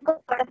दरिया है, इनको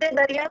बढ़ते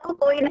दरिया को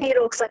कोई नहीं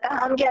रोक सका,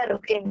 हम क्या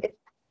रोकेंगे?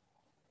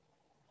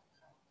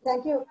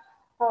 Thank you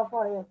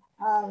for it.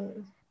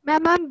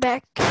 Ma'am, I'm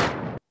back.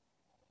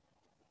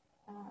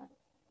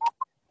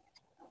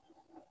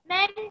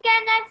 Ma'am,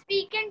 can I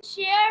speak and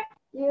share?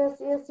 Yes,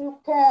 you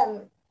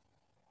can.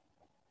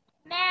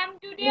 Ma'am,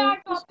 today our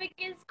topic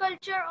is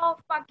culture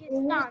of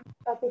Pakistan.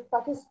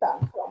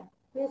 Pakistan.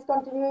 Please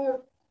continue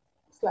your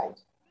slide.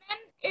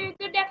 Ma'am,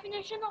 the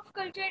definition of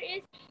culture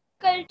is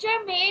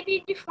culture may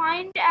be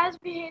defined as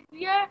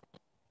behavior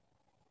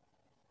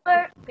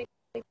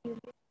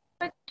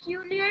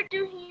peculiar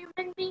to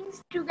human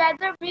beings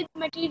together with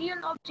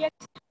material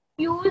objects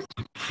used.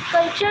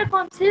 Culture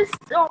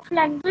consists of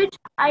language,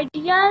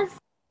 ideas,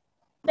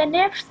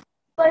 beliefs,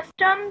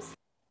 customs,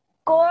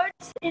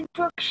 codes,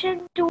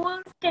 instruction,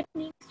 tools,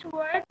 techniques,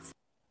 works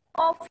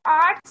of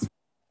arts,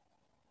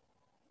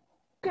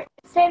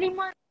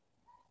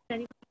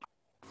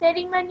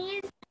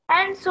 ceremonies,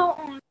 and so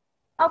on.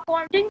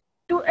 According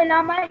to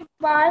Allama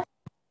Iqbal,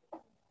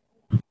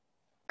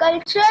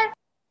 culture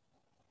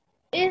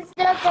is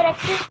the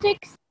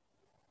characteristics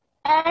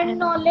and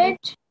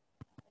knowledge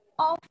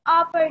of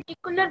a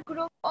particular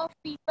group of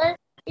people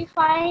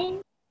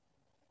defined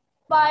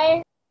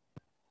by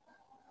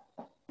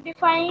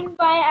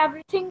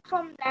everything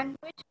from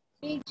language,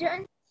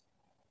 religion,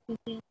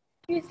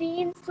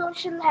 cuisine,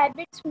 social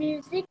habits,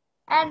 music,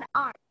 and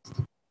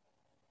arts.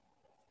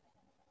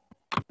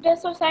 The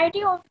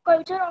Society of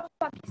Culture of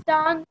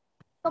Pakistan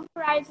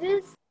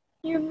comprises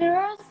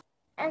numerous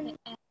and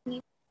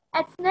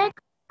ethnic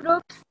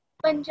groups: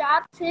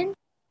 Punjab, Sindh,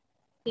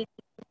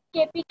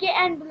 KPK,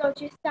 and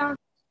Balochistan.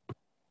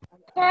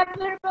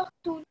 Khyber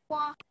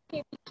Pakhtunkhwa,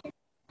 KPK.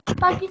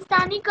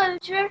 Pakistani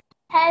culture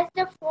has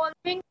the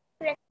following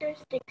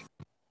characteristics: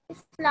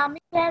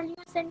 Islamic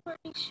values and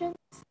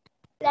traditions,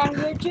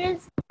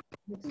 languages,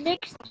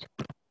 mixed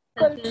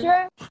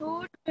culture,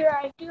 food,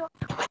 variety of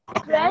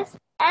dress,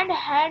 and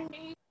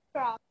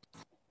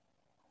handicrafts.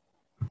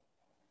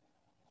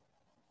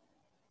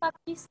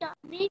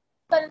 Pakistani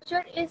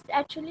culture is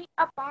actually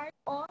a part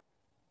of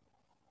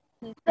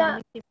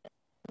the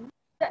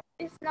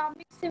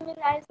Islamic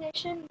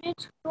civilization,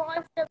 which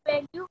draws the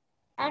value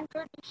and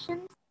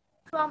traditions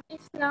from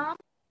Islam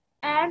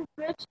and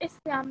rich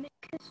Islamic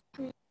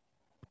history.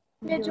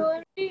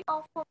 Majority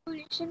of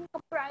population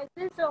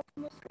comprises of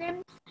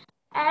Muslims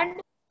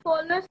and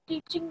follows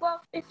teaching of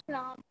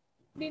Islam.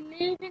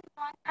 Believe in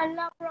one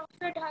Allah,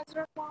 Prophet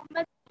Hazrat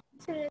Muhammad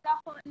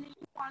sallallahu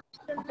alaihi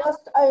wasallam.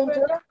 Just I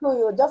interrupt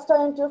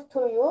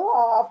to you.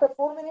 After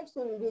 4 minutes,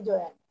 we will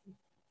rejoin.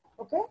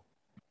 Okay?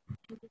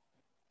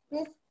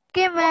 Please.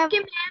 Okay, ma'am.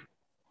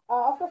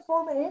 After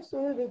 4 minutes, we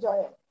will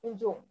rejoin in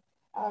Zoom.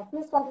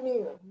 Please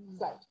continue your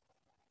slide.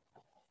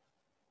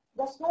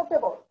 Just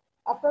notable.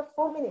 After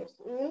 4 minutes,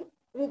 we will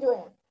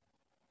rejoin.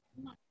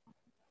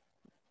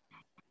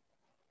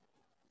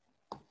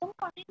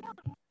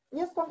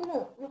 Yes,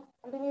 continue. You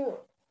continue.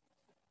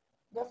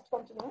 Just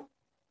continue.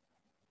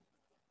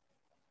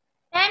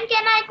 Then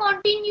can I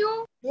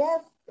continue?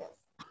 Yes.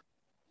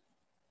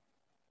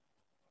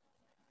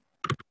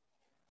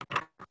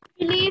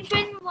 Believe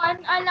in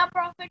one Allah,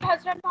 Prophet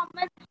Hazrat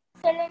Muhammad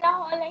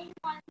sallallahu alaihi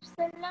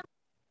wasallam,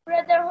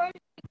 brotherhood,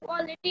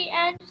 equality,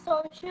 and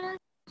social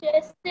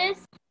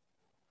justice.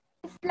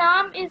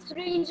 Islam is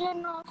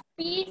religion of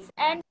peace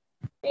and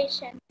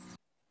patience.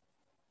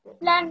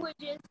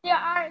 Languages. There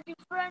are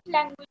different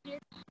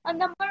languages. A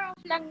number of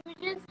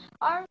languages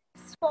are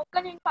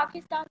spoken in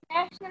Pakistan.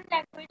 National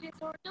language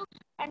is Urdu,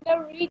 and the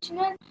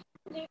regional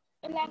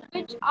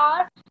language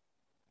are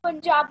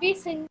Punjabi,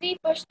 Sindhi,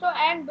 Pashto,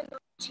 and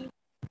Balochi.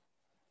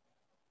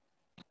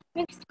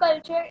 Mixed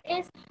culture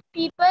is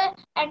people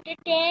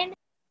entertained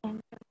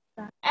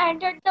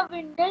entered the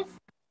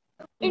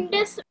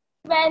Indus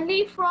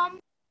Valley from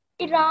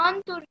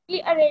Iran,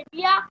 Turkey,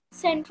 Arabia,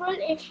 Central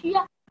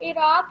Asia,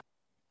 Iraq,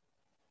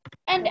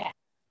 and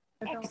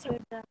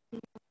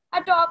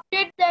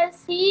adopted the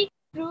sea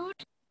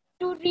route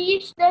to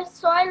reach the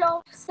soil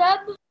of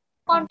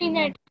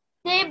subcontinent.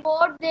 They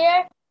brought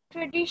their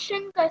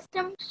tradition,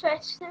 customs,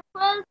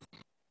 festivals,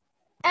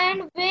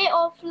 and way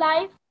of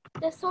life.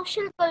 The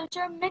social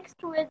culture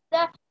mixed with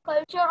the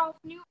culture of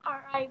new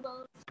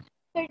arrivals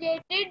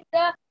created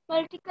the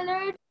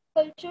multicolored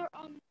culture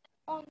on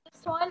the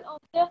soil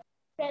of the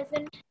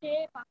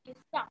present-day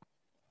Pakistan.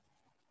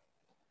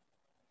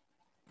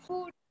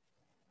 Food.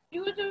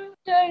 Due to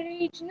the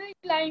regional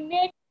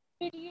climate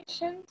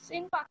variations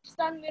in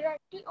Pakistan,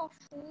 variety of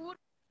food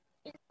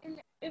is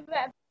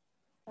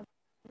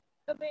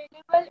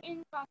available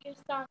in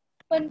Pakistan.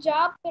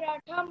 Punjab,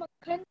 paratha,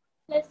 makhan,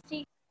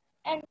 lassi,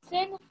 and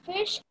Sindh,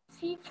 fish,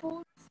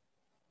 seafoods,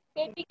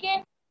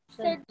 KPK,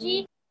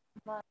 sabji,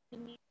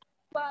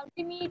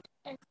 balti meat,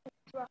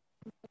 etc.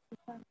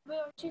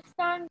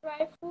 Balochistan,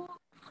 dry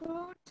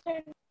fruits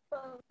and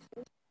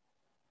pulses.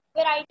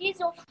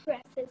 Varieties of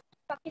dresses.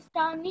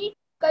 Pakistani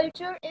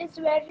culture is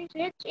very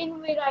rich in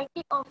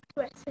variety of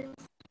dresses.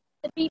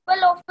 The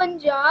people of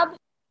Punjab,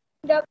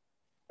 the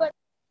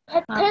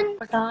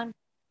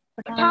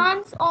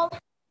Pathans of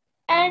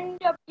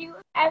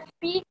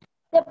NWFP,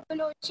 the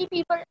Balochi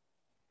people,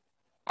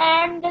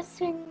 and the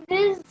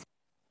Sindhis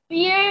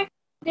wear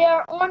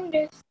their own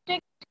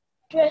distinct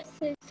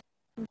dresses.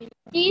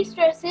 These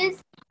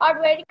dresses are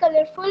very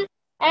colorful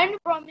and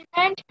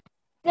prominent.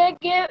 They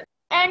give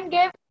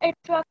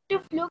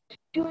attractive look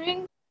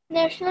during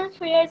national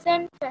fairs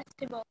and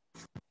festivals.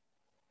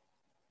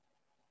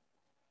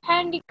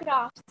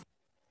 Handicrafts.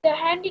 The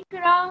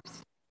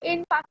handicrafts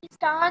in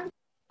Pakistan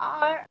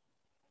are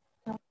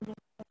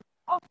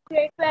of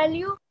great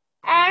value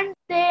and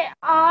they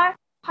are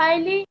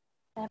highly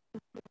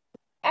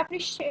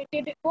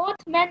appreciated. Both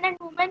men and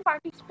women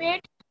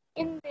participate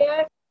in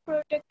their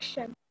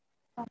production.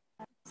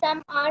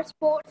 Some are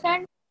sports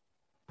and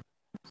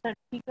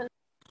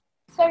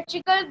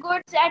surgical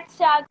goods at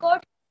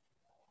Sialkot,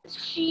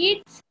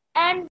 sheets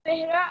and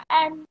Behra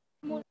and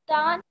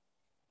Multan,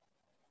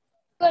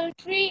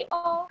 cutlery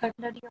of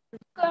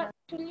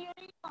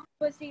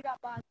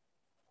Wazirabad.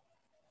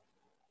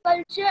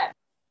 Culture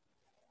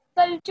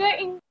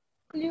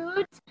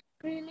includes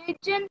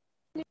religion,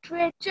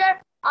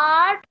 literature,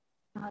 art,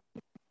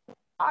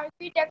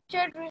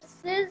 architecture,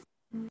 dresses,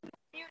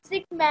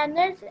 music,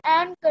 manners,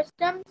 and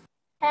customs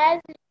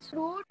has its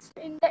roots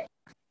in the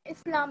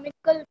Islamic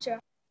culture.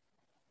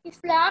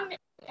 Islam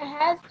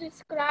has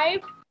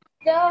described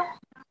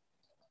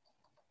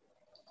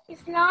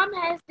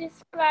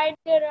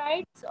the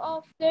rights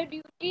of the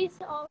duties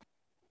of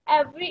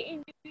every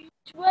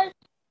individual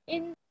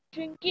in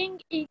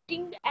drinking,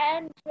 eating,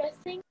 and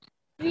dressing.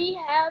 We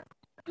have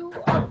to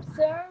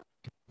observe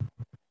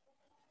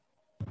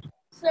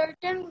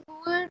certain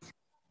rules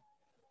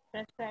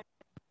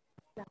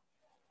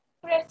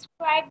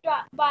prescribed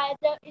by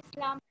the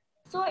Islam.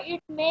 So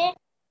it may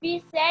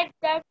be said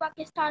that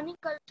Pakistani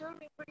culture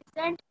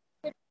represents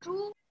the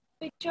true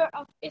picture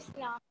of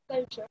Islam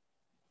culture.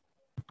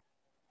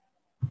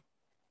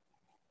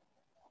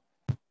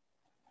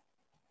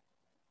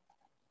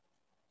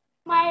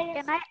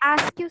 Can I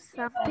ask you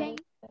something?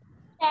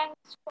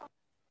 Thanks.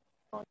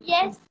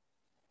 Yes.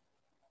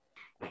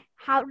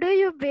 How do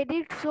you read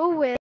it so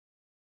well?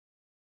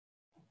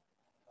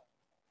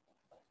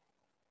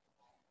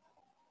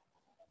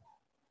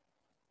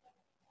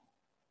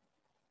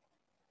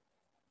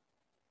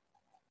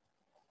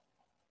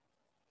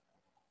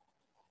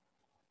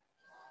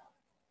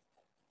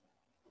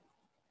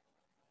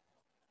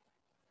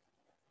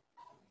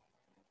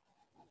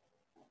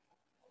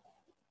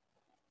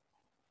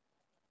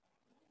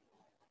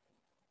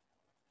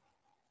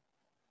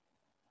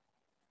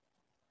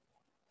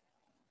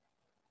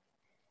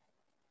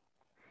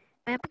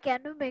 Ma'am, can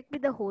you make me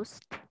the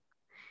host?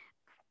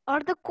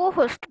 Or the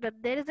co-host,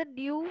 but there is a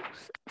new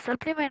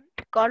supplement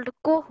called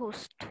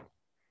co-host.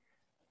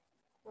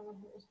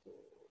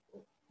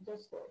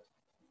 Just wait.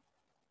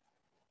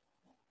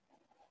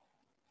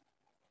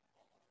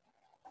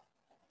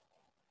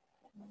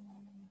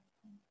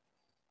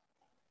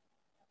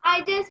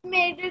 I just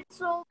made it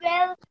so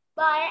well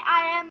by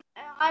I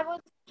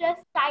was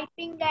just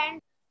typing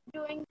and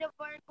doing the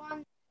work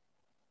on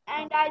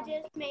and I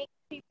just make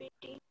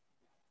PPT.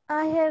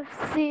 I have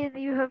seen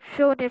you have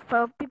shown it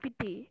for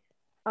PPT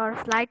or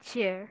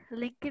SlideShare,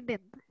 LinkedIn.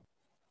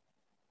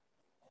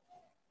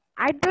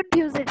 I don't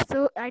use it,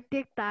 so I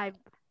take time.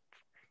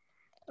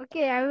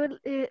 Okay, I will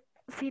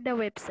see the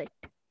website.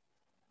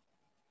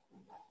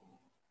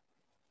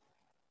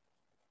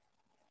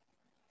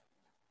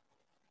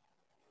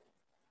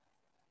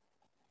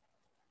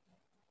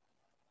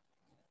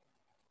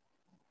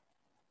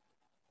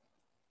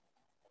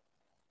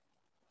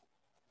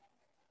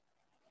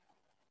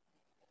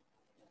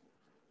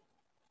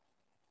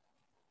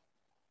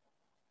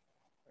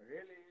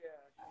 Really,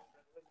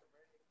 she's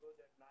very good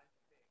at nice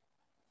things.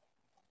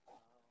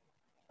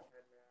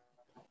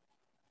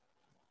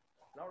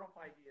 lot of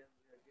ideas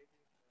we are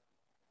getting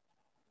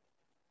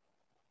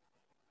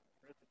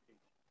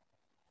presentation.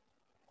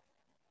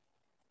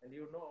 And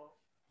you know,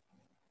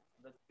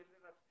 the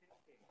children are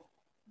thinking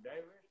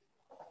diverse.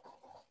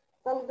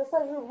 Talukder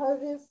sir, your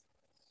voice is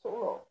so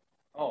low.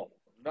 Oh,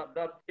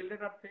 the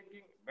children are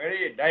thinking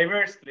very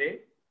diversely.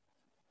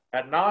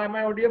 And now am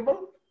I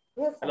audible?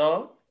 Yes, sir.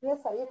 Hello?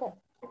 Yes, sir, you can.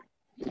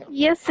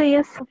 Yes, sir.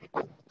 Yes, sir.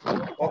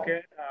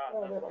 Okay,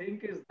 the thing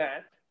is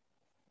that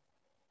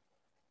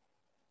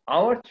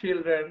our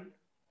children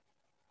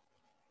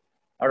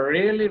are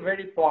really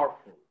very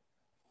powerful.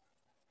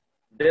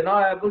 They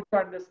now able to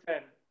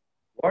understand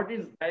what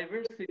is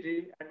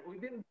diversity and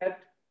within that,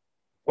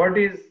 what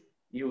is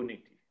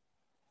unity.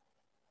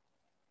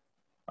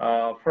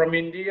 From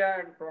India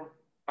and from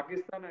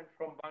Pakistan and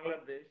from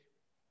Bangladesh,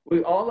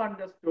 we all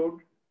understood,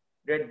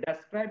 they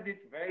described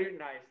it very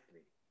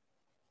nicely.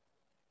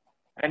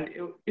 And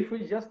if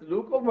we just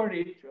look over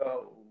it,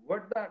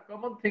 what the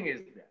common thing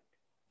is that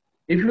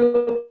if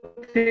you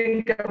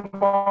think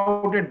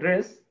about a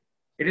dress,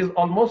 it is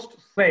almost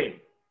same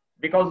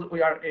because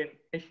we are in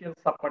Asian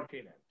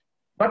subcontinent.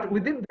 But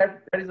within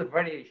that, there is a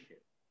variation.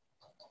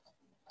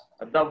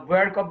 The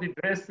work of the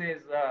dress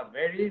is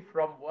vary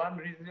from one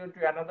region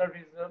to another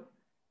region.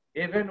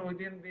 Even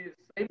within the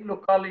same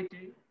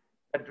locality,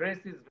 the dress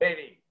is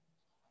varying.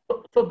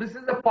 So this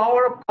is the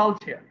power of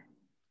culture.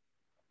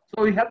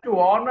 So we have to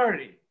honor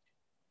it.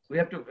 We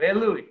have to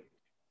value it.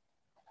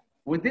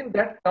 Within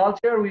that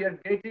culture, we are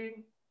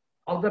getting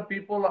how the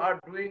people are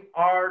doing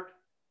art,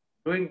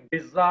 doing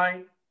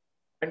design,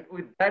 and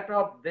with that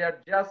up, they are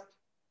just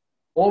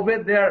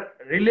obey their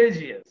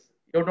religious.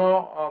 You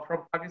know,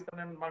 from Pakistan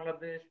and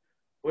Bangladesh,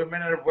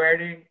 women are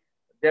wearing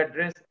their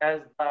dress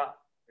as the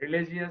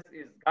religious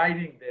is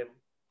guiding them.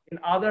 In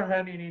other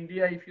hand, in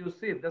India, if you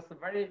see, that's a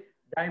very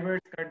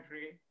diverse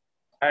country,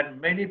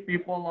 and many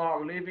people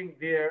are living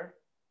there,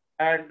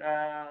 and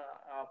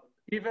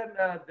even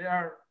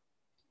their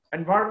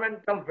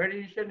environmental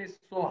variation is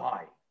so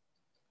high.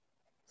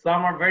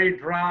 Some are very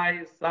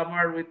dry, some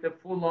are with a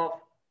full of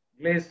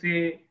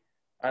glacier,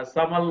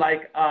 some are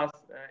like us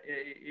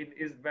in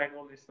East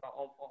Bengal is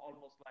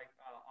almost like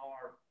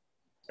our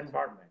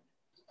environment.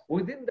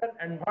 Within that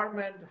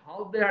environment,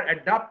 how they are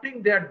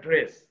adapting their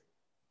dress,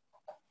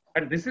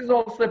 and this is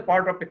also a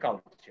part of the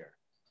culture.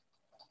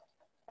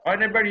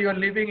 Whenever you are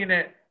living in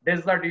a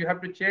desert, you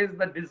have to change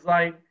the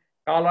design,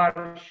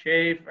 color,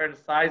 shape, and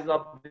size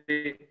of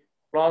the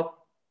cloth.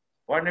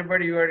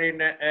 Whenever you are in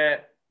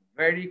a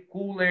very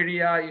cool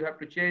area, you have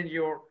to change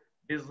your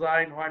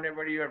design.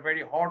 Whenever you are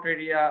very hot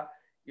area,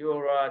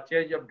 your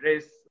change of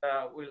dress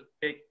will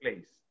take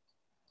place.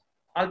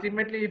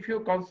 Ultimately, if you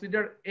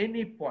consider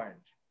any point,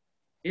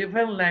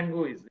 even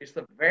language, it's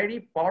a very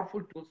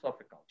powerful tools of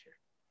a culture.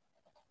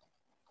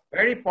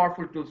 Very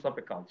powerful tools of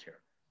a culture.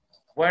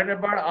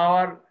 Whenever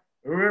our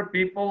rural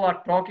people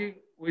are talking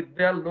with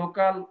their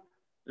local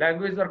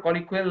language or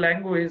colloquial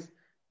language,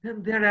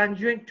 then they're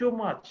enjoying too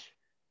much.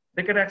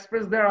 They can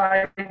express their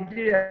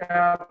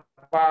idea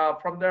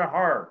from their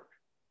heart.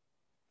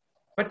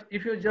 But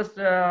if you just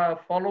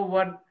follow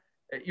one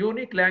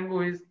unique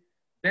language,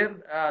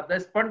 then the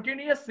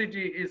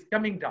spontaneity is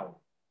coming down.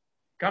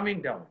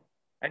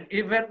 And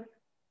even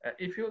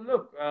if you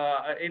look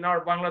in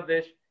our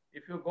Bangladesh,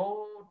 if you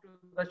go to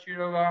the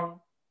Chittagong,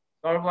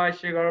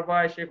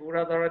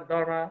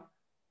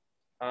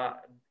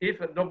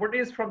 if nobody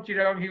is from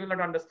Chittagong, he will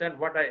not understand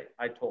what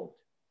I told.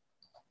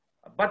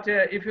 But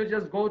if you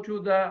just go to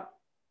the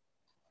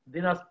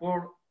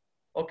Dinajpur,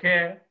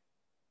 okay,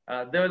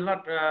 they will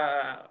not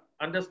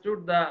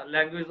understood the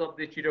language of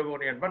the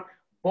Chittagonian, but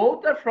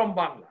both are from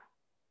Bangla.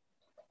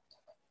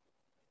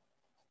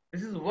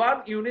 This is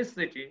one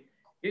unicity.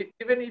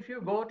 Even if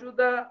you go to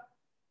the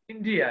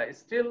India,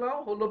 still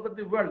now all over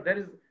the world, there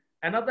is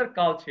another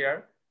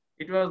culture.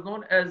 It was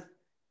known as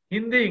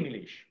Hindi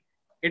English.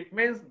 It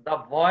means the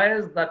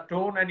voice, the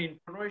tone and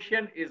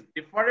intonation is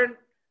different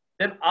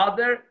than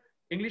other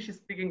English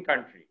speaking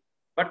country.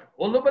 But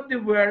all over the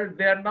world,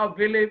 they are now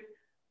believe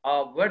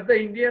where the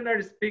Indian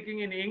are speaking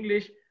in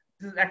English,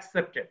 this is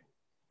accepted.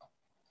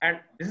 And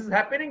this is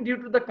happening due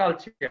to the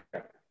culture.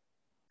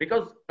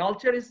 Because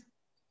culture is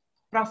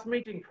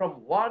transmitting from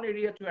one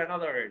area to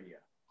another area.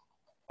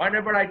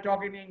 Whenever I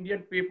talk in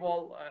Indian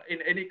people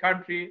in any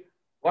country,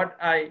 what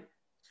I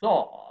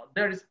saw,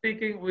 they're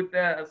speaking with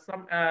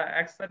some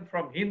accent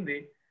from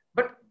Hindi,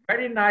 but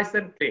very nice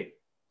and clean.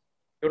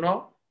 You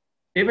know,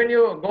 even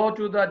you go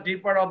to the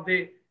deeper of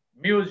the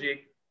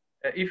music,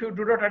 if you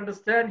do not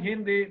understand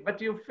Hindi,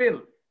 but you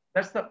feel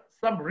there's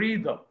some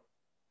rhythm.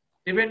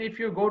 Even if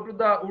you go to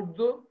the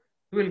Urdu,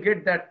 you will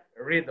get that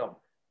rhythm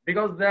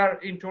because their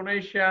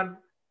intonation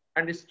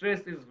and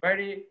stress is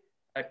very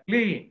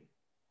clean.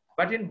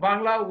 But in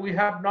Bangla, we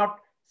have not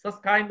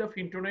such kind of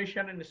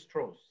intonation and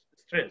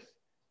stress.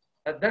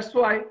 That's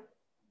why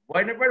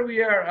whenever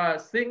we are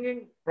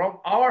singing from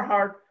our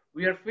heart,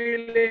 we are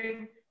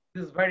feeling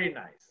this is very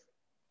nice.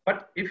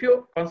 But if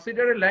you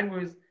consider a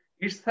language,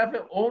 it's have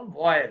its own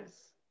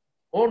voice.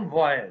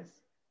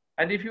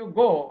 And if you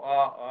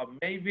go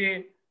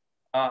maybe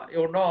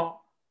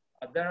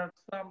There are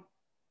some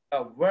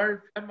world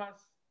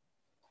famous,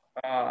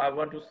 I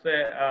want to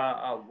say,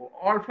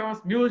 all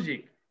famous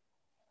music.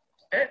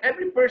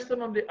 Every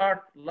person on the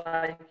earth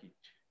like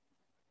it.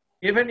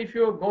 Even if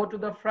you go to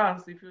the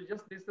France, if you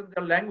just listen to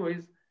their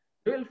language,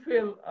 you will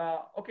feel,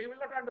 okay, you will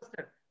not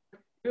understand.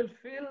 You will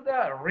feel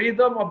the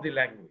rhythm of the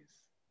language.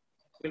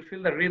 You will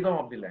feel the rhythm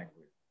of the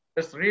language.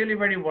 That's really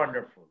very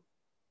wonderful.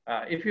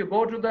 If you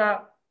go to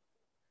the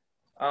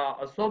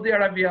Saudi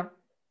Arabia,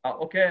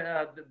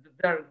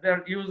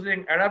 they're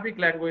using Arabic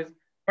language,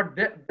 but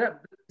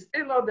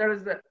still now there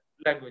is a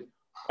language.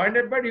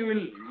 Whenever you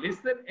will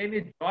listen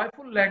any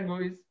joyful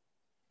language,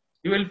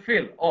 you will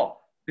feel, oh,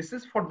 this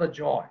is for the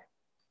joy.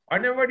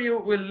 Whenever you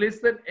will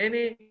listen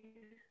any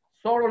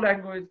sorrow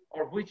language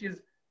or which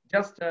is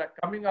just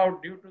coming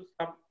out due to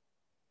some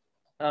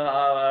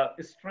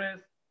stress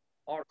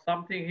or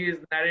something he is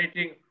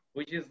narrating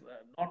which is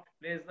not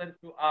pleasant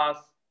to us,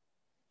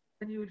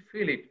 then you will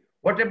feel it,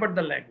 whatever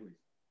the language.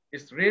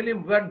 It's really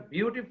one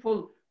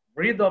beautiful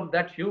rhythm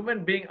that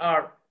human beings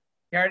are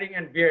carrying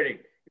and bearing.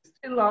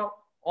 Still now,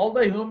 all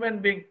the human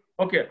beings,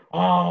 okay,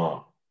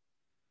 all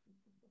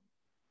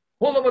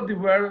over the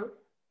world,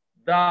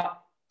 the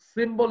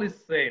symbol is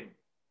same.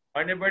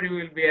 Whenever you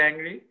will be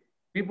angry,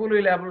 people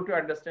will be able to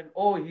understand,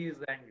 oh, he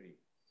is angry.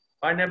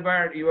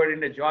 Whenever you are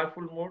in a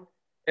joyful mood,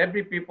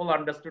 every people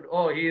understood,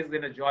 oh, he is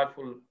in a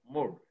joyful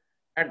mood.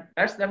 And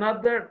that's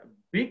another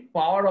big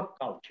power of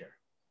culture.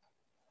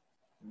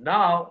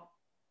 Now,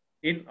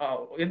 in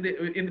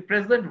the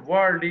present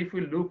world, if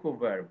we look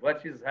over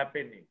what is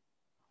happening,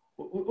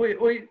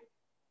 we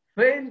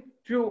fail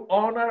to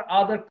honor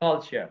other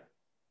culture.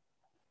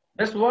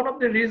 That's one of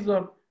the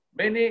reasons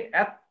many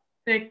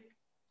ethnic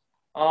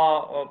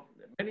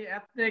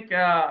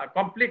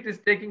conflict is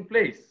taking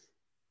place.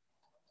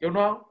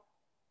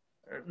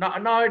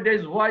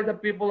 Nowadays, why the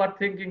people are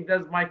thinking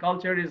that my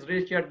culture is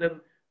richer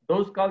than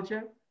those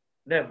culture?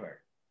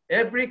 Never.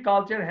 Every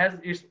culture has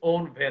its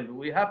own value.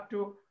 We have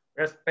to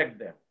respect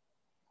them.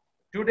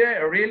 Today,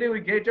 really, we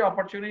get an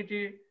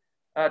opportunity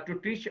to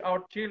teach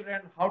our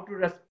children how to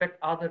respect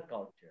other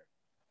culture,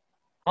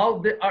 how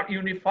they are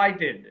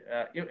unified in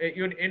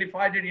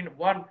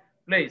one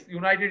place,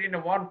 united in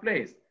one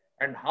place,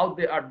 and how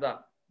they are the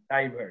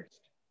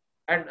diverse.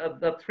 And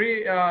the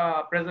three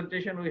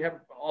presentation we have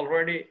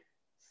already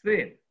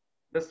seen.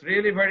 That's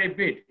really very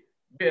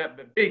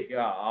big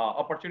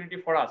opportunity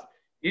for us.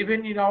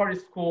 Even in our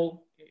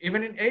school,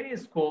 even in any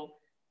school,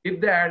 if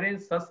they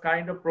arrange such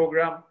kind of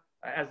program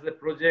as a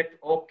project,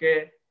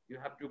 okay, you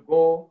have to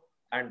go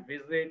and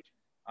visit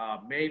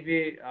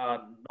maybe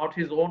not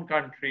his own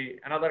country,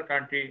 another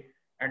country,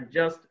 and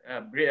just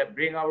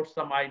bring out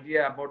some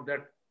idea about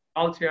their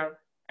culture,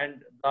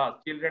 and the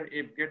children,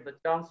 if get the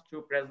chance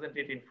to present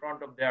it in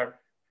front of their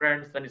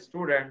friends and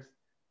students,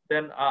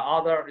 then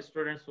other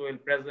students will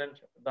present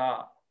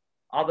the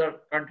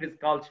other country's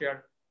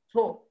culture.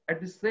 So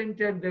at the same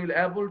time, they will be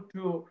able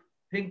to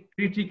think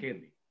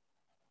critically,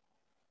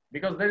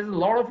 because there is a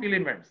lot of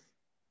elements.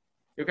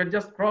 You can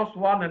just cross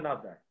one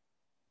another.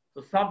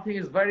 So something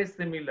is very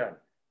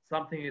similar,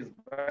 something is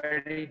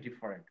very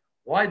different.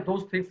 Why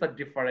those things are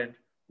different?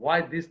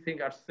 Why these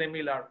things are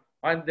similar?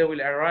 When they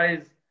will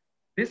arise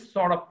this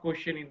sort of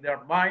question in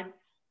their mind,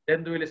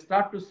 then they will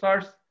start to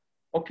search,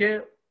 okay,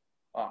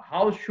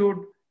 how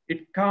should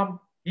it come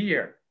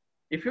here?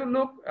 If you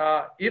look,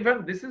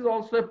 even this is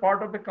also a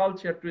part of the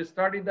culture to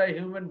study the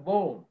human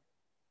bone,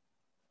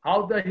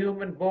 how the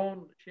human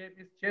bone shape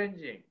is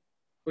changing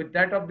with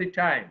that of the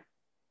time.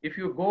 If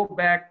you go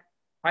back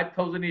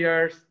 5,000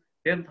 years,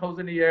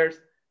 10,000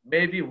 years,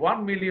 maybe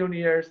 1 million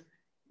years,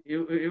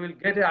 you will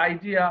get an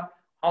idea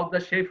how the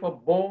shape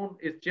of bone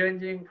is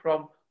changing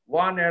from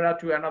one era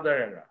to another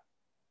era.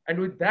 And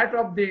with that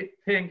of the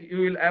thing,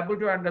 you will able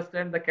to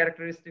understand the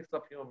characteristics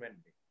of human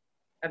being.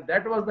 And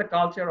that was the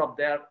culture of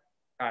their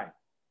time.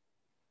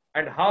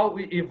 And how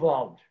we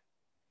evolved,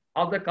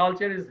 how the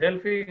culture is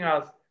helping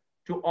us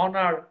to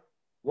honor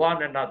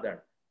one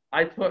another.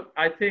 I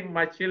think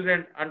my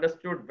children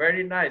understood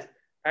very nice.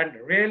 And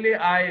really,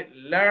 I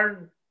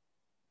learned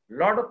a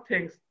lot of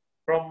things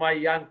from my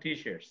young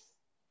teachers.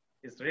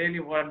 It's really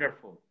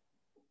wonderful.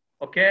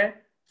 Okay,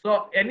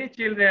 so any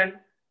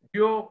children,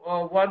 you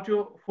want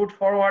to put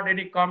forward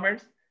any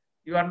comments,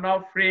 you are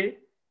now free.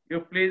 You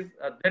please,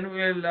 then we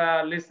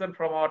will listen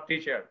from our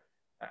teacher.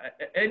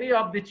 Any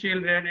of the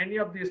children, any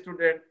of the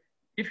students,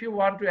 if you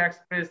want to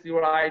express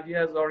your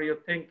ideas or your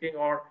thinking,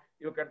 or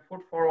you can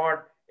put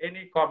forward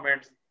any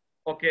comments,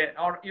 okay,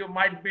 or you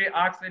might be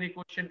asked any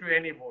question to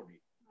anybody.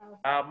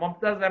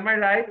 Mumtaz, am I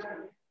right?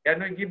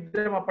 Can we give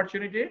them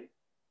opportunity?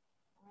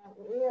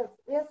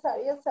 Yes,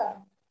 sir.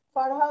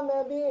 Farha,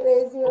 maybe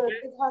raise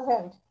her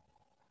hand.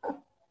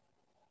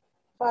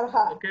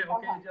 Farha. Okay,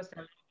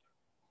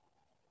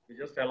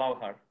 just allow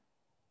her.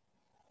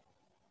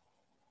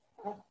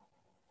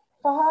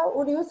 Farha,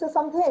 would you say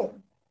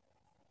something?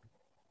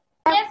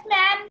 Yes,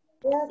 ma'am.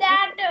 Yes.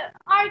 That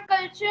our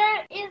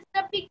culture is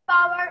the big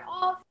power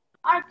of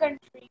our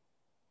country.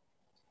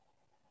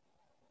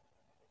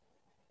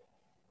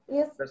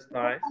 Yes, That's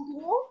nice.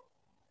 continue.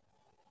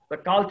 The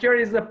culture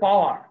is the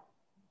power.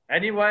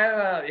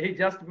 Anyway, he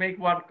just make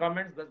one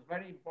comment. That's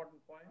very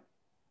important point.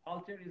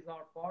 Culture is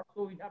our power,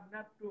 so we have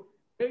not to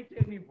hate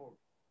anybody.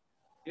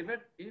 Even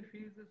if he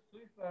is a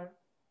sweeper,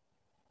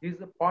 he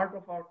is a part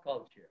of our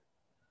culture.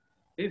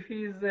 If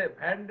he is a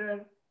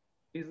vendor,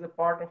 he is a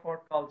part of our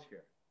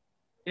culture.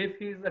 If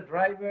he is a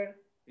driver,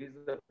 he is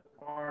a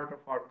part of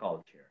our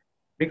culture.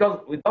 Because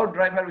without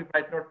driver, we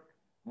might not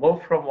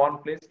move from one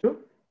place to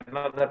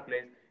another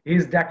place. He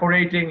is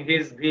decorating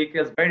his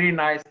vehicles very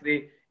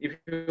nicely. If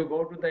you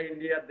go to the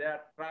India,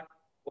 their truck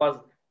was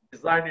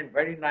designed in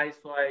very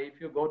nice way.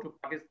 If you go to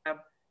Pakistan,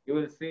 you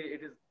will see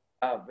it is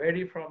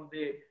very from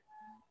the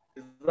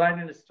design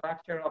and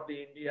structure of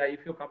the India.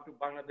 If you come to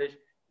Bangladesh,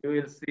 you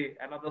will see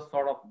another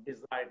sort of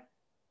design.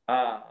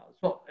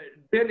 So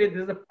really,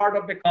 this is a part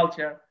of the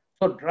culture.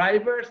 So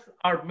drivers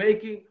are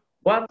making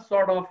one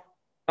sort of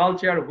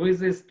culture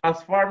which is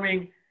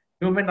transforming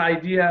human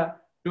idea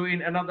to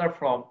in another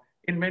form.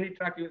 In many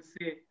trucks, you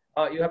see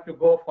you have to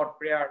go for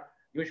prayer.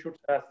 You should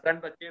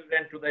send the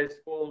children to the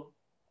school.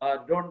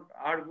 Don't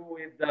argue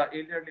with the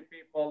elderly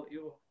people.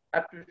 You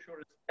have to show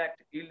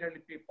respect elderly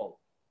people.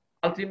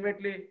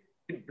 Ultimately,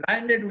 it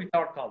blinded with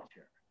our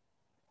culture.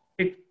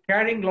 It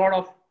carrying a lot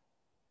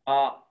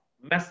of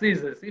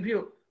messages. If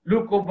you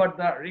look over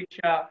the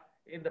rickshaw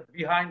in the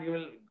behind, you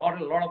will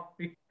got a lot of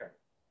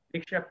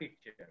rickshaw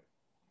picture.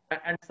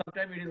 And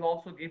sometimes it is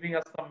also giving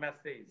us some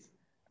message.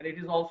 And it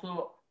is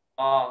also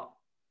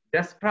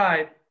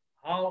describe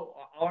how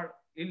our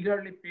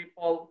elderly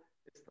people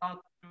start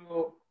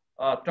to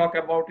talk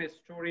about a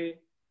story,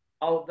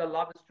 how the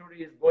love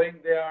story is going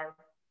there,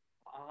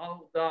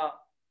 how the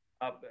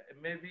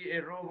maybe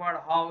a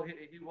rover, how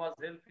he was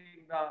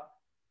helping the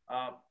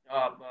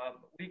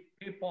weak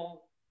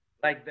people,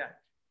 like that.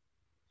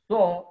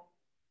 So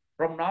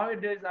from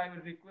nowadays, I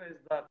will request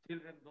the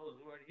children, those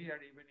who are here,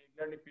 even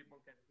elderly people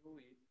can do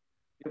it.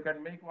 You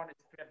can make one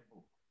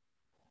scrapbook.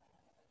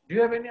 Do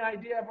you have any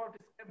idea about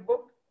a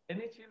scrapbook?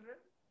 Any children?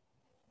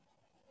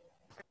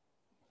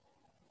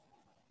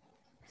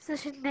 So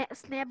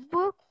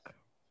snapbook?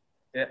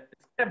 Yeah,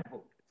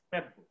 scrapbook.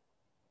 Scrapbook.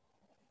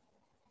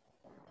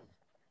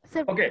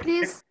 So Okay.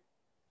 please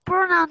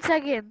pronounce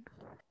again.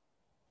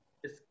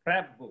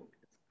 Scrapbook.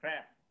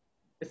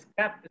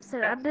 Scrap.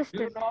 Sir, understood.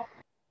 You know,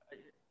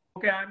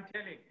 okay, I'm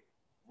telling you.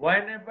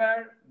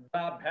 Whenever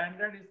the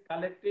vendor is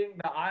collecting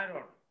the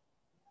iron,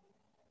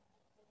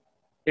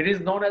 it is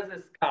known as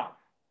a scarf.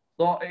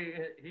 So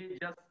he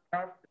just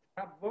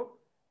scrapbook.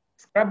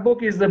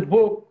 Scrapbook is a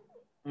book.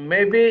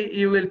 Maybe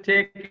you will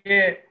take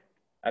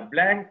a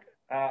blank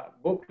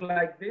book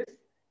like this.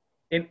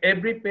 In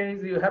every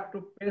page, you have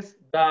to paste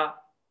the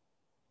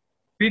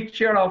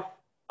picture of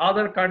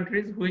other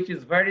countries, which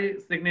is very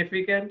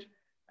significant.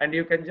 And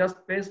you can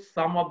just paste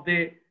some of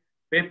the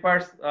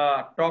papers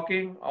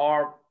talking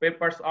or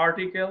papers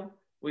article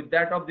with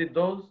that of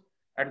those.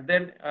 And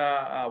then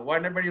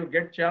whenever you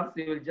get chance,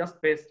 you will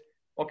just paste.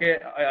 Okay,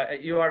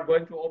 you are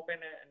going to open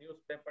a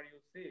newspaper, you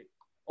see,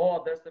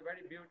 oh, there's a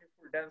very beautiful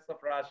dance of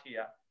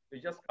Russia.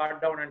 You just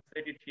cut down and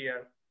set it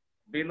here.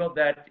 Below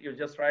that, you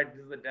just write,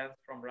 this is a dance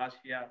from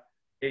Russia,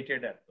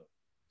 hated at.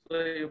 So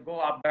you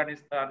go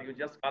Afghanistan, you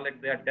just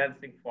collect their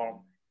dancing form.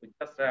 You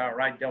just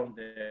write down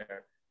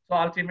there. So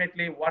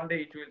ultimately, one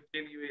day it will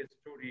tell you a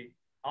story,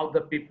 how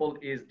the people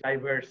is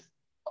diverse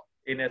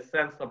in a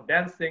sense of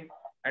dancing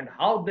and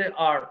how they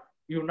are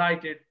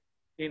united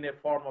in a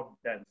form of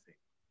dancing.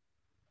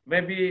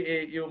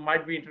 Maybe you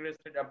might be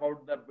interested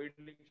about the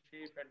building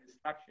shape and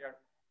structure.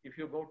 If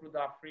you go to the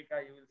Africa,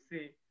 you will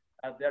see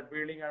their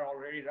building are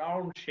already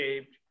round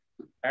shaped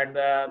and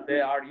they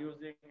are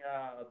using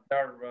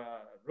their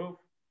roof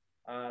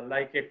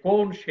like a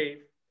cone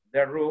shape,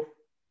 their roof,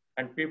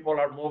 and people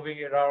are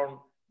moving around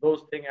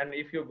those things. And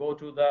if you go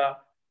to the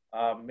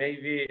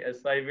maybe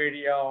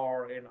Siberia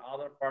or in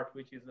other parts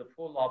which is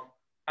full of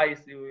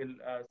ice, you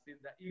will see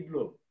the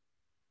igloo.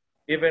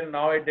 Even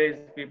nowadays,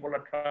 people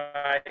are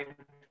trying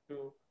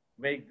to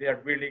make their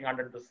building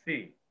under the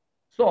sea.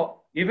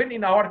 So even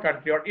in our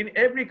country or in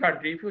every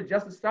country, if you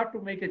just start to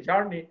make a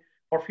journey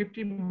for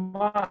 50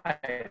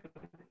 miles,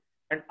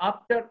 and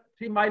after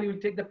 3 miles, you will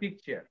take the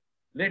picture.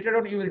 Later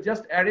on, you will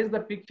just arrange the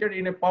picture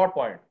in a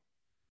PowerPoint.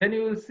 Then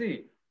you will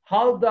see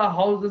how the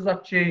houses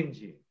are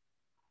changing,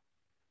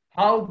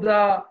 how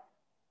the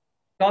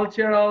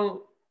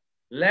cultural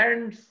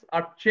lands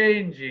are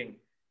changing.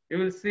 You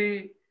will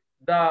see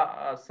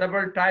the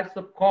several types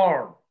of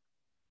corn.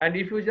 And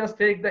if you just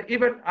take the,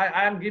 even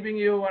I am giving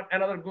you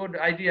another good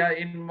idea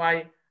in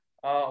my,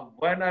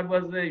 when I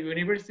was a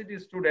university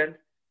student,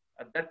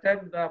 at that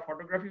time the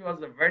photography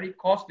was very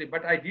costly,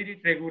 but I did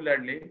it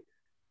regularly.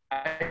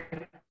 I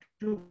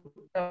took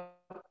the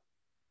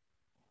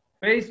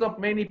face of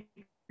many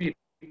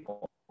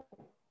people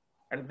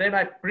and then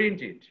I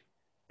print it.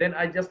 Then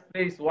I just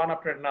place one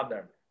after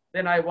another.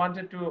 Then I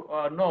wanted to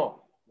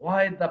know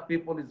why the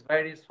people is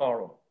very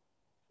sorrow,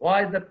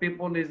 why the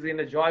people is in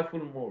a joyful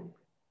mood,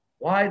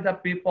 why the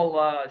people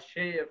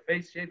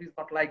face shape is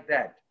not like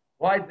that,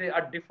 why they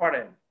are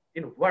different.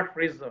 in what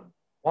reason?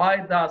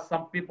 Why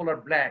some people are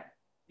black?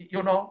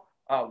 You know,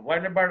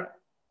 whenever,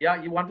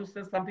 yeah, you want to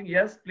say something?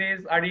 Yes,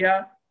 please,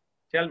 Arya,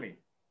 tell me.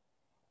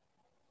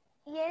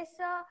 Yes,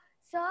 sir.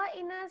 Sir,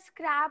 in a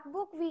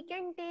scrapbook, we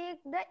can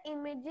take the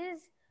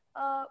images,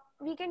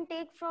 we can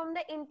take from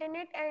the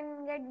internet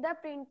and get the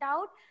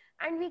printout,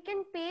 and we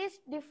can paste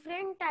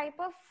different type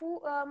of food,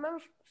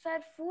 sir,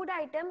 food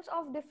items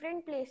of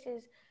different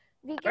places.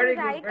 We can Very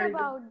good, write very good.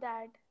 about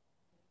that.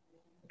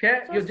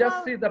 Okay, So, you just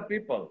sir, see the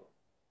people.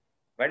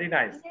 Very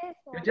nice. yes,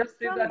 You sir. just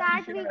see From the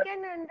that, we teacher.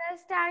 can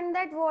understand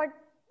that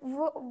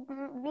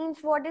means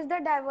what is the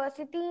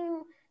diversity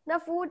in the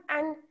food,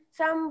 and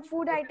some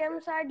food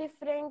items are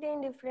different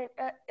in different.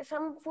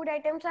 Some food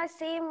items are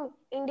same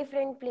in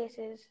different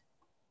places.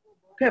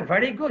 Okay,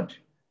 very good.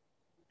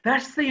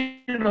 That's the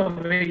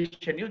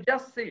innovation. You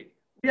just see.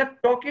 We are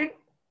talking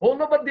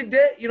all over the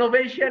day,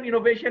 innovation,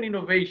 innovation,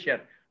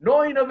 innovation.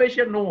 No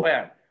innovation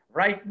nowhere.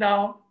 Right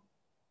now,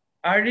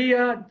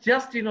 Arya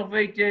just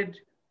innovated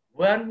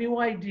one new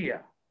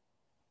idea.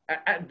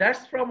 And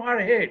that's from her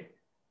head.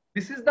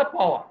 This is the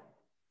power.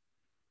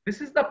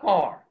 This is the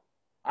power.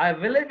 I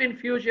believe in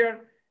future,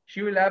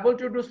 she will able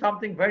to do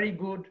something very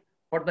good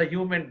for the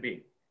human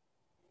being.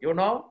 You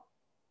know,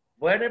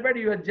 whenever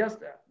you are just,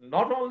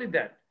 not only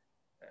that,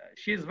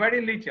 she is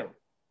very little.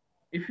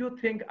 If you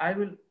think I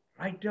will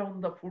write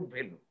down the food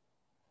value,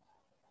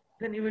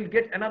 then you will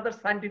get another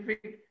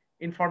scientific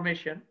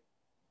information.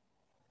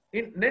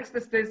 In next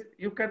stage,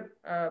 you can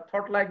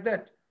thought like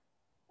that.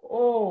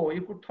 Oh,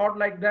 you could thought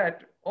like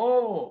that.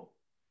 Oh,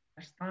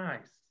 that's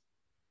nice.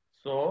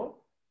 So,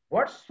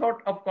 what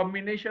sort of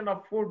combination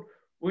of food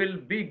will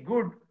be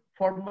good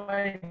for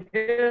my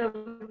health?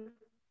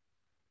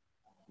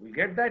 We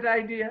get that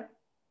idea.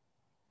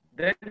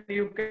 Then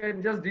you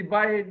can just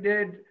divide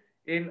it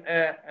in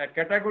a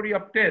category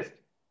of taste,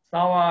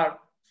 sour,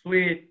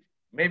 sweet,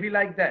 maybe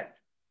like that.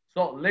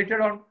 So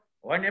later on,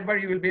 whenever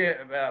you will be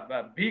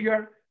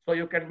bigger, so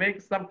you can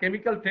make some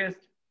chemical test,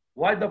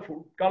 why the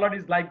food color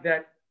is like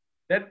that.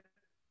 Then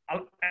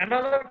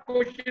another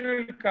question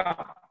will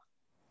come.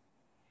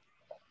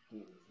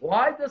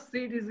 Why the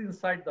seed is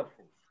inside the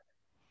food?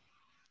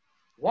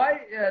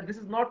 Why this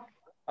is not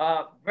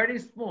very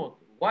smooth?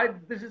 Why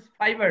this is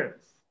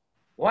fibrous?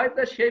 Why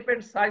the shape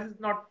and size is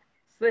not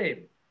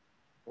same?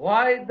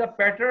 Why the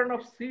pattern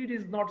of seed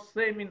is not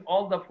same in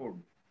all the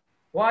food?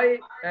 Why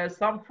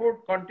some food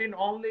contain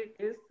only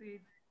a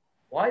seed?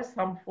 Why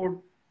some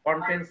food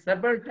contains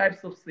several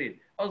types of seed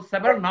or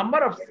several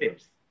number of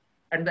seeds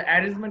and the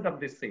arrangement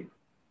of the seed?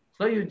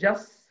 So you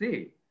just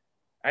see.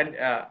 And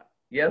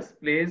yes,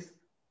 please.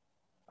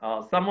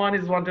 Someone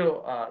is want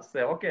to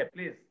say, okay,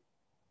 please.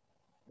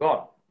 Go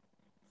on.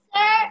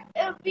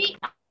 Sir, we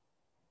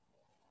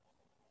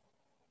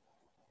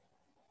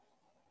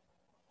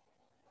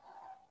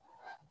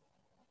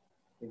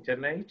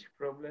Internet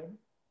problem.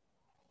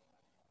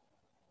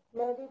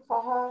 Maybe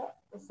Taha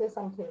say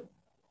something.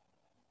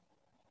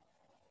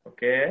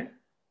 Okay.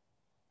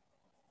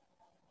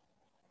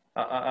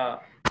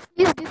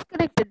 He's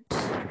disconnected.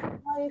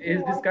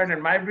 Is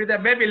discarded.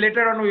 Maybe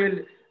later on we will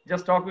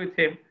just talk with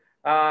him.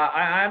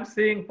 I am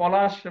seeing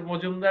Palash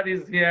Mojumdar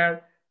is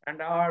here,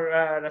 and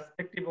our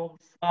respective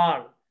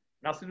sir,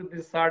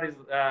 Nasiruddin sir, is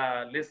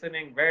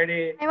listening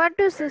very. I want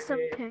to say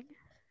something.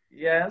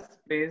 Yes,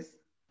 please.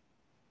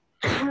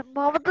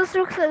 Mohammed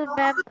Asruk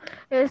ma'am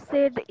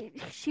said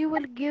she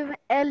will give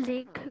a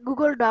link,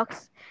 Google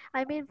Docs.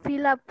 I mean,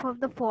 fill up from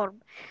the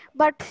form.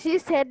 But she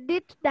sent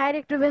it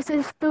direct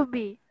message to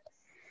me.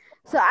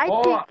 So I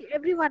think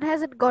everyone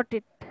hasn't got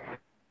it.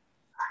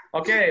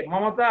 Okay,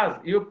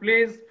 Mamataz, you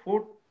please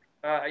put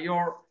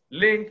your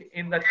link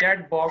in the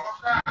chat box.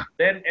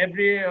 Then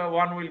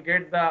everyone will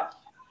get the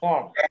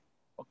form.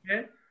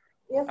 Okay.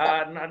 Yes.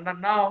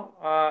 Now,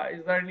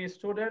 is there any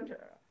student?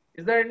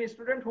 Is there any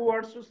student who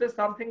wants to say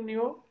something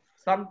new?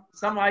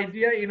 Some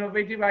idea,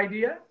 innovative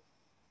idea?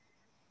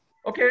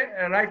 Okay,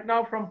 right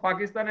now from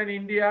Pakistan and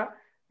India,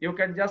 you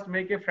can just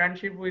make a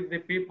friendship with the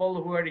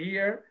people who are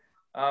here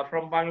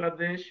from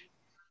Bangladesh.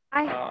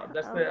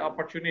 That's the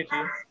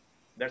opportunity.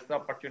 That's the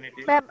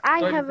opportunity. Ma'am,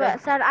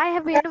 sir, I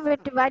have an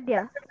innovative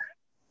idea.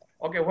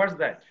 Okay, what's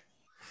that?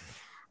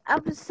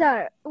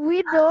 Sir,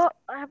 we know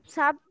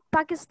some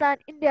Pakistan,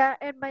 India,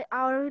 and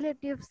our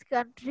relative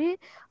country,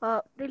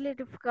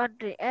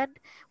 and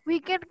we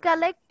can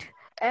collect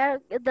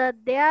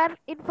their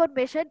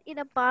information in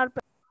a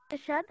PowerPoint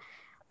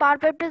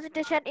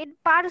presentation. In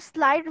per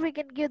slide, we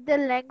can give their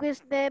language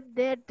name,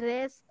 their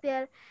dress,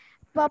 their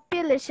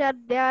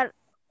population, their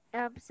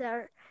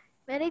sir,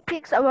 many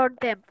things about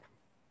them,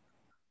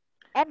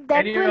 and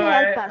that will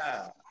help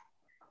us.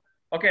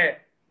 Okay,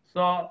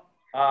 so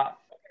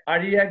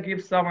Arya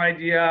gives some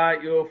idea,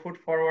 you put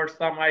forward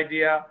some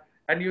idea,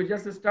 and you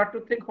just start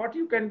to think what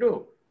you can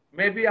do.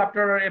 Maybe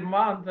after a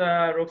month,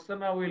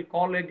 Roxana will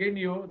call again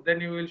you,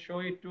 then you will show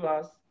it to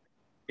us.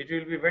 It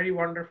will be very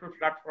wonderful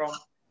platform.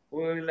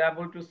 We will be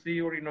able to see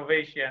your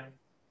innovation.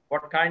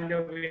 What kind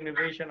of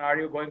innovation are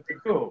you going to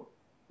do?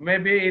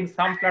 Maybe in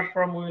some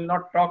platform, we will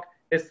not talk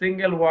a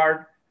single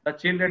word, the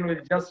children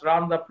will just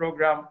run the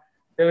program,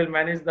 they will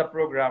manage the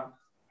program.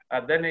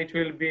 Then it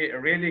will be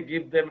really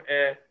give them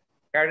a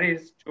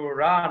courage to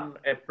run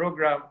a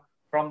program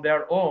from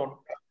their own.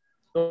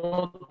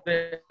 So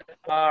they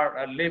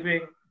are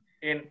living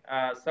in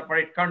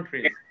separate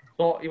countries.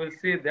 So you will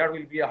see there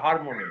will be a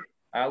harmony.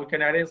 We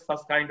can arrange such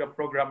kind of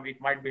program.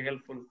 It might be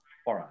helpful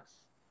for us.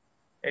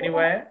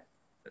 Anyway,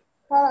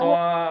 so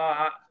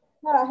I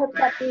have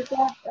submitted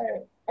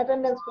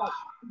attendance from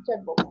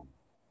chat box.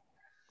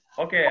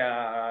 okay,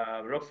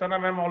 Roxana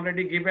ma'am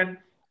already given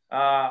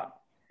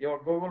your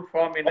Google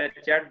form in a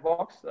chat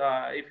box.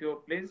 If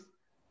you please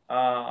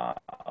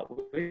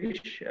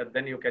wish,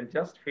 then you can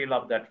just fill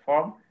up that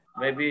form.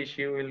 Maybe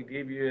she will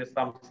give you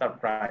some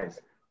surprise.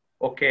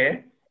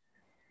 Okay.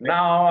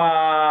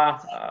 Now,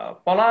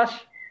 Palash,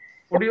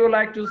 would you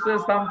like to say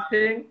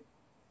something?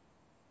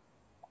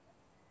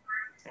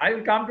 I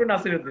will come to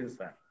Nasiruddin,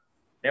 sir.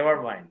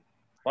 Never mind.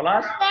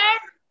 Palash,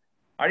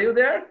 are you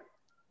there?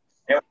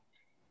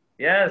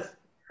 Yes,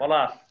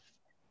 Palash.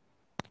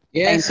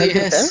 Yes, Thank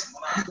you, sir. yes.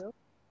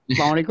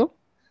 Assalamualaikum.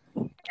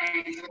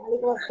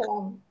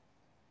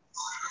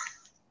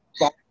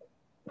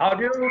 How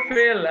do you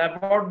feel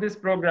about this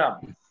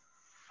program?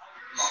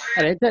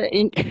 Right, sir.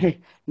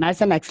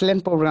 Nice and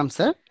excellent program,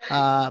 sir.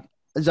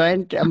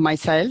 Joined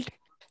myself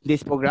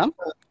this program.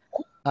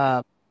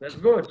 That's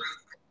good.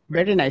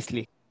 Very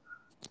nicely.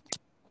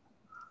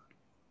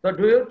 So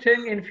do you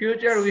think in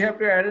future we have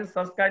to arrange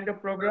such kind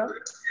of program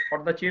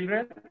for the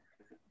children?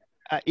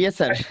 Yes,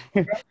 sir.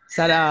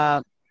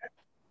 Sir,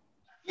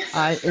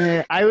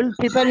 I will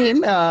prepare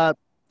him.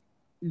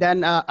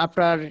 Then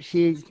after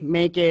he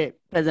make a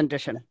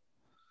presentation.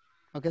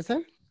 Okay,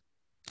 sir.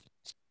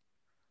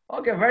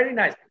 Okay, very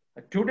nice.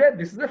 Today,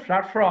 this is a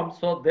platform,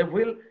 so they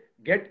will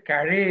get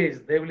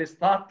courage. They will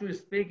start to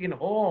speak in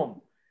home.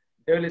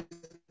 They will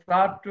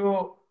start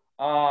to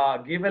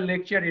give a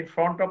lecture in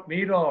front of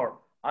mirror.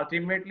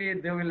 Ultimately,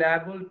 they will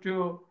able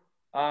to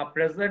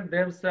present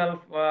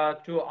themselves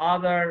to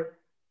other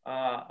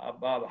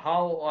about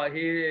how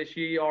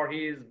she or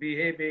he is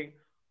behaving,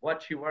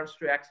 what she wants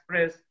to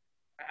express.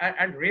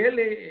 And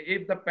really,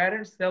 if the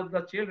parents help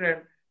the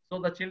children, so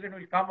the children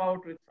will come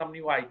out with some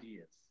new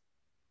ideas.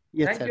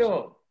 Yes, Thank sir.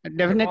 you.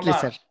 Definitely,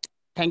 sir.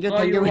 Thank you. So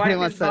Thank you your very wife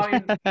much, is sir. now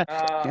in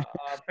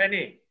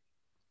Feni.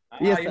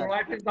 Yes, Your sir.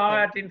 wife is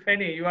now in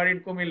Feni. You are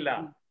in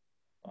Comilla.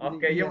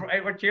 Okay. Yeah.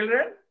 Your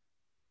children?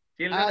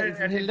 Children in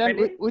Children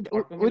Feni with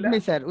or me,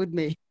 Comilla? sir. With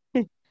me.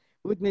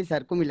 With me,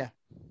 sir. Comilla.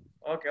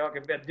 Okay. Okay.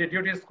 But the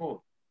duty is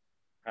school.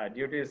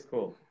 Duty is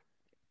school.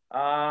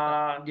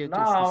 Duty is school,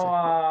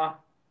 Now,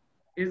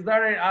 is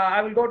there?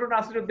 I will go to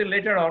Nasiruddin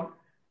later on.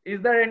 Is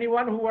there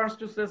anyone who wants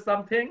to say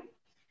something?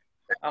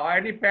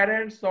 Any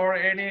parents or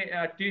any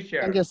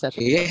teacher? Thank you, sir.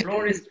 The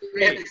floor is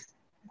free.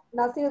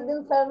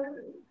 Nasiruddin sir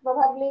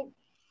probably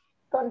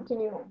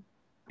continue.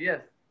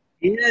 Yes.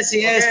 Yes,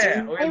 yes.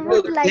 Okay, I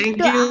we'll would go. like Thank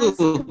to you. ask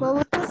both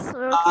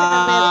Roxana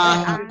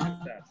ma'am and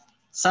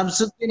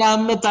Shamsuddin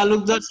Ahmed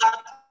Talukder sir,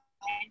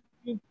 thank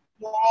you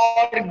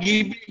for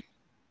giving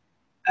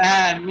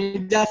me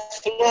the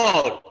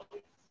floor.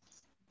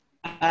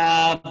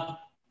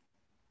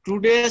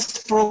 Today's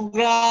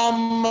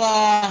program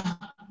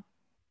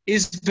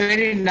is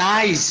very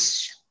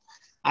nice.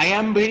 I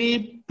am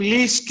very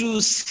pleased to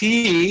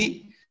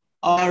see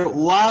or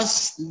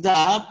watch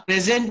the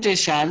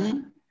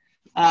presentation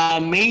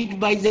made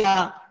by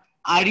the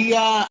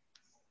area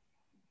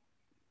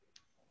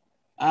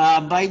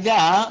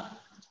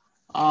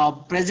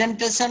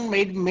presentation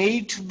made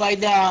by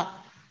the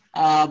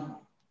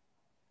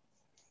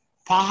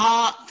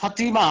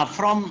Fatima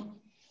from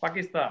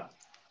Pakistan.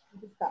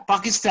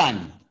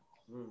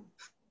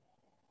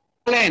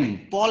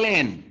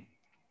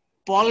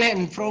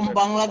 Poland from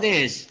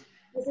Bangladesh.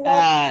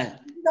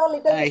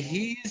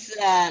 He is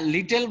a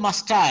little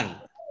master.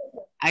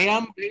 I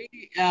am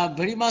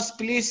very much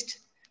pleased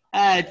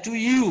to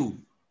you,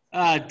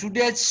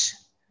 today's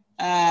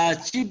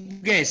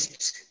chief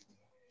guest,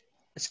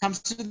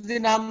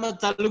 Shamsuddin Ahmed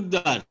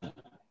Talukder,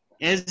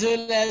 as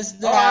well as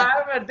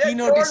the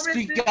keynote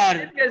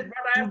speaker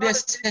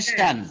today's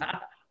session.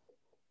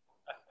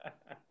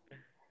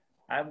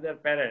 I'm their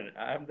parent.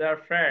 I'm their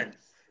friends.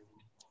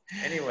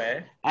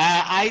 Anyway.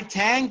 I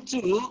thank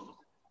to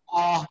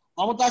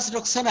Mamutas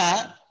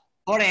Roxana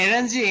for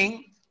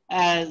arranging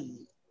a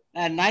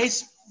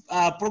nice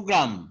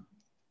program.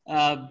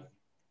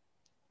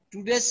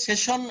 Today's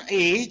session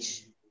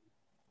is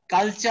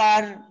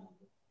culture,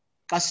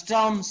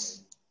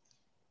 customs,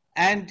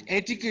 and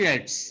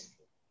etiquettes.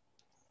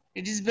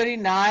 It is very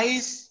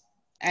nice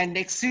and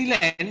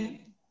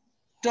excellent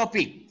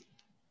topic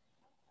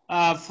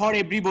for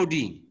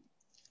everybody.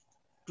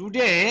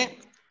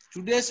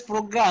 Today's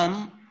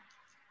program,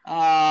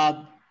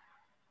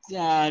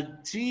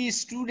 3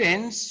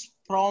 students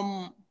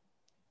from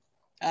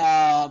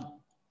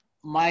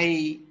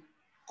my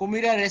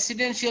Comilla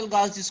Residential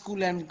Girls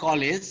School and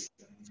College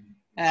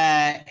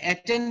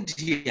attend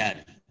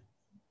here.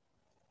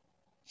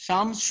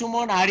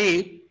 Shamsuddin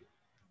Arif,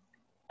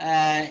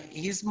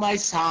 he's my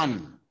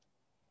son.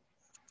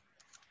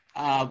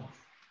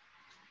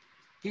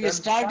 He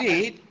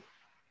studied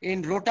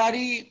in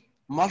Rotary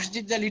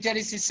Masjid the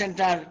Literacy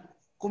Center,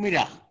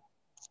 Kumira.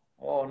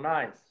 Oh,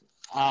 nice.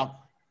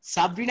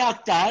 Sabrina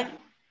Akhtar,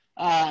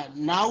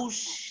 now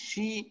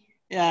she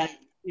is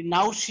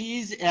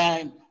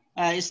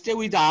stay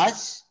with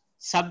us.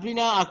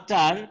 Sabrina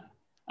Akhtar,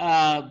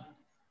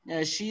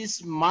 she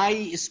is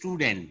my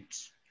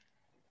student.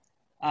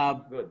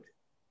 Good.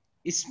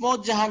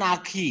 Ismot Jahan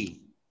Akhi.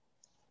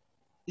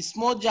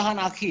 Ismot Jahan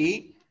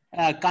Akhi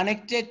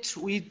connected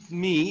with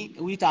me,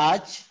 with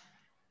us.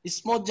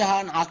 Ismot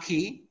Jahan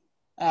Akhi,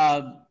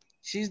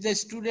 she is the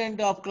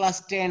student of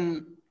class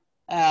 10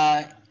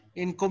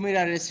 in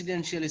Comilla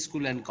Residential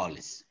School and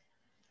College.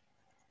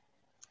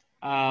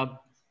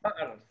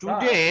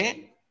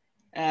 Today,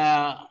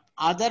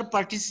 other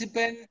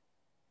participant,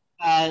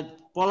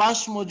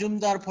 Polash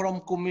Mojumdar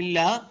from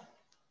Comilla,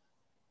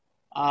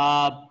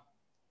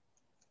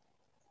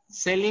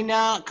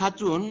 Selina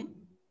Khatun,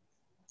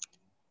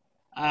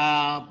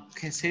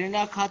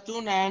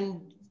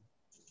 and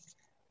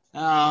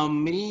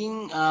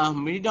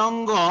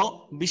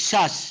Mridongo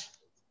Bishas,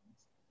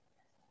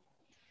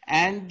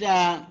 and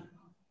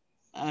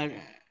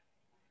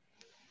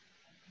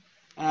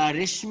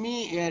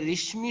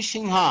Rishmi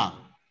Singha,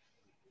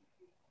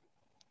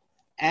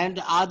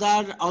 and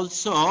other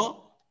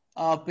also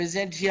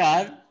present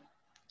here.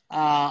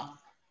 I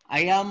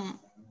am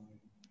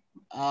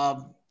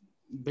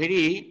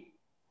very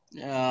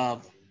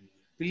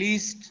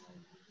pleased.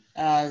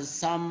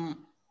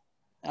 Some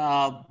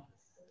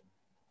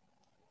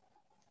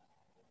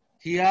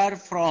hear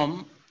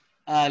from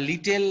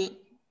little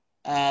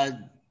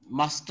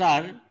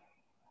master.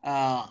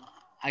 I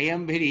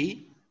am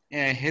very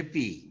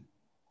happy.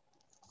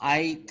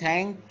 I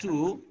thank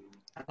to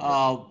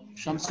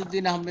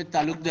Shamsuddin Ahmed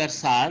Talukder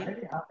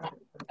sir,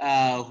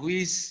 who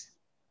is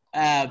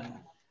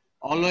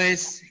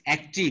always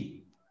active,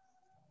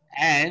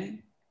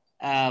 and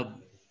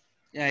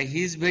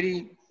he is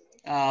very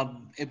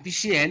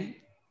efficient,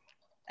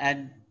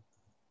 and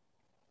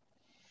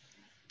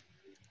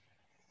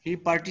he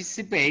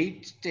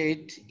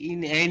participated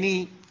in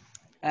any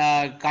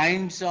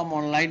kinds of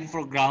online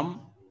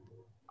program.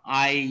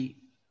 I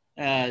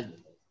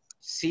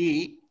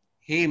see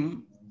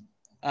him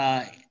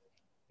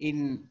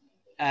in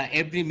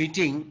every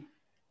meeting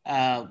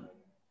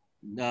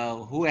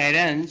who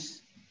arrange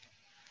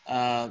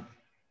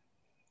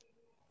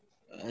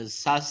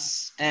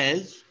such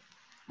as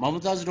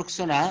Mamutaz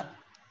Roxana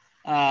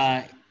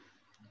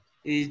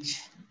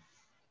is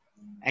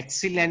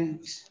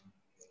excellent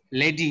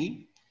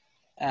lady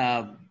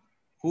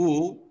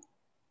who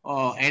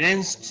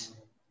arranged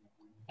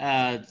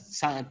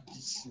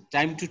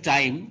time to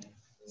time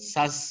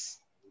such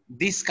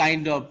this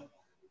kind of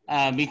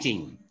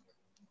meeting.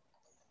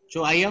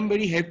 So I am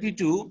very happy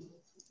to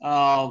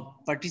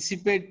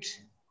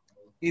participate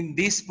in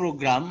this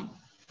program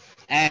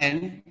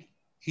and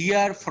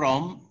hear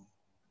from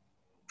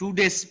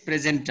today's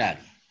presenter.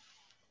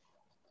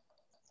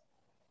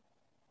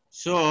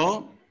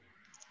 So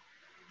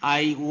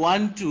I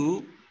want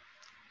to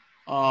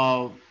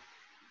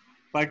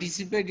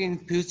participate in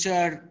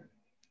future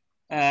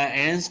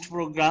arranged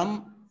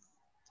program.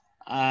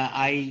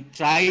 I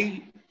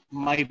try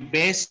my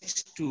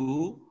best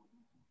to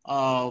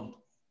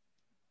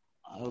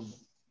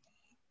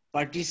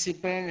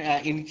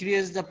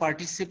increase the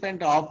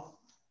participant of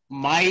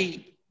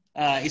my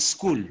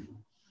school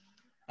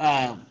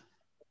to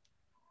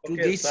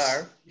Okay, this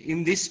sir.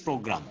 in this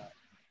program.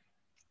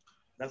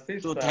 That's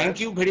it, So sir. thank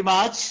you very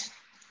much,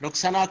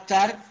 Roxana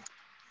Akhtar.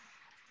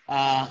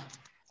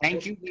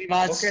 Thank you very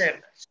much. Okay,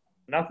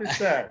 Nasir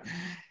sir.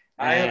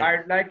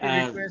 I'd like to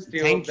request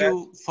you. Thank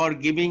you for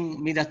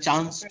giving me the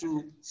chance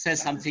to say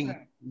something.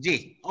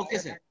 Ji, okay,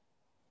 sir.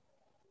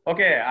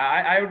 Okay,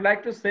 I would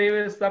like to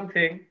say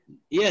something.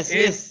 Yes, If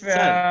yes,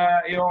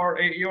 sir.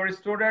 you're a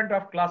student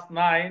of class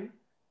 9,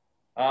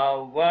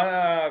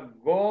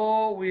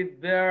 go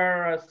with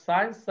their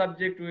science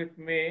subject with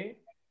me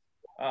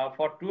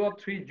for 2 or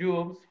 3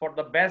 Zooms for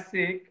the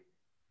basic,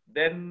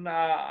 then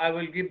I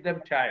will give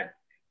them time.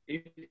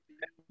 If you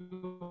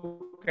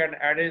can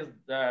arrange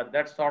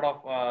that sort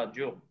of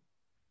Zoom.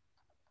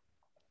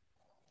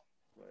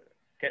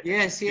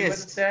 Yes, Do you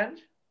yes.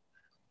 understand?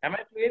 Am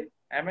I clean?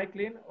 Am I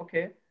clean?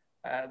 Okay.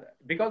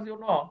 Because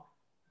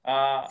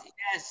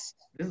yes,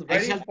 this is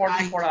very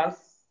important for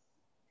us.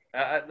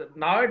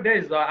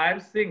 Nowadays, I'm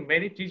seeing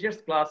many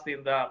teachers' class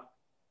in the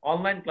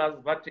online class,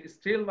 but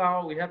still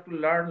now we have to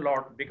learn a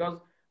lot because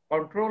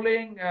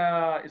controlling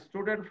a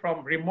student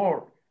from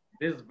remote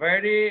is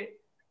very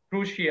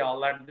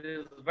crucial and this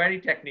is very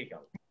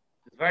technical.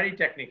 It's very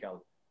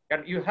technical.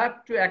 And you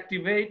have to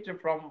activate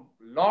from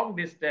long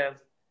distance.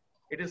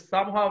 It is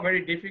somehow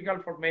very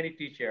difficult for many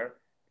teachers.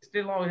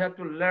 Still now we have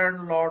to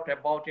learn a lot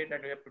about it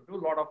and we have to do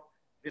a lot of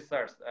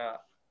research.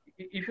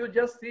 If you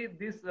just see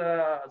this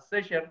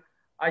session,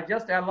 I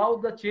just allow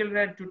the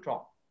children to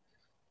talk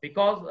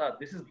because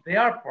this is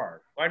their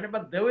part.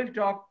 Whenever they will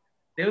talk,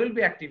 they will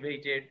be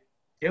activated.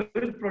 They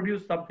will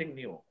produce something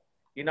new.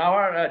 In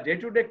our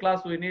day-to-day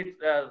class, we need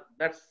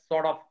that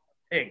sort of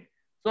thing.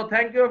 So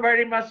thank you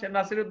very much,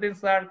 Nasiruddin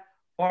sir,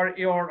 for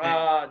your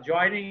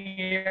joining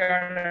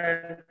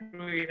here and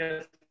to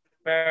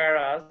inspire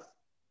us.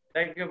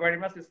 Thank you very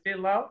much.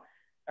 Still now,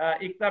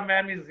 Ikta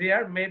ma'am is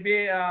here.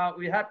 Maybe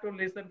we have to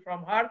listen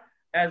from her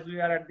as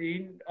we are at the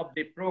end of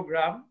the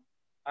program.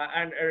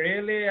 And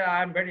really,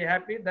 I'm very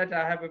happy that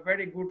I have a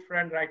very good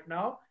friend right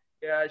now.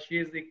 She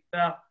is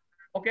Ikta.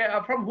 Okay,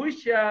 from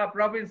which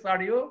province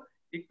are you,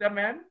 Ikta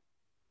ma'am?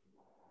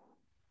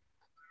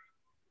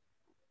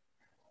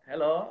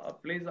 Hello,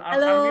 please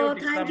Hello, unmute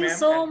Ikta thank you ma'am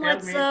so and tell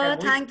much, me sir. from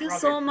which Thank you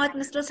so province. much,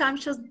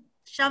 Mr.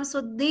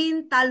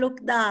 Shamsuddin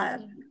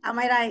Talukder. Am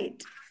I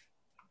right?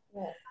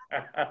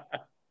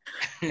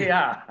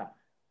 Yeah.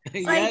 So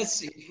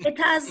Yes. it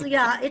has,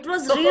 yeah, it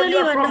was So really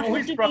you're from wonderful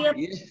which to be a,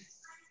 province?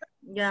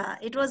 yeah,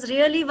 it was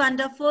really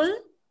wonderful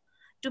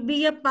to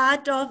be a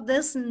part of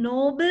this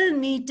noble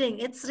meeting.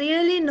 It's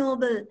really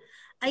noble.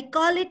 I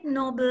call it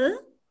noble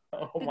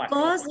Oh my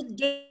because God. it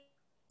gives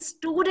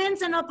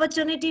students an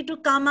opportunity to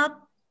come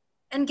up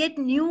and get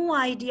new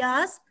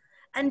ideas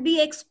and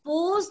be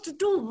exposed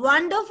to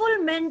wonderful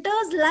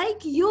mentors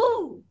like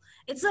you.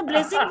 It's a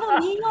blessing for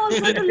me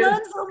also to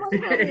learn so much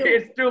from you.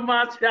 It's too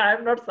much.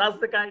 I'm not such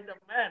the kind of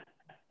man.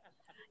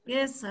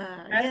 Yes,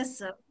 sir. Yes,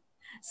 sir.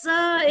 So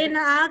in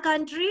our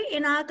country,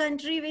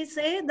 we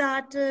say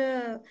that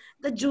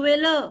the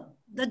jeweler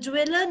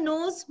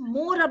knows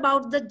more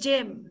about the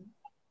gem.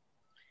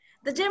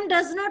 The gem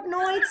does not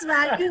know its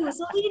value,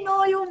 so we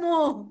know you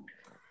more.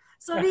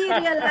 So we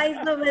realize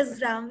the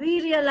wisdom.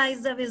 We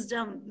realize the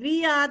wisdom.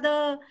 We are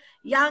the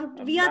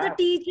young, we are the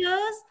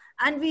teachers,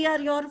 and we are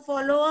your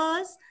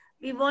followers.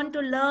 We want to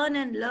learn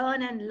and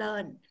learn and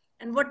learn.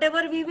 And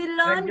whatever we will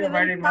learn, Thank we you will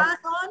very much. pass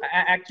on to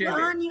Actually,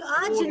 our More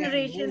and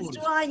generations, more.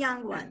 to our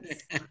young ones.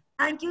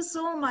 Thank you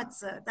so much,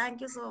 sir. Thank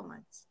you so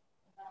much.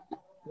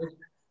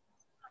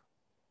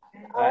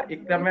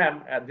 Ikta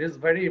ma'am, this is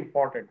very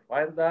important.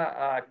 While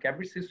the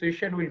COVID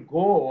situation will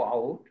go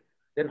out,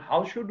 then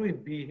how should we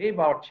behave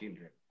our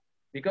children?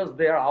 Because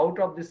they are out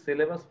of the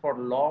syllabus for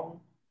long,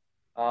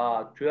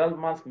 12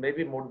 months,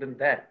 maybe more than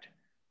that.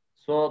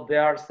 So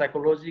their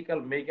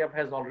psychological makeup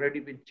has already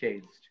been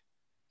changed.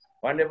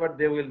 Whenever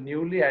they will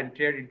newly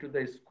enter into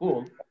the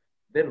school,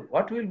 then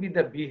what will be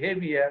the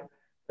behavior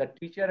the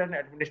teacher and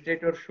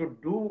administrator should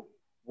do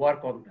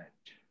work on that?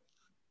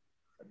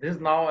 This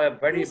is now a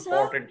very Yes, sir.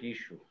 important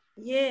issue.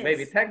 Yes.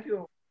 Maybe. Thank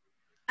you.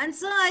 And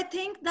so I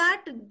think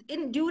that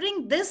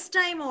during this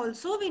time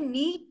also, we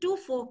need to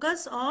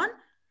focus on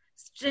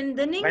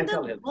strengthening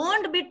Mental the health.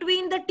 bond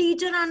between the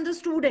teacher and the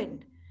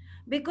student.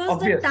 Because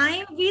the Obvious.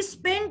 time we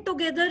spend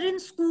together in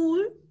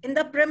school, in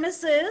the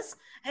premises,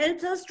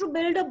 helps us to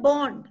build a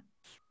bond.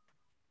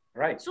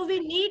 Right. So we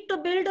need to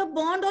build a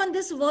bond on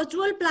this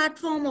virtual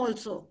platform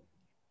also.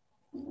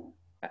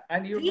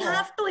 And we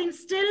have to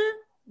instill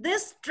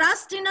this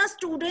trust in our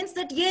students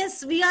that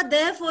yes, we are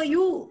there for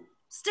you.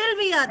 Still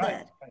we are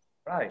there.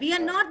 Right. We are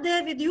not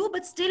there with you,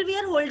 but still we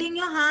are holding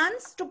your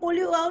hands to pull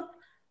you out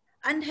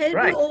and help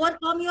Right. you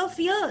overcome your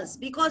fears,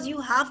 because you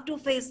have to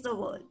face the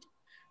world.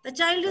 The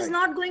child is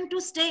not going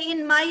to stay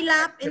in my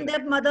lap, in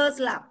their mother's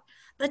lap.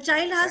 The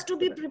child has to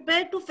be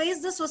prepared to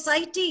face the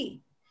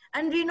society.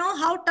 And we know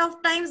how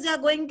tough times they are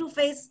going to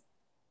face.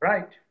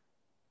 Right.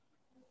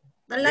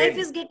 The life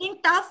is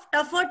getting tough,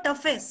 tougher,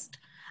 toughest.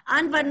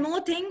 And one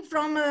more thing,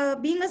 from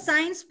being a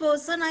science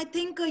person, I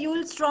think you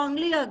will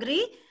strongly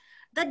agree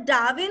that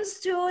Darwin's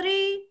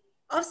theory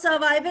of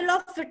survival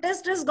of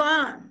fittest is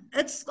gone.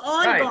 It's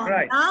all gone.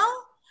 Right. Now,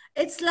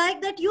 it's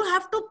like that you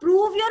have to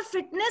prove your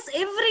fitness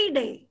every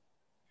day.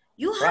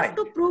 You have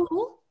to prove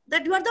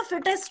that you are the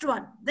fittest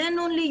one. Then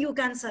only you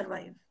can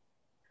survive.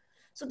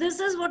 So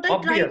this is what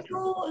I try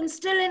to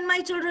instill in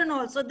my children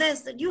also.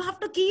 This, that you have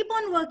to keep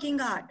on working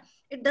hard.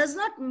 It does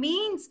not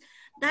mean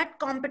that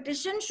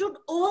competition should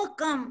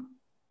overcome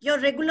your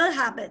regular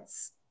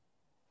habits.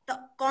 The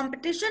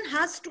competition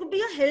has to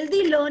be a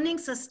healthy learning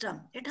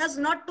system. It has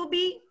not to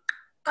be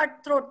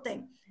cutthroat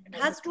thing. It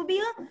has to be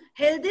a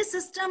healthy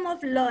system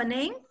of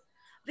learning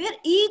where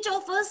each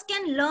of us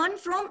can learn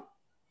from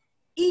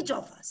each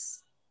of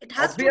us. It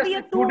has to be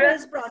a two-way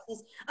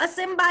process. A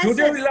symbiosis.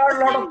 Today we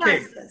learn a lot of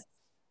things.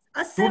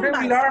 Today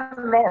we learn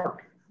a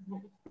lot.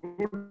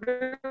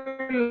 Today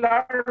we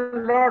learn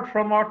a lot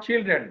from our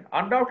children.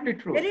 Undoubtedly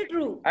true. Very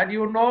true. And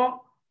you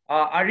know,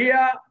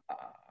 Arya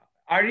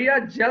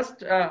just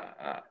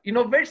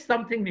innovates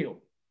something new.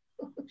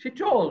 She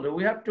told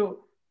we have to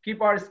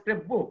keep our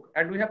scrapbook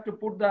and we have to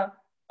put the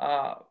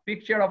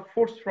picture of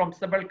foods from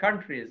several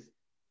countries.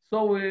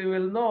 So we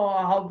will know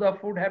how the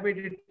food habit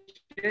is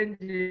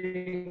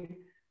changing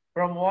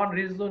from one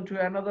region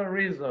to another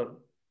region.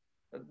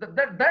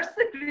 That's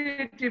the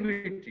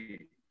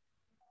creativity.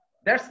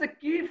 That's the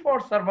key for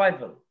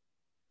survival.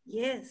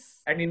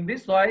 Yes. And in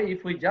this way,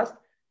 if we just,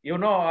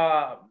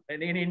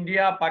 in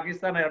India,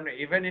 Pakistan, and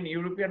even in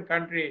European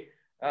country,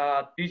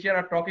 teachers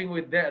are talking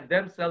with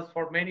themselves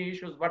for many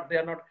issues, but they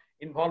are not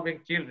involving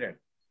children.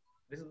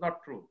 This is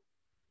not true.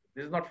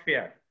 This is not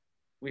fair.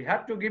 We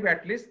have to give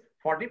at least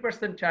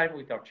 40% time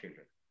with our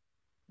children,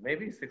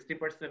 maybe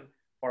 60%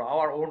 for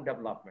our own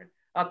development.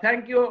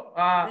 Thank you,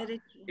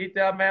 Very true.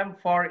 Ita ma'am,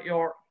 for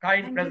your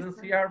kind Thank you, presence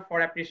sir. here,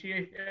 for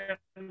appreciation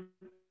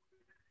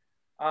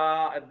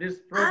this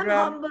I'm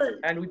program. humbled.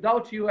 And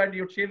without you and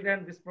your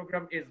children, this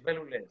program is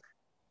valueless.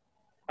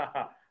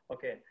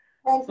 Okay.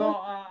 Thank So you.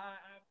 I'm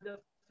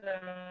just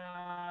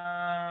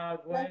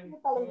Thank going you, to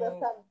Talukder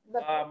sir.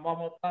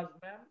 Momotaz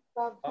ma'am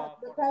The for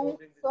time is closing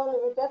this. so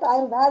limited.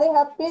 I'm very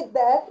happy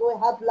that we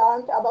have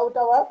learned about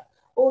our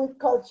own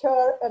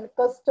culture and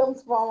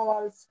customs from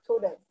our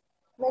students.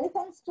 Many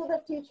thanks to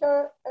the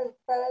teacher and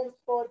parents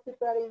for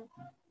preparing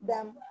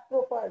them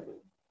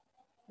properly.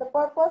 The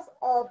purpose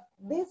of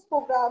this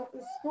program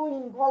is to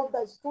involve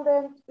the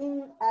student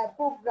in a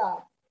program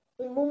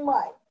in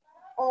Mumbai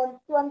on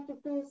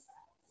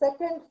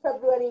 22nd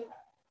February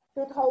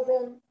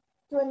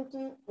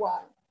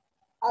 2021.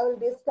 I will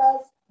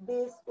discuss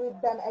this with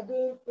them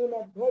again in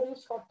a very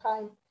short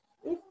time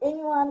if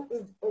anyone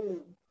is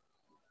willing.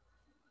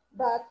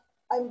 But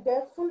I'm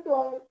grateful to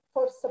all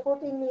for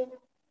supporting me.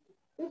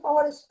 If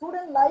our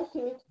students like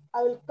it,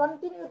 I will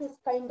continue this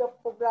kind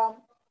of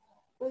program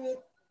with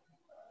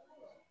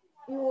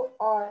you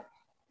or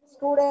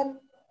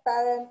student,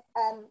 parent,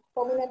 and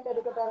prominent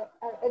educator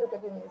and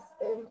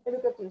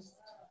educationists,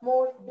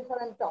 more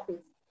different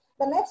topics.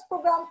 The next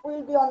program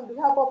will be on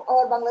behalf of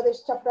our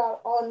Bangladesh chapter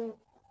on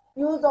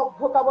use of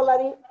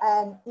vocabulary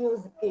and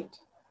use it.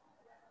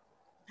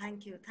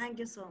 Thank you. Thank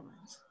you so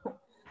much.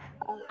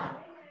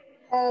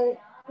 And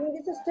in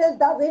this stage,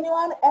 does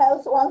anyone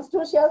else wants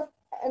to share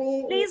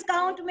any? Please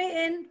count me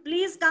in.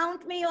 Please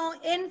count me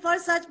in for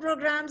such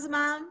programs,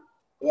 ma'am.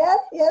 Yes,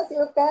 yes,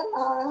 you can.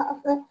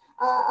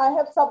 I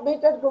have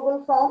submitted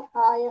Google form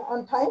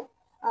on time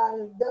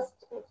and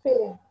just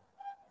fill in.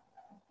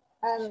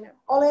 And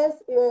always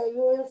you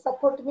will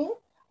support me.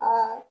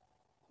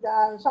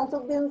 The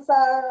Shamsuddin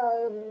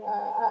sir,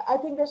 I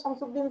think the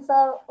Shamsuddin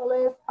sir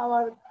always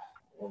our,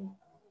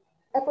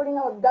 according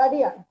our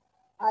guardian.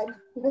 I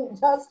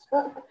just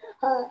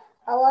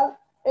our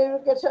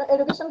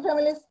education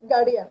family's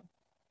guardian.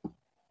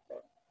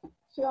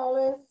 She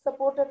always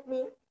supported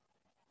me,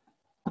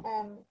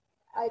 and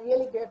I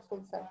really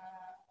grateful, sir.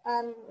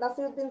 And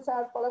Nasiruddin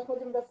sir, Palash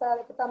Mujumdar sir,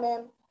 Ekta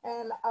ma'am,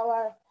 and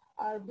our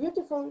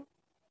beautiful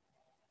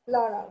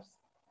learners.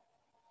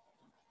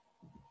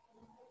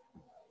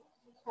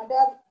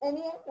 Does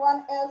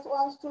anyone else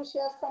wants to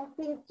share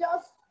something?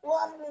 Just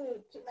 1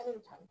 minute,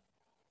 remaining time.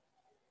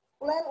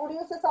 Ulan, would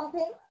you say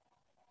something?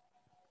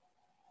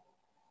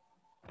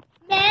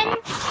 Ma'am,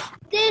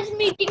 this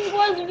meeting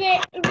was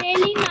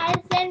really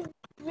nice and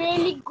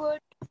really good.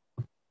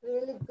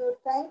 Really good.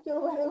 Thank you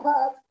very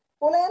much.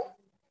 Ulan,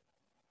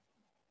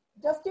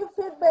 just your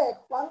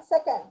feedback. 1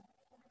 second.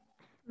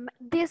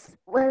 This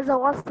was a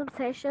awesome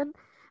session.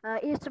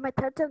 It's my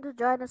third time to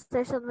join a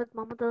session with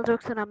Mohammed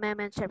Ruxana ma'am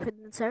and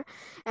Shamsuddin sir,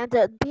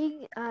 and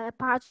being a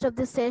part of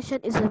this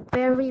session is a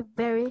very,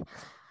 very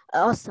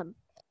awesome.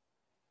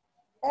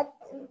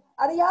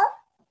 Arya?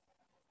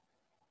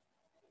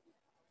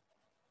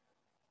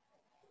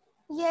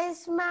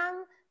 Yes,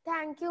 ma'am.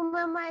 Thank you,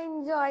 ma'am. I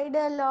enjoyed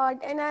a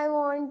lot and I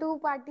want to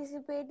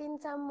participate in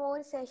some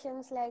more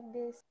sessions like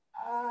this.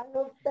 I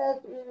hope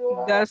that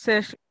you The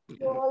session.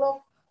 all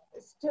of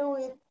still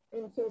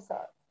in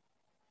future.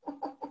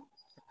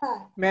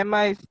 Ma'am,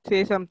 I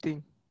say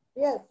something.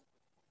 Yes.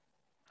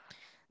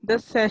 The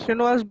session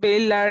was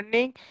very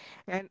learning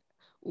and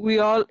we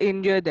all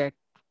enjoy that.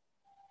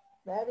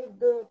 Very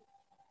good.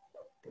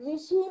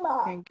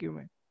 Rishima. Thank you,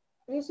 ma'am.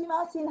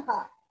 Rishima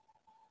Sinha.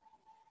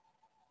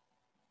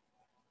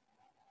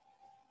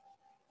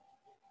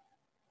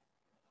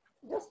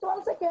 Just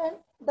 1 second.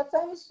 The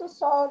time is too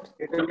short.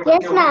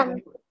 Yes,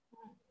 ma'am.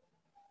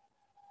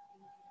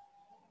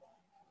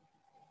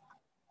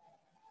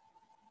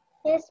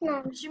 Yes,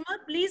 ma'am. Shima,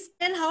 please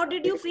tell how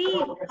did you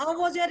feel? How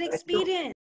was your experience?